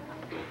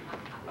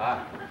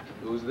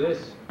 Who's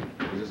this?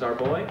 Is this our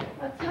boy?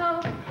 Let's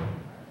hope.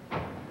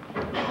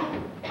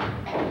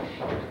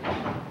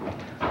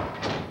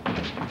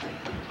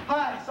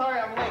 Hi, sorry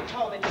I'm late.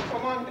 Oh, they just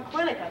took on to the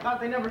clinic. I thought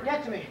they'd never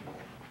get to me.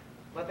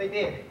 But they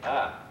did.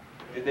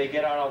 Did they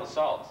get out all the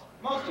salt?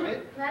 Most of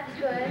it. That's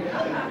good.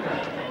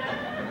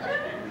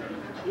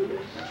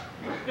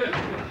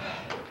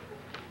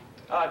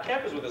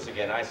 Kemp is with us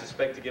again. I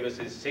suspect to give us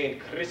his St.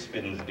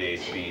 Crispin's Day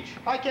speech.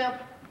 Hi, Kemp.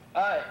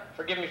 Hi.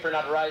 Forgive me for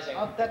not rising.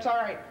 That's all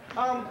right.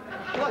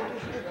 Look,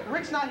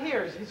 Rick's not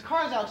here. His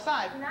car's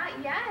outside. Not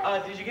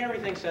yet. Did you get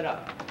everything set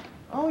up?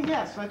 Oh,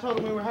 yes. I told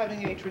him we were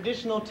having a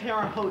traditional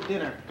Terre Haute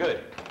dinner.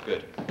 Good,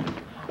 good.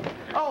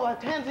 Oh,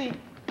 Tansy,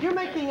 you're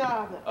making,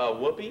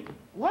 Whoopee?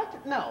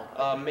 What? No.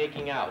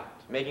 Making out.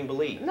 Making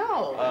believe.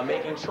 No.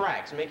 Making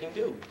tracks. Making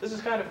do. This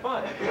is kind of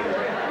fun.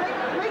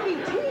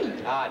 Making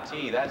tea. Ah,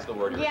 tea. That's the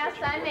word. Yes,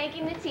 I'm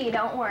making the tea.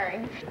 Don't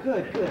worry.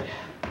 Good, good.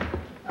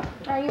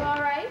 Are you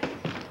all right?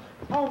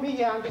 Oh, me,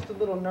 yeah. I'm just a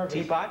little nervous.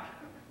 Teapot?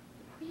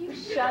 You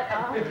shut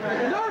up. Nervous.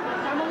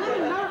 I'm a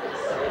little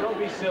nervous. Don't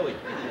be silly.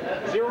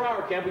 0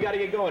 hour, Kemp. We got to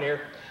get going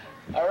here.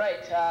 All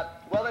right.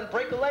 Well, then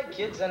break a leg,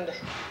 kids, and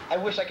I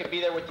wish I could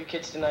be there with you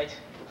kids tonight.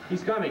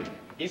 He's coming.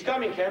 He's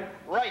coming, Kemp.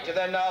 Right,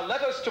 then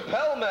let us to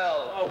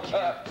pell-mell.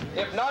 Okay.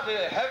 If not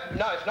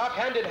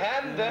hand in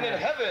hand, then in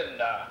heaven.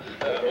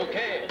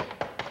 Okay.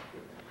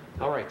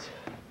 All right.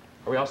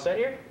 Are we all set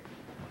here?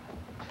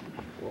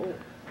 Whoa.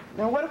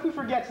 Now, what if we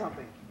forget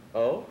something?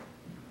 Oh?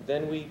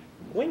 Then we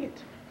wing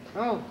it.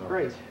 Oh,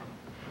 great.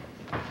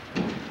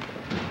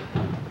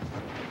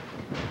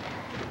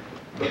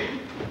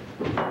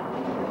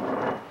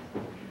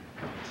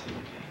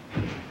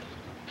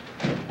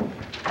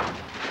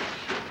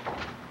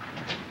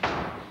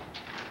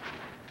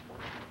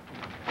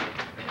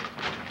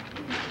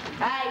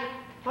 Hi.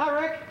 Hi,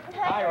 Rick.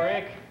 Hi,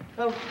 Rick.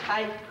 Oh,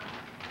 hi.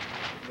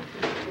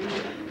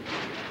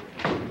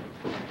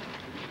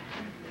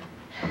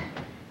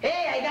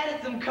 Hey, I got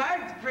us some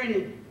cards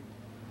printed.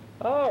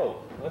 Oh,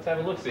 let's have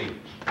a look-see.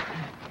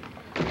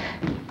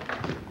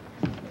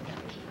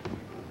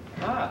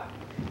 Ah.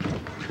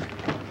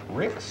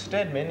 Rick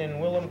Steadman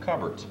and Willum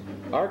Cubbert.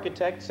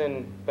 Architects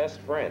and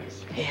best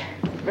friends. Yeah.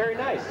 Very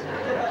nice.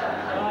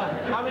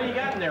 How many you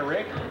got in there,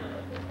 Rick?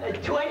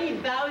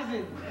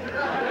 20,000.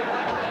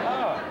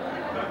 Oh,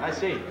 I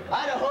see.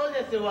 Ought to hold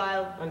us a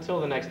while.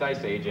 Until the next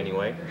ice age,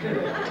 anyway.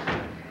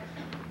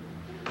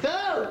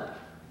 So,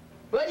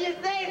 what do you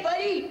say,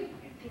 buddy?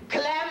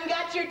 Clam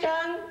got your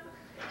tongue?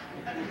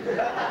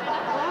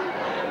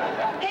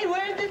 Hey,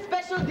 where's this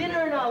special dinner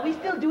and all? We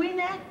still doing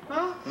that?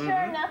 Huh?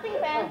 Sure, nothing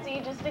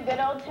fancy, just a good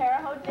old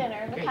Terre Haute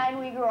dinner, the kind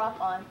we grew up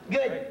on.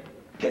 Good,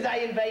 because I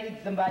invited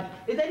somebody.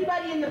 Is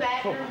anybody in the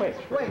back? Oh, wait.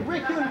 Wait,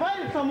 Rick, you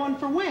invited someone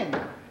for when?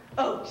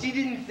 Oh, she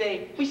didn't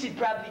say. We should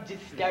probably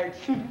just start.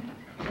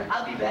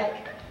 I'll be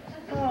back.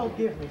 Oh,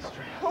 give me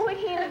strength. Who would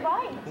he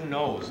invite? Who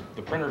knows?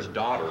 The printer's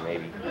daughter,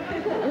 maybe.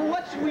 Well,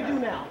 what should we do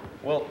now?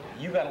 Well,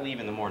 you gotta leave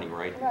in the morning,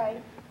 right?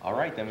 Right. All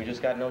right, then we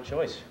just got no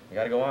choice. We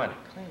gotta go on.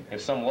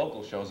 If some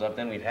local shows up,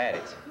 then we've had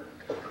it.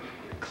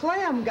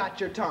 Clam got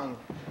your tongue.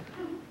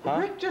 Huh?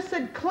 Rick just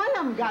said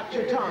clam got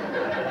your tongue.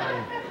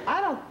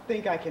 I don't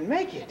think I can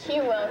make it.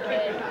 You will,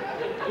 kid.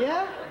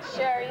 Yeah?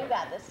 Sure, you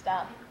got this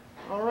stuff.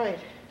 All right.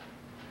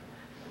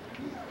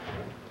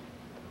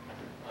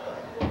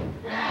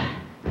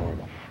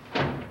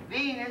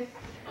 Venus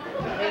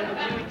and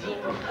Blue Jean.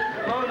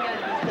 Mona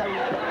Lisa.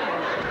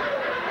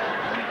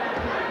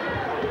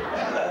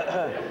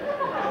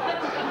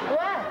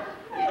 What?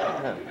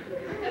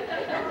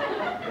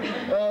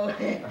 Oh.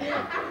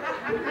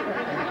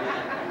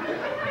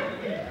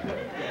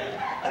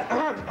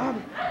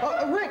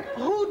 Rick,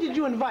 who did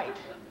you invite?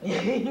 I'll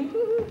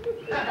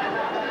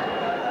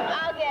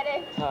get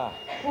it.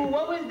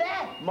 What was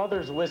that?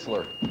 Mother's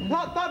Whistler.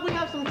 Thought we'd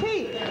have some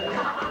tea.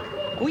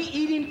 We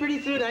eating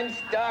pretty soon. I'm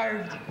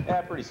starved.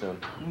 Yeah, pretty soon.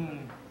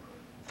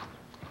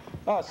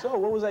 So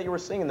what was that you were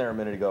singing there a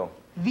minute ago?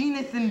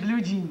 Venus and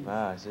Blue Jeans.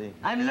 Ah, I see.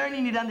 I'm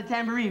learning it on the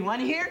tambourine.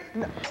 Want to hear?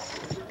 No.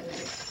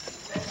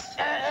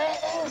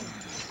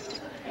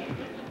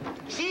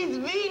 She's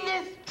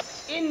Venus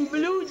in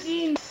blue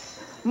jeans.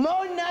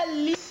 Mona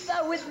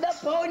Lisa with the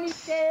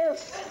ponytail.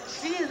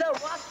 She's a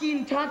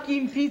walking,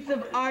 talking piece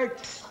of art.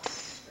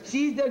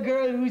 She's the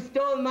girl who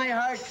stole my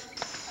heart.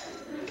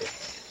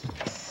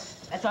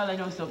 That's all I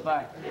know so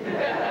far.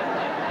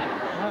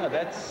 Ah,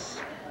 that's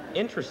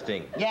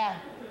interesting. Yeah,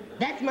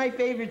 that's my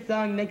favorite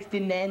song next to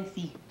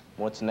Nancy.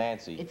 What's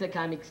Nancy? It's a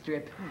comic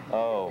strip.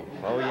 Oh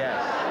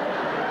yes.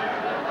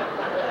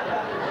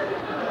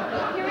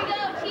 Here we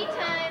go, tea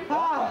time.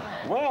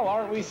 Well,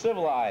 aren't we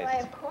civilized? Why,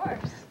 of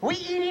course. We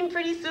eating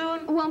pretty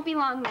soon? Won't be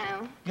long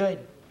now.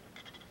 Good.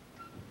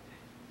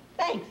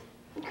 Thanks.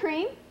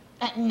 Cream?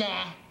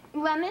 Nah.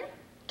 Lemon?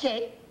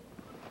 Okay.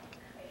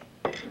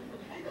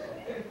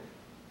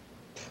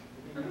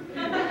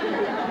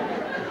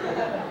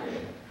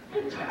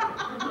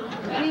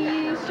 Do you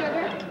use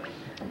sugar?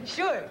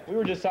 Sure. We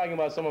were just talking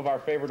about some of our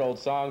favorite old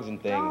songs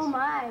and things. Oh,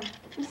 my.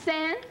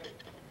 Sand?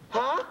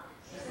 Huh?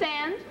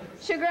 Sand.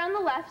 Sugar on the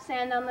left,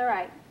 sand on the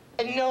right.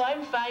 No,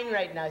 I'm fine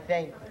right now,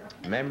 thanks.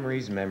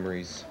 Memories,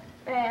 memories.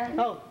 And?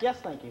 Oh, yes,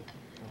 thank you.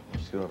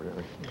 Just go over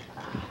there.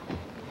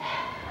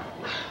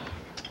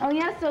 Oh,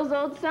 yes, those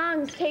old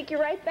songs take you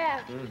right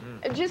back.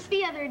 Just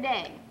the other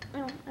day.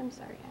 Oh, I'm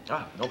sorry.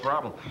 Ah, no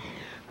problem.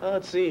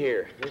 Let's see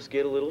here. Just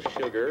get a little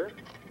sugar.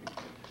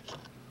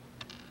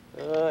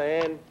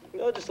 And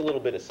just a little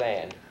bit of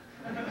sand.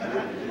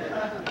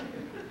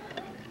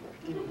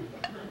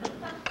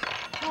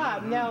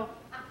 Now,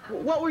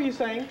 what were you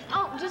saying?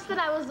 Oh, just that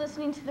I was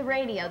listening to the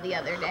radio the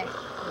other day.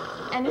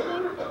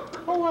 Anything?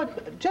 Oh,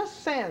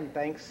 just sand,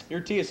 thanks.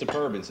 Your tea is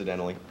superb,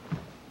 incidentally.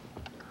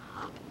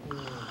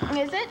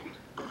 Is it?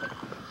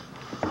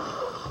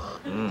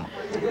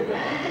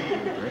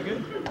 Very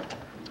good.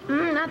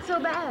 Not so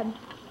bad.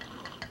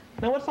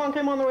 Now, what song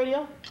came on the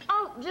radio?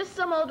 Oh, just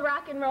some old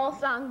rock and roll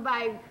song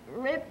by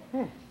Rip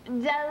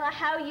Della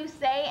How You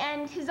Say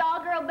and his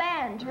all-girl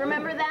band.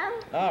 Remember them?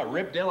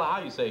 Rip Dilla,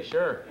 how you say,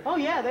 sure. Oh,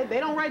 yeah, they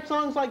don't write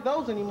songs like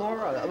those anymore.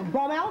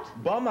 Bum Out?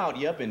 Bum Out,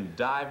 yep, and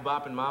Dive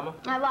Boppin' Mama.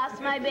 I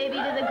Lost My Baby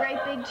to the Great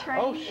Big Train.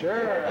 Oh,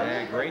 sure.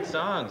 Yeah, great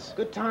songs.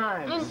 Good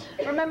times.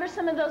 Remember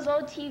some of those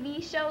old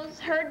TV shows,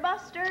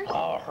 Herdbusters?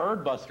 Oh,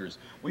 Herdbusters.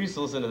 We used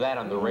to listen to that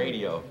on the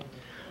radio.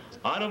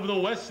 Out of the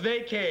west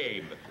they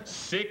came,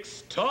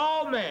 6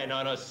 tall men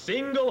on a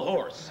single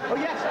horse. Oh,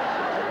 yes.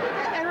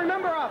 And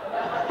remember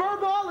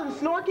Furball and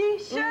Snorky?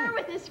 Sure,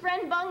 with his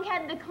friend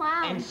Bunghead the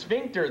Clown. And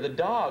Sphincter, the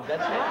dog,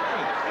 that's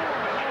right.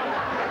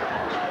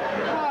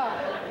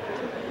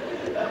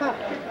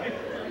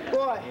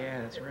 Boy.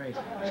 Yeah, that's right.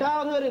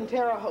 Childhood in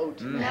Terre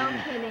Haute. No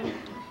kidding.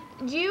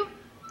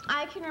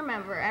 I can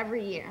remember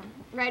every year,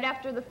 right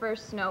after the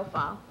first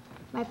snowfall,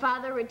 my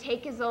father would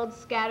take his old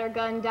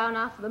scattergun down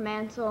off the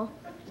mantle,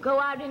 go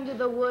out into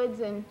the woods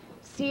and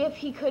see if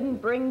he couldn't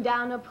bring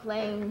down a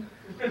plane.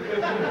 Oh,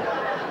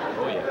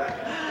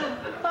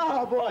 yeah.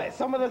 Oh, boy,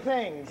 some of the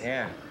things.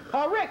 Yeah.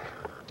 Rick,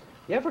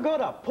 you ever go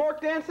to pork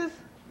dances?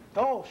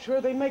 Oh,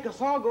 sure, they make us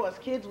all go as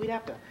kids. We'd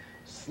have to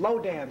slow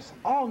dance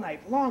all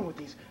night long with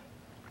these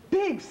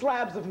big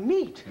slabs of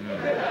meat.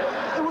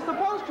 It was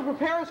supposed to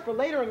prepare us for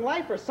later in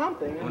life or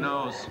something. Who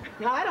knows?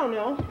 I don't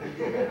know.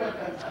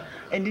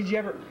 And did you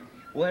ever...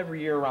 Well,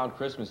 every year around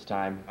Christmas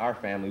time, our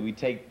family, we'd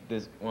take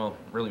this, well,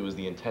 really it was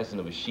the intestine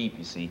of a sheep,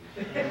 you see.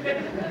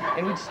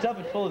 And we'd stuff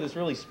it full of this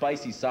really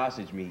spicy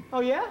sausage meat. Oh,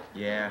 yeah?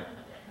 Yeah.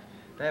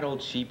 That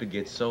old sheep would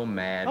get so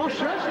mad. Oh,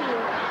 sure she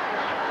would.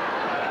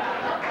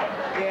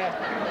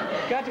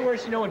 Yeah. Got to where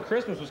she knew when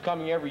Christmas was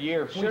coming every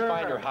year. Sure. We'd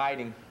find her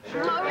hiding.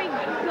 Sure. Or we'd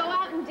go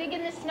out and dig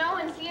in the snow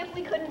and see if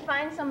we couldn't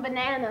find some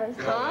bananas.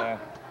 Huh? Yeah.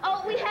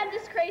 Oh, we had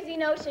this crazy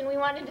notion. We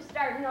wanted to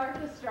start an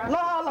orchestra.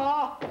 La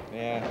la.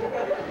 Yeah.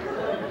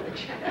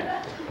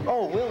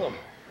 Oh, Willum.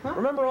 Huh?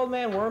 Remember old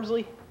man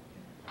Wormsley?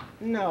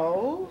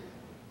 No.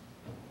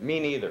 Me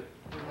neither.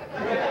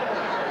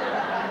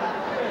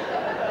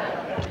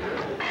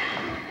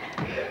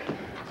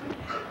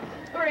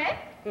 Rick,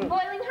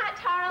 boiling hot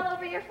tar all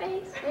over your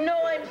face? No,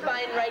 I'm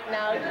fine right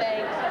now,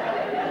 thanks.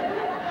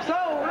 So,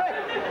 Rick,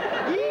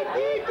 yeep.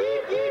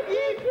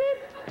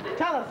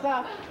 Tell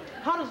us,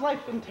 how does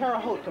life in Terre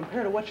Haute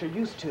compare to what you're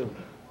used to?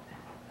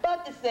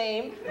 About the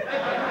same.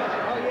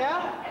 Oh,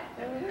 yeah?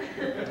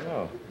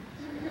 Oh.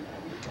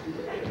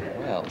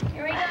 Well.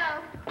 Here we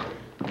go.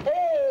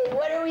 Hey,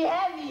 what are we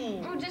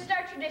having? Oh, just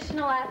our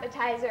traditional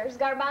appetizers,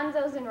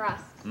 garbanzos and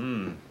rust.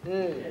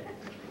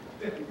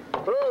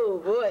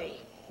 Oh, boy.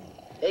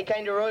 They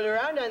kind of roll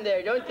around on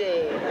there, don't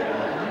they?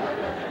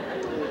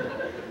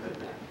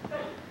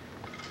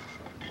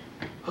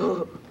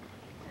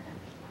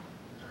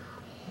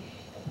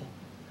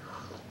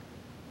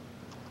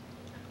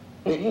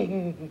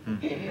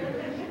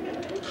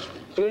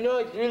 So you know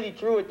it's really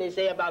true what they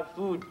say about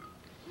food.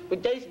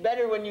 It tastes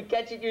better when you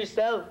catch it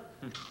yourself.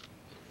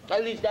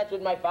 At least that's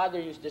what my father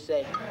used to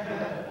say.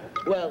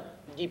 Well,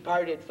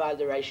 departed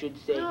father, I should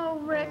say. Oh,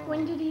 Rick,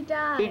 when did he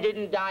die? He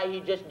didn't die,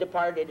 he just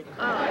departed.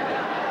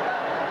 Oh.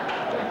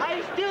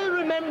 I still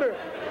remember,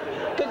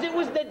 because it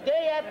was the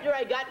day after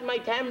I got my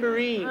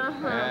tambourine.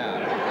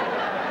 Yeah.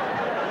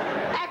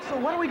 Axel,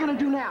 what are we going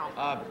to do now?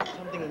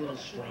 Something a little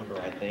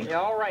stronger, I think. Yeah,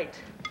 all right.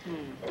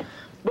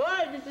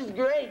 Boy, this is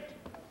great.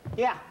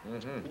 Yeah.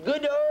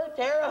 Good old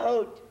Terre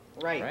Haute.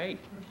 Right.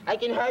 I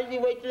can hardly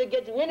wait till it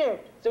gets winter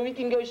so we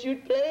can go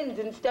shoot planes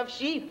and stuff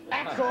sheep.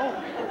 Axel!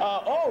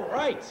 Oh,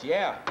 right,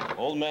 yeah.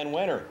 Old man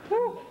Winter.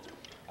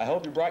 I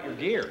hope you brought your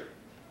gear.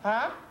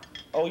 Huh?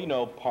 Oh, you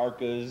know,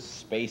 parkas,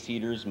 space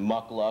heaters,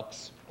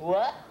 mucklucks.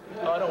 What?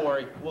 Oh, don't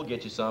worry. We'll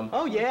get you some.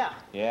 Oh, yeah.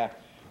 Yeah,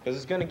 because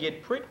it's going to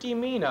get pretty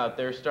mean out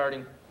there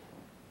starting,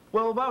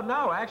 well, about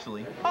now,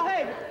 actually. Oh,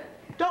 hey,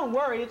 don't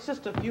worry. It's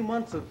just a few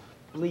months of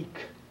bleak,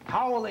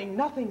 howling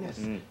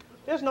nothingness.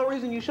 There's no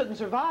reason you shouldn't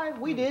survive.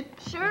 We did.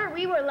 Sure,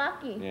 we were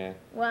lucky. Yeah.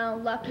 Well,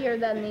 luckier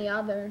than the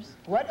others.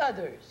 What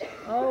others?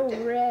 Oh,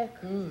 Rick.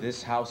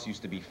 This house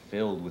used to be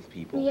filled with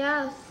people.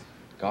 Yes.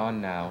 Gone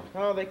now.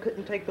 Oh, they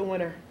couldn't take the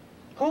winter.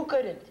 Who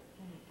couldn't?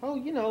 Oh,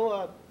 you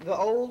know, the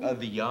old.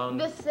 The young.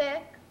 The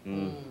sick.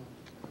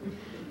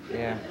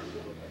 Yeah.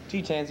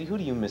 Gee, Tansy, who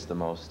do you miss the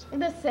most?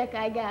 The sick,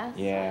 I guess.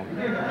 Yeah.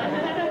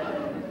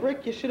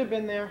 Rick, you should have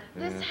been there.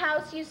 This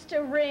house used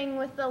to ring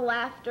with the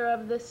laughter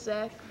of the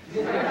sick.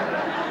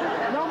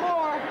 No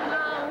more.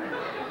 No.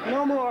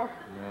 No more.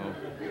 No.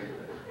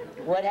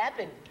 What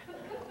happened?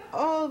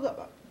 Oh,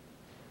 the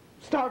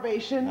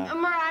starvation.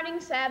 Marauding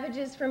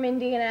savages from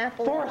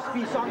Indianapolis. Forest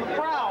beasts on the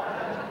prowl,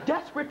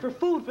 desperate for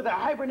food for their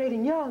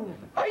hibernating young.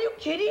 Are you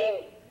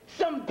kidding?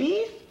 Some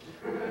beasts?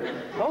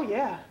 Oh,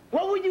 yeah.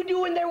 What would you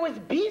do when there was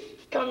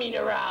beasts coming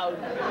around?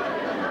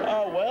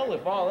 Oh, well,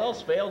 if all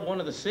else failed, one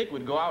of the sick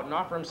would go out and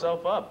offer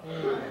himself up.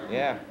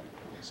 Yeah.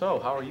 So,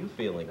 how are you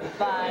feeling?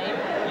 Fine.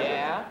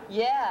 Yeah?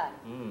 Yeah.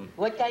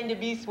 What kind of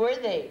beasts were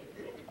they?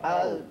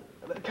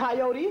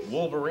 Coyotes?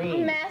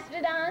 Wolverine.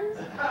 Mastodons?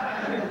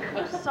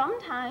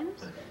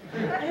 Sometimes.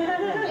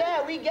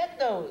 Yeah, we get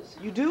those.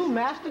 You do?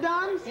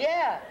 Mastodons?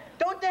 Yeah.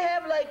 Don't they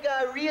have, like,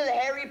 real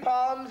hairy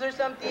palms or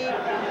something?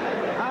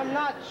 I'm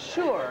not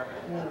sure.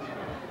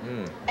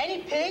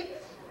 Any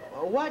pigs?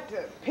 What?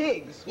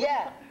 Pigs?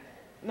 Yeah.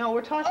 No,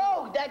 we're talking...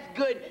 Oh, that's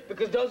good,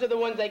 because those are the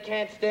ones I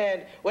can't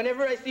stand.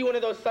 Whenever I see one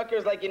of those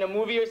suckers, like in a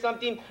movie or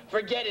something,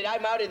 forget it.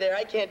 I'm out of there.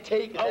 I can't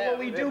take Oh, well, them.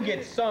 we do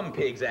get some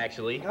pigs,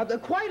 actually.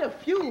 Quite a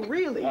few,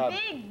 really.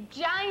 Big,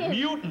 giant,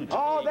 Mutant.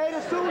 Oh, they'd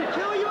as soon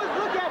kill you as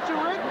look at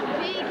you, Rick.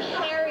 big,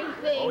 hairy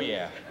things. Oh,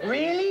 yeah.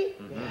 Really?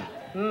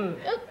 Ooh,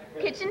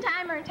 kitchen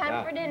timer,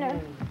 time for dinner.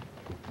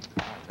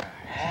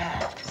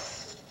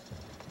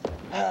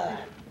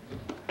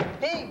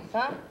 Pigs,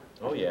 huh?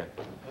 Oh, yeah.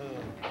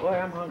 Boy,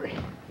 I'm hungry.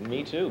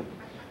 Me too.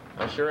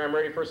 I'm sure I'm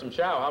ready for some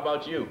chow. How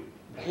about you?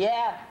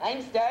 Yeah,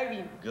 I'm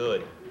starving.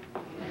 Good.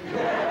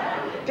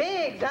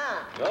 Pigs,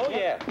 huh? Oh,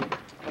 yeah.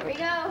 Here we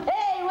go.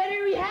 Hey, what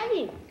are we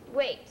having?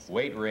 Wait.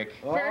 Wait, Rick.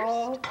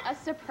 First, a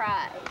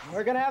surprise.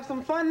 We're gonna have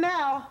some fun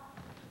now.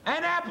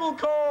 An apple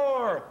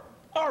core!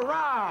 All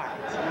right!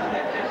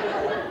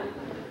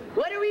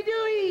 What are we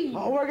doing?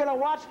 Oh, we're gonna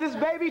watch this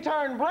baby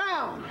turn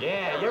brown.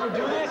 Yeah, you ever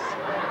do this?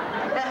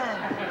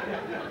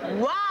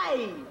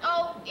 Why?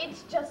 Oh,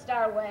 it's just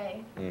our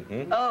way.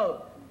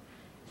 Oh,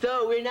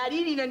 so we're not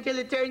eating until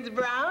it turns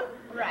brown?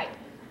 Right.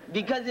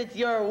 Because it's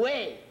your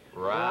way.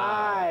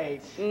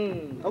 Right.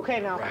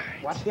 Okay, now,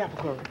 watch the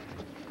apple core.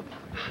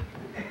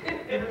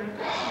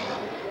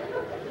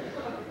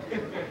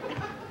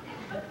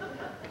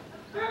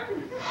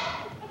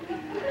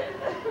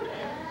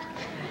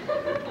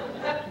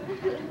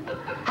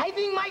 I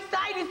think my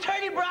side is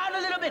turning brown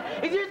a little bit.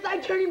 Is your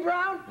side turning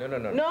brown? No, no,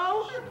 no.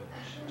 No?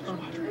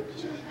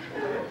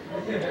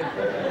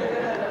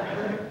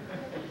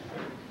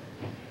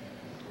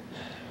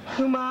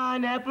 Come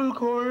on, apple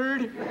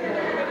cord.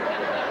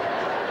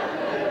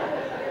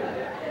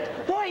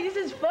 Boy, this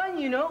is fun,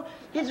 you know.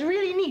 It's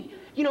really neat.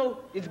 You know,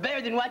 it's better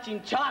than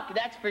watching chalk,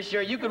 that's for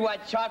sure. You could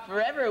watch chalk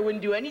forever. It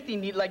wouldn't do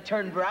anything neat like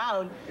turn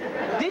brown.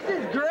 This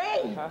is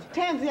great.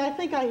 Tansy, I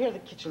think I hear the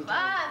kitchen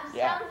timer. Bob,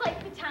 sounds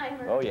like the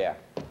timer. Oh, yeah.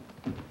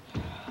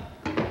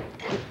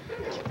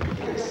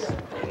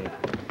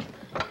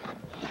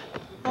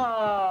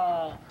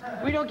 Oh,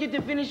 we don't get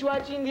to finish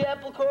watching the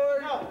apple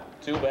cord? No.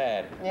 Too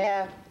bad.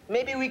 Yeah,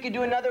 maybe we could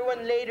do another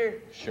one later.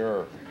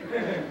 Sure.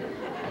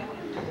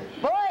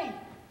 Boy,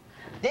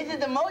 this is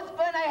the most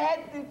fun I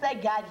had since I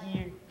got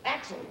here.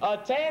 Axel.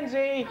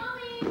 Tansy!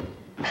 Mommy.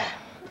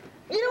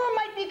 You know what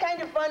might be kind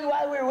of fun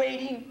while we're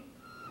waiting?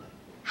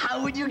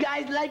 How would you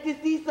guys like to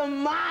see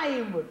some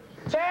mime?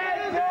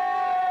 Tansy!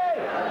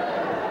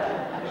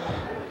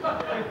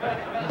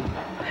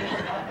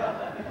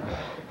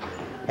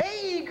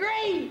 Hey,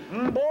 great!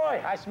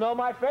 Boy, I smell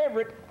my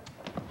favorite.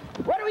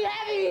 What are we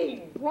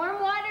having?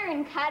 Warm water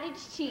and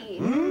cottage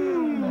cheese.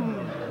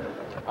 Warm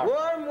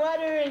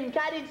water and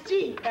cottage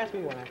cheese. Pass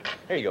me one.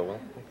 Here you go, Will.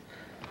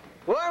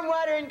 Warm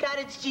water and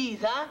cottage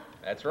cheese, huh?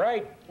 That's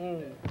right.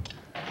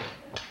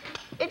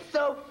 It's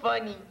so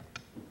funny.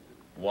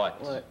 What?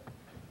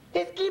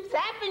 This keeps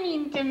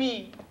happening to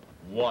me.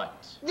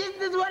 What? This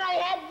is what I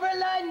had for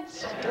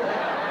lunch.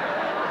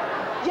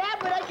 Yeah,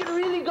 but I could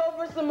really go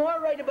for some more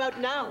right about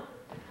now.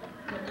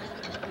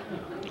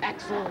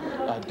 Axel.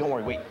 Don't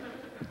worry,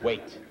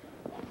 wait.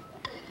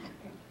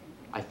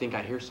 I think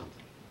I hear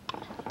something.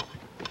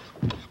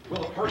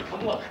 Willum, hurry,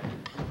 come look.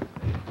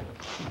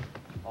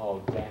 Oh,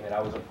 damn it,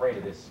 I was afraid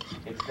of this.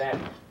 It's them.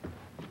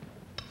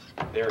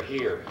 They're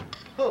here.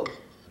 Who?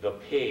 The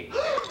pigs.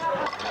 The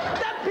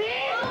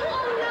pig!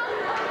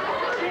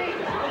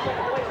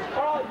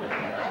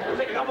 There's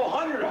like a couple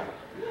hundred of them.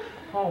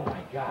 Oh,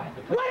 my God.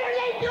 What are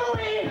they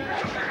doing?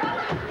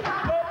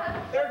 Oh,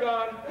 they're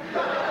gone.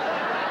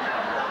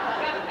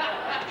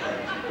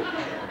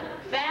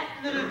 Fast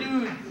little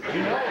dudes.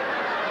 You know?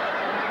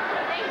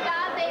 Thank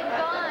God they've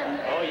gone.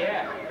 Oh,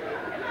 yeah.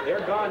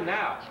 They're gone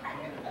now.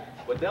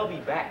 But they'll be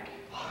back.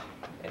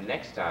 And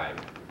next time,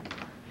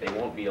 they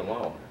won't be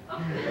alone.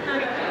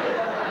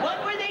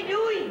 What were they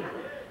doing?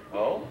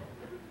 Oh?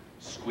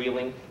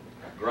 Squealing,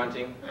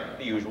 grunting,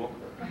 the usual.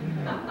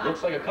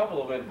 Looks like a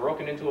couple of them had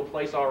broken into a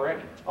place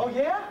already. Oh,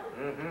 yeah?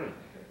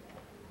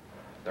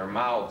 Their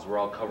mouths were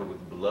all covered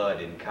with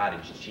blood and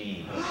cottage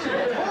cheese.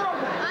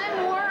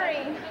 I'm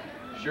worried.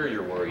 Sure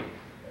you're worried.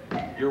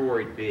 You're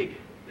worried big.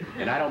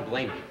 And I don't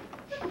blame you.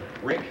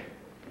 Rick,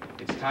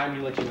 it's time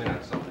to let you in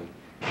on something.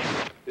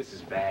 This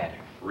is bad,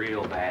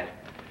 real bad.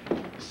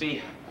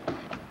 See,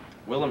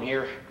 Willum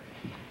here,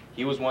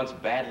 he was once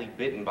badly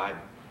bitten by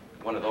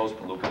one of those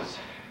palookas.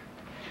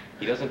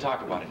 He doesn't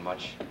talk about it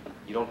much.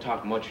 You don't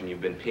talk much when you've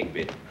been pig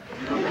bit.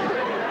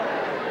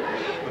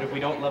 But if we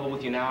don't level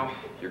with you now,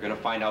 you're gonna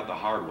find out the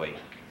hard way.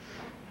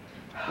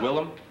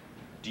 Willum,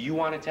 do you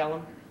want to tell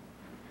him?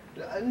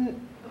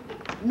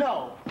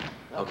 No.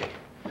 Okay.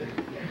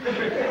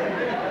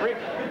 Rick,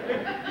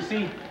 you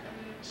see,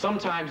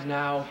 sometimes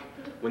now,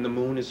 when the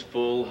moon is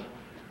full,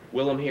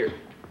 Willum here.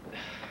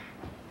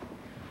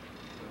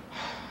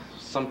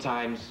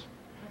 Sometimes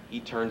he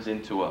turns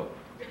into a,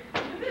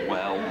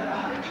 well...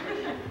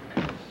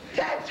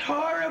 That's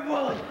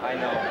horrible! I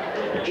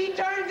know. He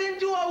turns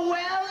into a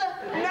well?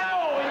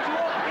 No, into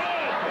a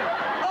pig!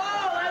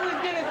 Oh, I was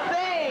gonna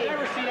say! I've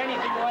never seen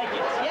anything like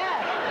it.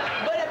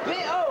 Yeah, but a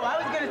pig, oh, I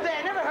was gonna say,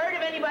 I never heard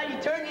of anybody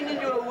turning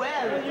into a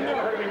well. You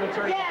never heard of anyone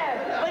turning...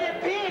 Yeah, but a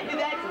pig,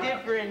 that's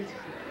different.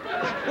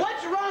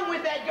 What's wrong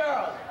with that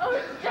girl? Oh,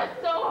 it's just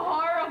so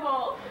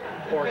horrible.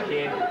 Poor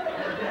kid.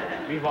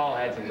 We've all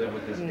had to live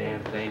with this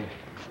damn thing.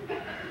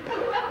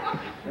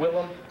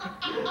 Willum,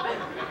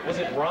 was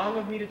it wrong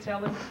of me to tell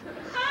him?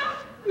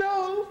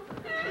 No,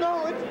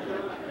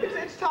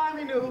 it's time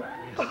he knew.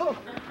 Oh,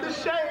 the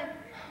shame,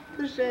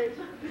 the shame.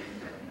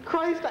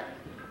 Christ,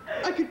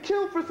 I could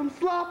kill for some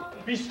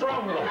slop. Be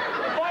strong, Willum.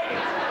 Fight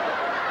it!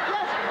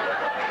 Yes,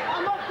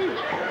 I must be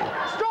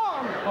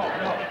strong. Oh,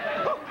 no.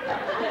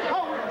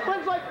 Oh,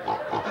 friends like,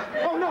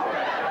 oh no.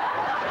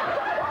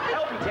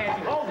 Help me,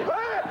 Tansy, hold it.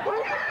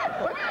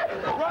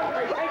 Run,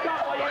 Rick, take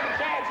off while you have a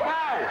chance,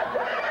 now.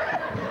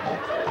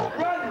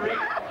 Run, Rick.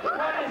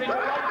 Run as if your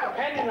life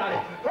depended on it.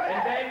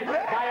 And then,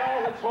 by all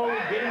that's holy,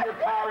 get in your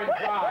car and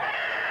drive.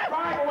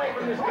 Drive away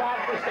from this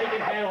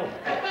godforsaken hell.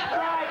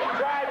 Drive and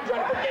drive and try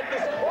to forget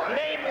this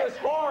nameless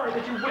horror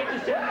that you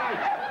witnessed tonight.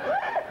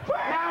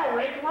 Now,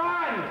 Rick,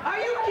 run! Are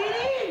you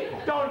kidding?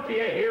 Don't be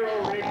a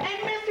hero, Rick.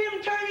 And miss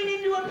him turning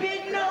into a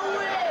pig? No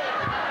way!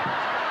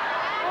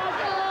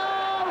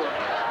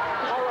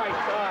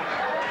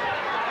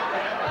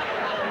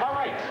 All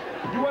right,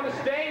 you want to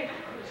stay?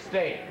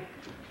 Stay.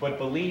 But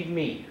believe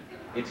me,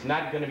 it's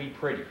not going to be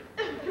pretty.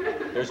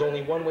 There's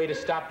only one way to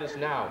stop this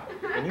now,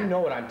 and you know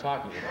what I'm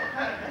talking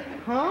about.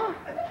 Huh?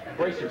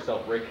 Brace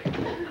yourself, Rick.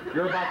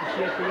 You're about to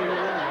see a creative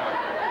world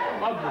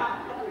now.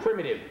 Ugly,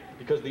 primitive,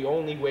 because the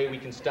only way we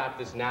can stop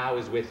this now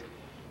is with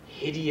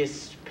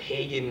hideous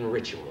pagan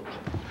ritual.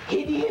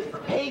 Hideous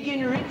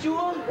pagan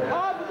ritual?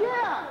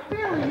 Yeah,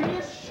 very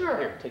hideous, sure.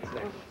 Here, take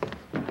that.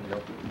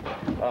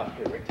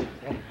 Here, Rick,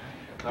 take that.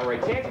 All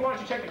right, Tansy, why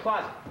don't you check the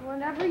closet?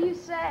 Whatever you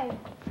say.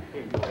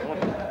 Here you go.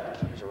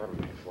 Here's a rubber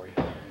band for you.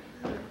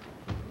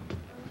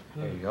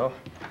 There you go.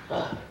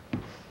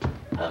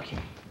 Okay.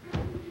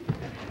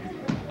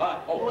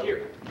 Oh,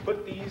 here.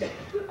 Put these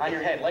on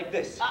your head, like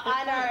this.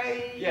 On our...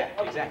 Yeah,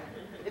 exactly.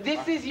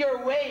 This is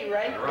your way,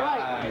 right?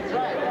 Right.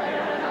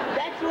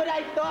 That's what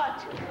I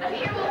thought.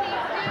 Here will these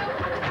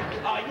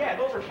do? Yeah,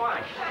 those are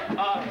fine.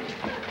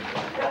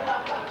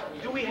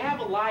 Do we have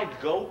a live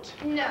goat?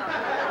 No.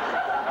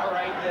 All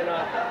right, then,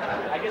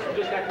 I guess we'll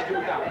just have to do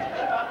without.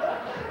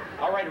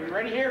 All right, are we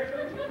ready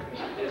here?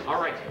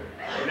 All right.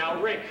 Now,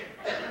 Rick,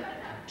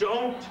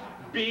 don't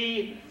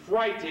be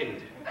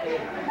frightened. Hey,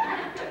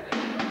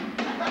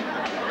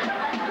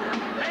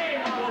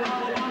 walla,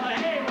 walla, walla,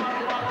 hey,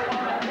 walla, walla,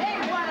 walla. Hey,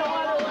 walla,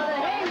 walla, walla,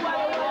 hey,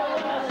 walla,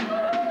 walla,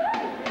 walla.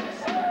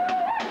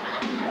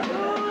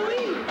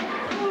 Ooh-wee,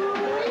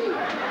 ooh-wee.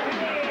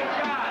 Hey,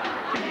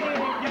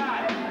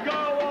 God, go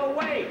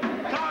away.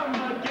 Come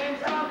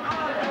against some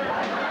other.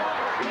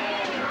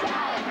 Hey,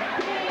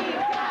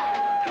 God,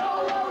 go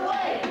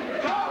away.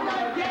 Come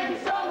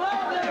against some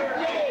other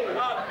day.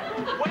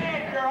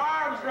 Wave your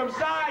arms from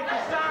side to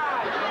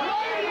side.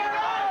 Wave your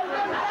arms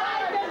from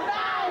side to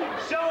side.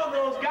 Show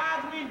those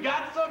gods we've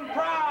got some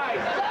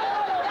pride.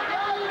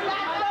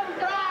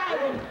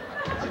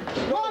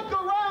 Walk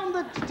around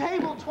the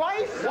table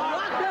twice.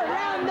 Walk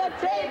around the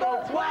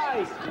table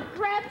twice.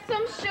 Grab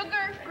some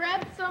sugar,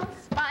 grab some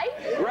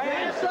spice.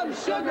 Grab some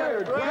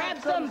sugar.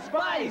 Grab some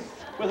spice.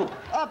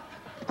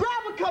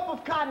 Grab a cup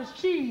of cottage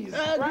cheese.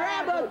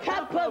 Grab a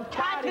cup of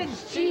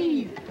cottage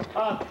cheese.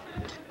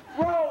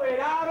 Throw it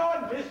out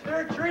on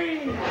Mr. Tree.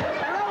 Throw it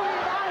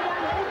out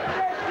on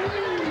Mr.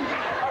 Tree.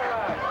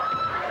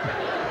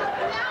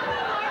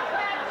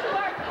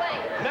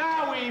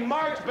 Now we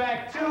march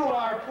back to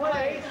our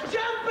place.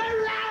 Jump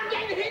around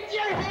and hit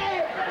your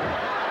head.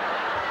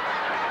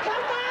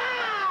 Come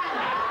on.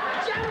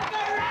 Jump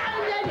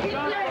around and hit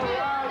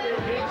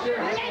your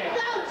head.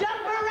 Let's all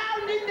jump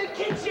around in the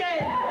kitchen.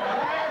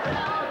 Let's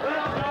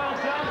all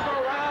jump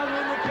around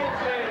in the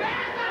kitchen.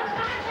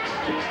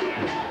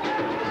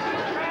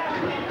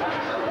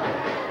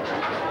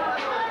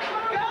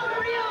 Go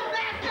real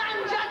fast on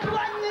just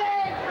one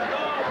leg.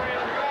 Go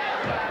real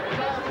fast on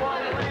just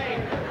one leg.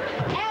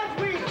 As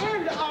we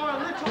end our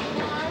little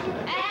rhyme.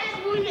 As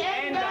we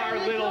end our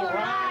little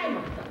rhyme.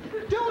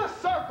 Do a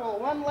circle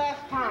one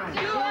last time. Do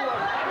a circle.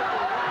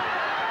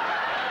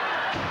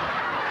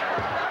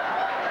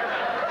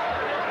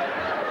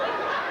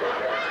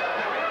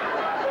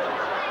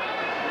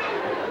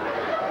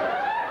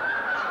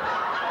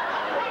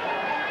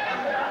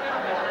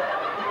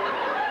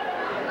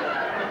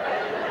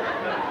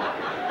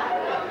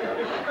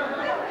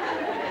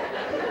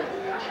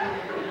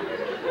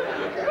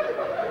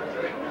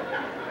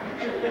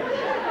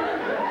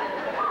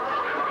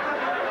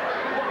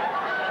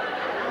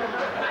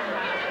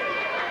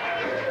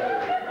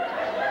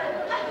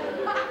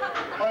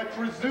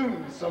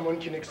 someone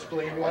can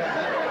explain why I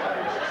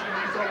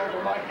have cheese all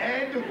over my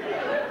head?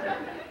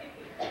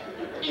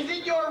 Is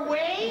it your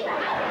way?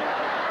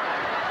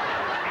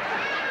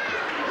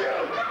 You!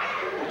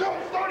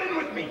 Don't start in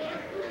with me!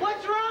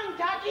 What's wrong,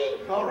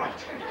 Taki? All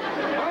right.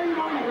 I'm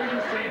going to hear you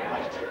say it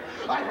right.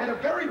 I've had a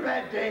very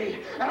bad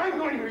day, and I'm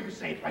going to hear you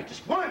say it right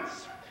just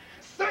once.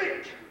 Say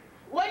it!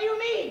 What do you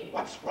mean?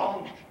 What's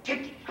wrong,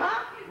 Tiki?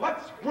 Huh?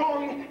 What's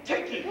wrong,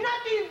 Tiki?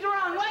 Nothing's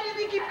wrong. Why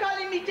does he keep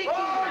calling me Tiki? Oh,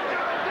 God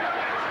damn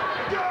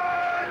it!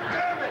 God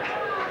damn it!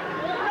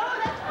 No,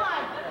 that's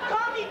fine.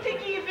 Call me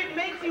Tiki if it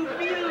makes you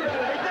feel good.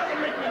 It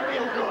doesn't make me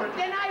feel good.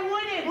 Then I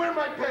wouldn't. Where are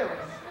my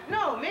parents?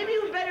 No, maybe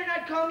you better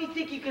not call me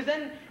Tiki, because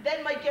then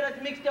that might get us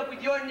mixed up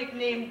with your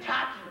nickname,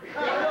 Taki.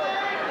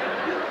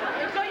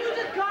 So you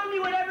just call me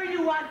whatever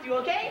you want to,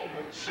 okay?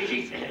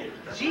 Jesus.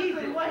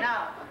 Jesus.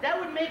 Now, that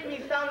would make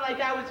me sound like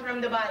I was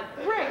from the Bible.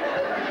 Rick.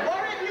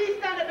 Or at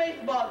least on a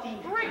baseball team.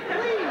 Rick,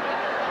 please.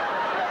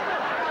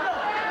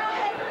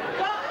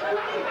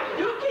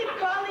 You keep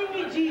calling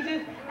me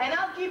Jesus, and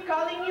I'll keep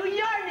calling you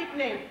your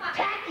nickname,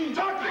 Taki. Wait.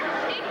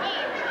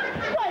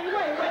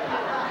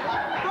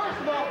 First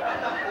of all,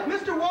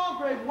 Mr.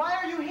 Waldgrave, why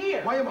are you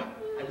here? Why am I?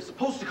 I was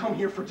supposed to come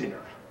here for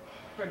dinner.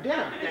 For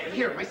dinner?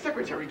 Here, my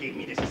secretary gave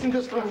me this. Isn't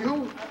this from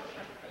you?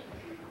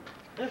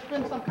 There's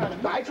been some kind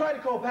of... I tried to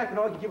call back, and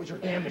all you get was your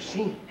damn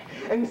machine.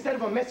 And instead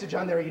of a message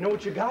on there, you know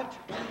what you got?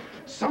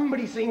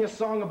 Somebody singing a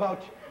song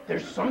about,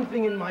 there's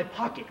something in my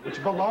pocket which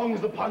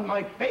belongs upon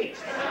my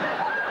face.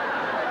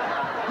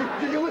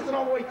 You listen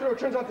all the way through, it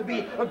turns out to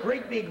be a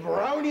great big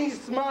brownie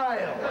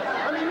smile.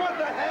 I mean, what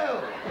the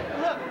hell?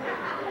 Look,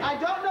 I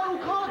don't know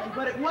who called you,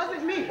 but it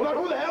wasn't me. Well,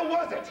 who the hell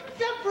was it?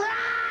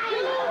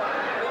 Surprise!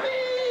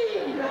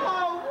 Me!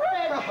 Oh,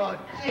 Rick! Oh,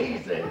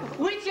 Jesus.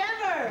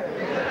 Whichever.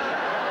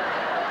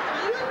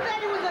 You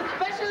said it was a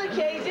special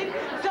occasion,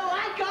 so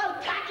I called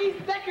Taki's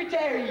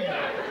secretary.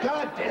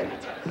 God damn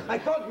it. I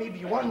thought maybe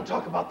you wanted to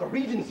talk about the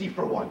Regency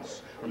for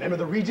once. Remember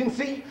the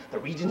Regency? The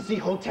Regency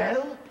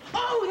Hotel?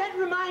 Oh, that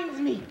reminds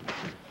me.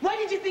 What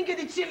did you think of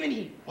the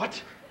chimney?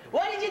 What?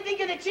 What did you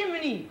think of the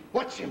chimney?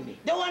 What chimney?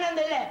 The one on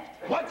the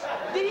left. What?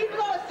 Did he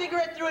blow a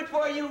cigarette through it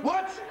for you?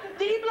 What?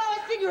 Did he blow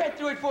a cigarette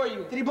through it for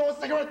you? Did he blow a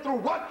cigarette through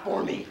what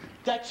for me?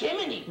 The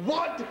chimney.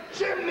 What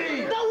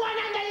chimney? The one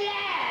on the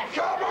left.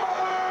 Come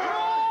on!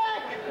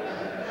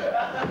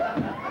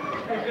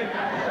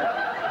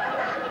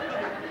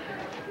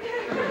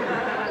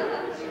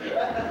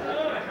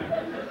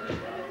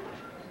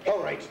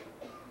 All right.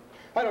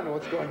 I don't know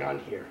what's going on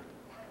here.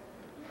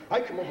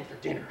 I come over for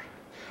dinner.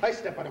 I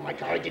step out of my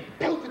car. I get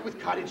pelted with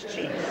cottage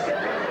cheese.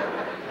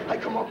 I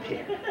come up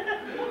here.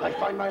 I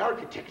find my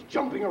architect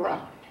jumping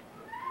around.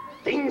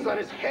 Things on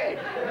his head.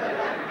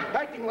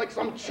 Acting like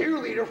some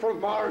cheerleader from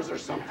Mars or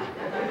something.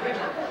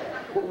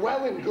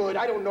 Well and good.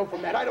 I don't know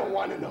from that. I don't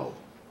want to know.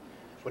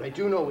 What I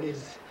do know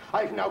is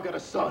I've now got a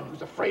son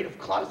who's afraid of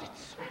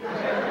closets.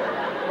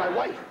 My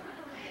wife.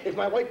 If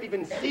my wife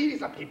even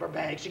sees a paper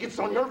bag, she gets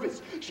so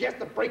nervous, she has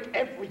to break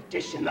every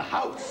dish in the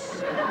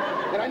house.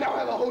 And I now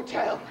have a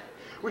hotel,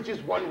 which is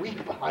 1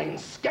 week behind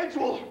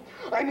schedule.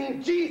 I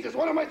mean, Jesus,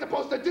 what am I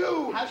supposed to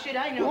do? How should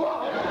I know?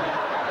 Whoa.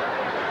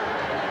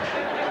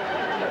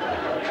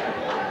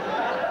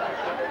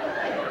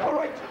 All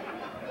right,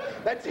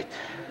 that's it.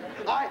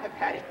 I have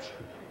had it.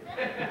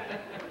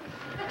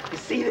 You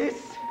see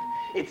this?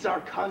 It's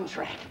our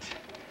contract.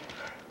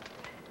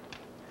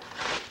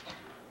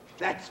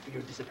 That's for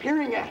your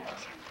disappearing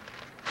act.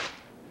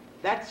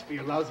 That's for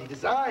your lousy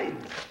design.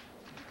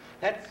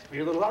 That's for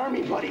your little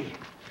army buddy.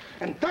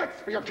 And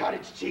that's for your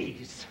cottage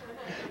cheese.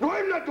 No,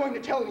 I'm not going to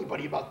tell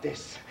anybody about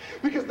this,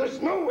 because there's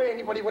no way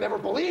anybody would ever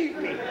believe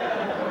me.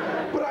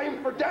 But I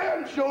am for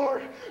damn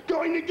sure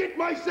going to get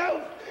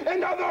myself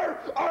another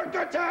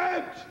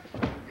architect!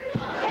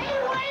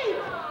 Hey, wait!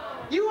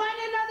 You want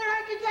another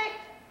architect?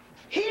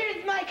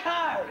 Here's my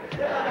card.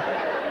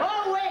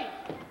 Oh, wait.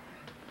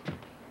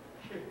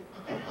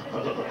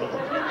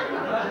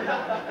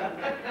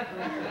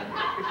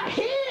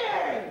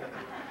 Here!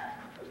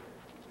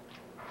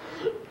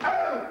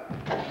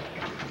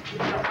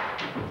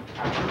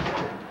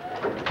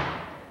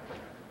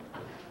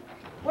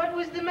 What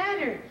was the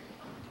matter?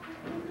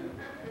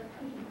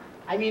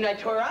 I mean, I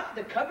tore off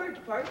the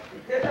cupboard part.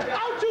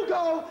 Out you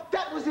go!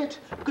 That was it.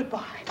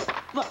 Goodbye.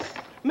 Look,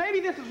 maybe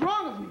this is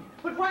wrong of me,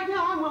 but right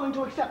now I'm willing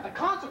to accept the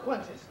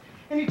consequences.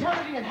 An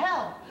eternity in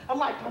hell, a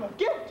lifetime of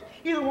guilt.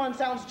 Either one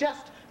sounds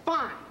just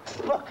fine.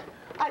 Look,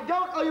 I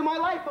don't owe you my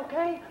life,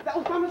 okay? That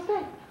was my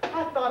mistake.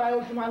 I thought I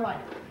owed you my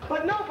life.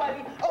 But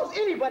nobody owes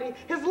anybody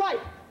his life,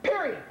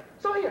 period.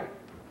 So here,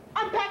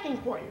 I'm packing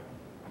for you.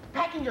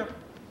 Packing your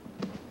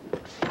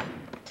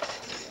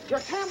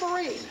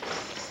tambourine.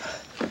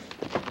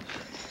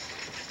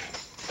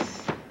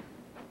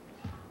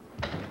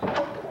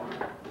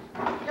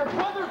 Your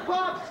brother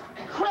Bob's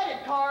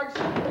credit cards.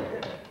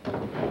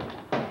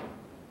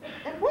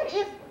 And what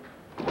is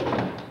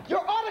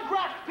your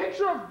autographed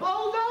picture of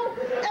Bozo?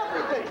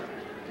 Everything.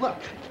 Look,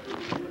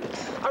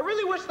 I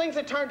really wish things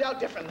had turned out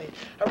differently.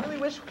 I really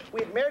wish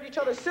we had married each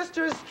other's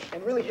sisters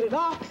and really hit it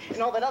off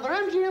and all that other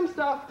MGM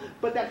stuff,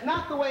 but that's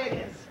not the way it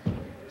is.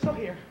 So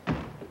here,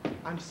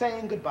 I'm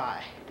saying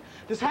goodbye.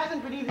 This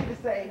hasn't been easy to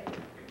say,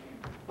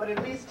 but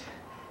at least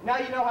now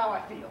you know how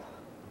I feel.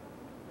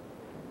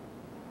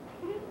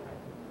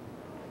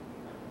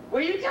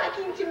 Were you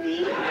talking to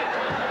me?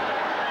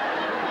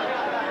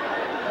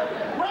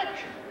 Rick,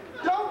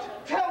 don't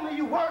tell me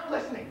you weren't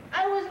listening.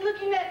 I was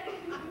looking at...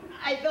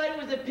 I thought it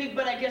was a pig,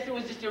 but I guess it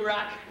was just a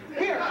rock.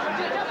 Here,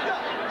 just go.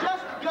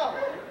 Just go.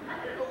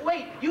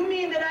 Wait, you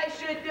mean that I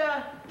should,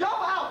 Go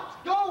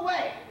out. Go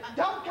away.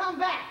 Don't come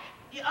back.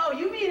 Oh,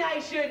 you mean I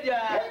should,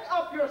 Pick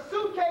up your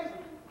suitcase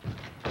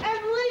and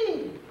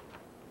leave.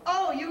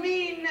 Oh, you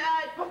mean,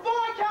 Before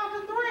I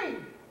count to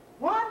 3.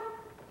 1.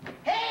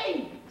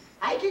 Hey!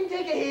 I can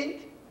take a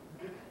hint.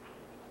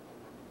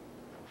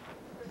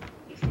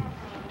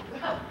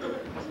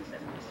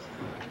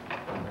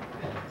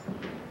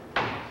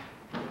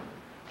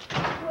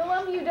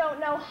 Willum, you don't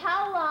know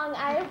how long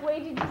I have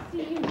waited to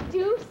see you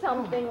do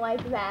something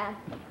like that.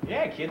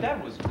 Yeah, kid,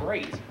 that was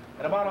great.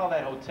 And about all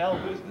that hotel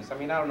business, I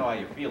mean, I don't know how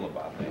you feel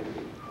about that.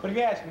 But if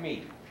you ask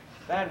me,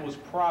 that was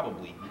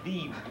probably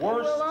the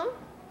worst... Willum?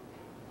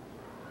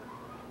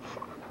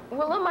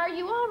 Willum, are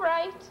you all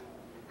right?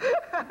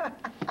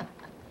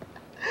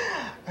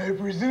 I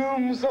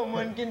presume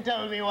someone can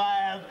tell me why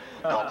I have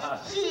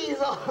Dutch cheese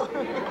on.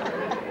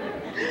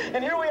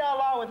 And here we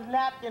all are with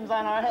napkins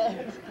on our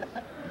heads.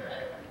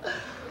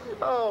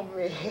 Oh,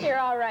 me. You're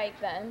all right,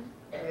 then.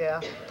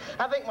 Yeah.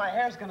 I think my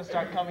hair's gonna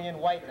start coming in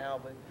white now,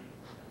 but...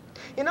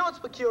 You know what's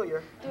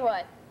peculiar?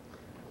 What?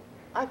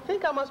 I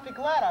think I must be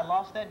glad I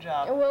lost that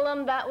job.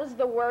 Willum, that was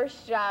the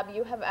worst job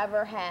you have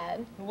ever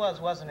had. It was,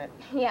 wasn't it?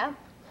 Yeah.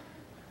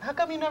 How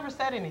come you never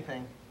said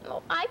anything?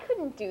 Well, I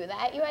couldn't do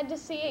that. You had to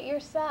see it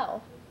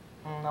yourself.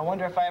 I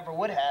wonder if I ever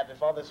would have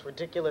if all this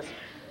ridiculous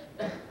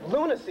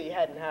lunacy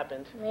hadn't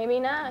happened. Maybe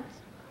not.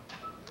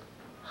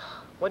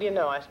 What do you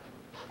know?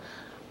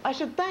 I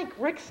should thank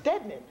Rick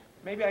Steadman.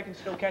 Maybe I can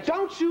still catch...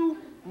 Don't you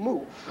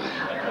move.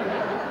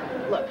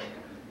 Look,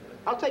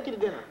 I'll take you to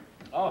dinner.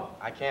 Oh,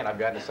 I can't. I've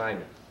got an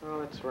assignment. Oh,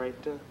 that's right.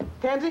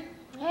 Tansy?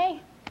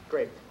 Hey.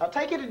 Great. I'll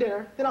take you to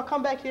dinner, then I'll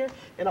come back here,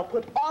 and I'll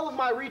put all of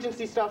my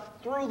Regency stuff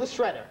through the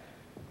shredder.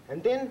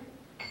 And then,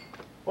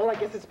 well, I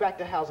guess it's back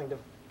to housing.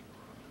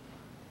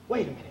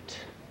 Wait a minute.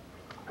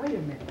 Wait a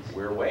minute.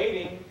 We're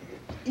waiting.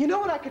 You know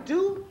what I could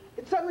do?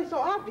 It's suddenly so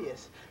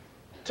obvious.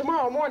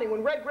 Tomorrow morning,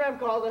 when Red Graham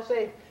calls, I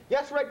say,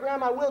 yes, Red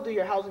Graham, I will do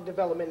your housing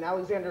development in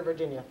Alexandria,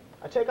 Virginia.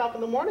 I take off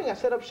in the morning, I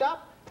set up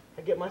shop,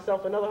 I get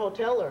myself another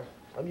hotel or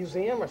a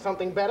museum or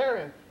something better,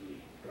 and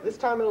this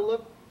time it'll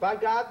look, by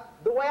God,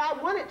 the way I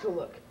want it to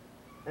look.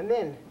 And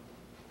then,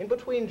 in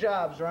between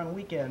jobs or on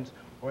weekends,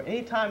 or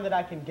any time that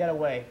I can get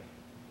away,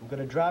 I'm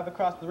gonna drive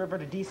across the river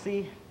to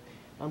D.C.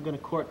 I'm gonna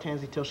court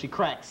Tansy till she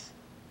cracks.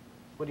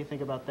 What do you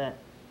think about that?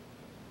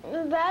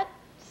 That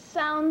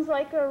sounds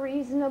like a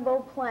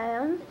reasonable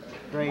plan.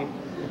 Great.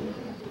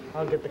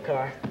 I'll get the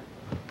car.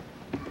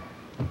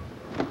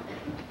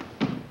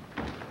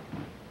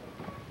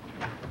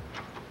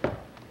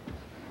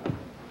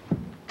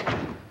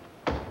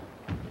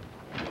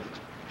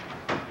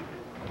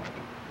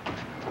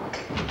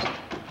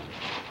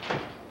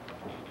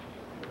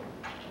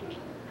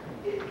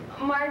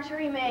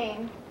 Marjorie,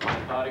 Maine.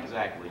 Not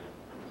exactly.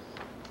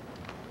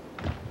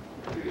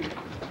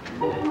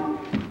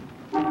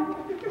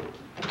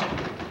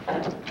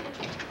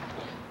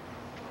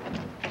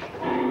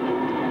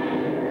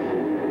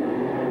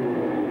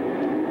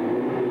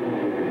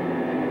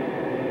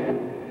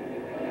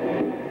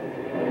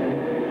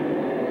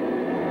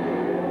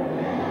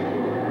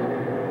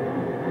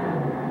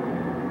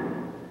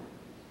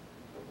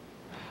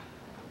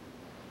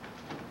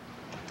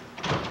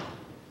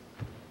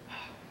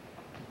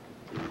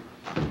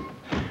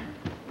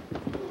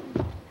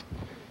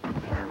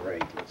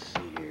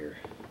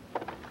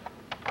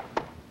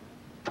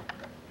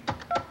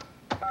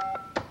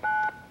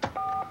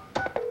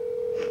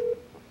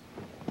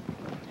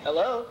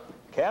 Hello?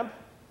 Kemp?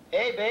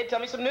 Hey, babe, tell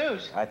me some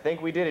news. I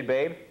think we did it,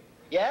 babe.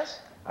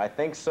 Yes? I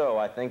think so.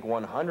 I think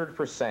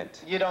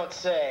 100%. You don't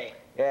say.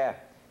 Yeah.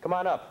 Come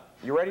on up.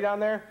 You ready down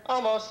there?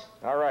 Almost.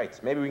 All right.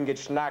 Maybe we can get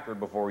schnockered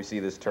before we see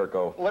this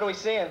turco. What are we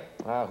seeing?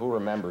 Who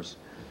remembers?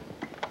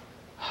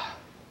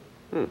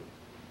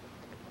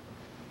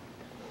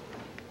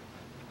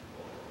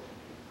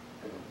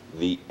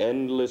 The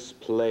Endless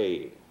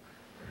Plane.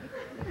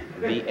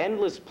 The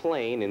Endless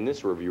Plane, in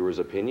this reviewer's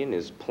opinion,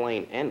 is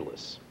plain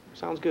endless.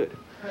 Sounds good.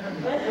 All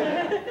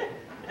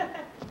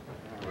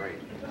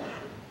right.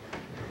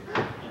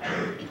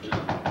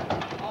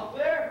 All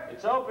clear?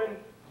 It's open.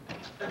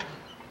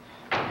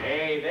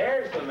 Hey,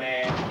 there's the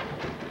man.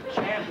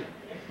 Champ,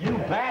 you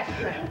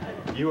bastard.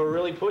 You were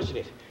really pushing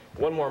it.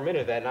 One more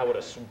minute of that and I would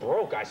have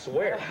broke, I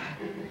swear.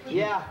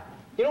 Yeah.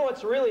 You know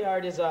what's really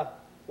hard is,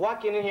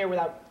 walking in here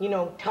without, you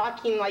know,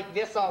 talking like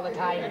this all the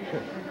time.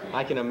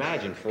 I can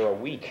imagine for a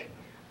week.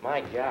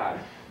 My God.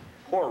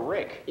 Poor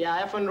Rick. Yeah,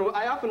 I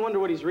often wonder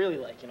what he's really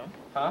like, you know?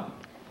 Huh?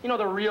 You know,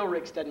 the real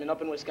Rick Steadman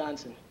up in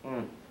Wisconsin.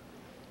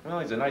 Well,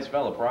 he's a nice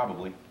fellow,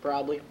 probably.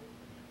 Probably.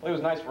 Well, he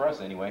was nice for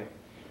us anyway.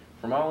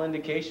 From all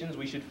indications,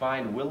 we should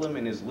find Willum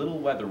and his little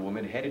weather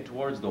woman headed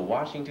towards the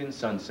Washington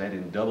sunset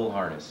in double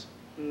harness.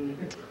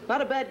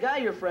 Not a bad guy,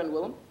 your friend,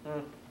 Willum.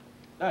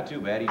 Not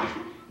too bad. He just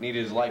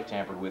needed his life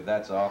tampered with,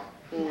 that's all.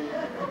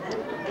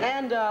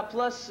 And,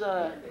 plus,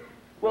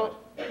 well,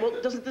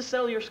 doesn't this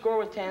settle your score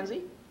with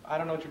Tansy? I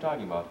don't know what you're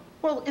talking about.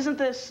 Well, isn't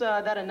this,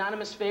 that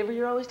anonymous favor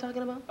you're always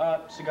talking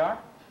about? Cigar?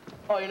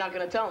 Oh, you're not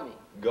gonna tell me?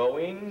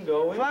 Going.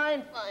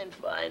 Fine.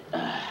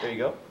 There you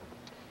go.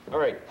 All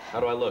right, how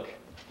do I look?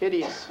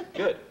 Hideous.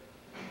 Good.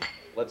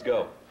 Let's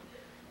go.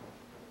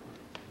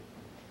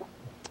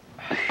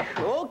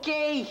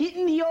 Okay,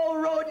 hitting the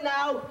old road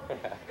now.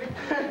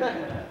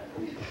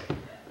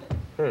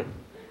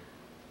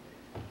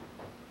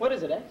 What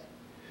is it, X?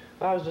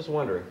 I was just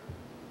wondering,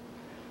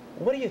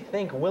 what do you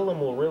think Willum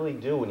will really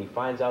do when he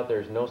finds out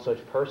there's no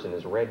such person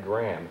as Red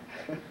Graham?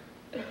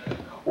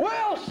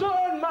 Well,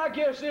 son, my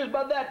guess is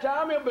by that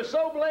time he'll be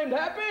so blamed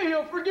happy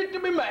he'll forget to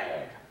be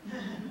mad.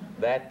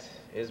 That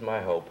is my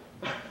hope.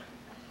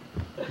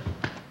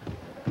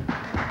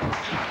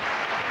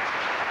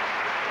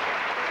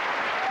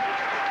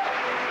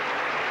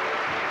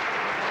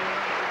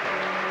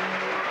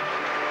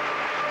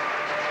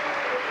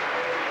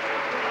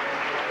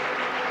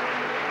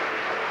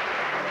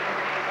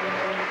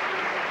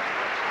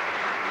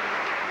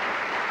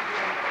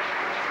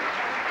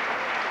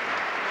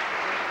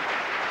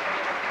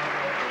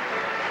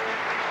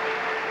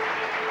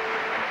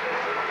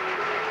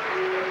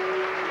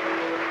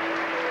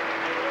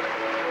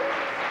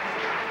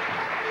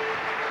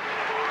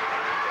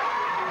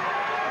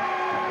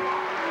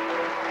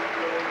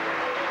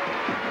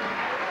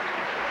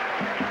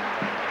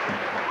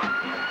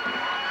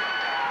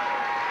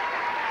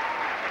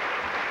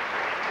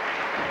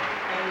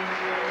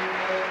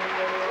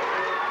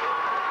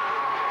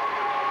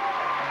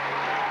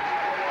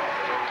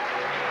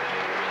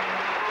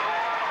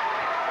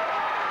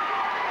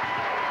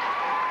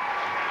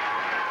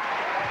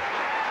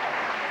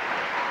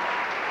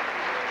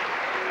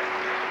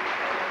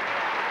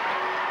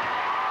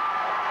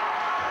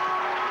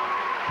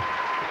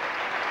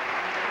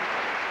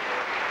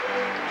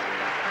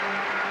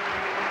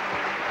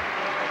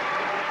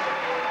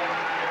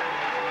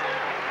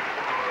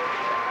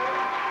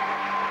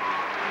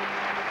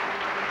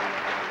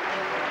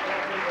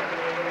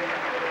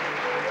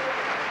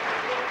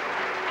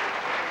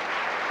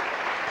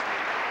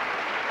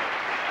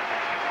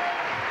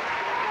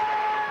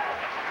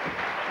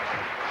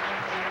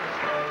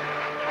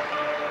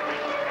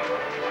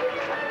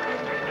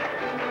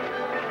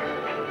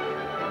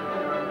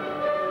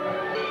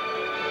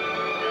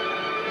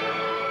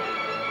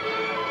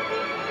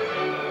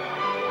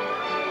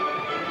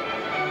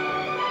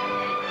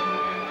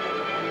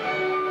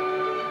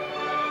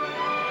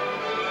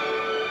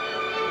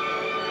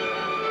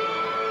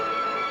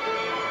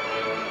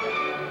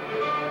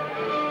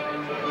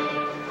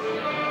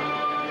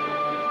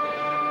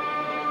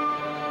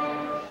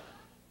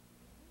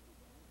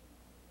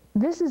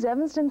 This is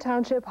Evanston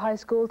Township High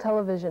School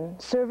Television,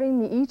 serving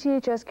the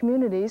ETHS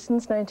community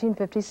since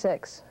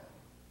 1956.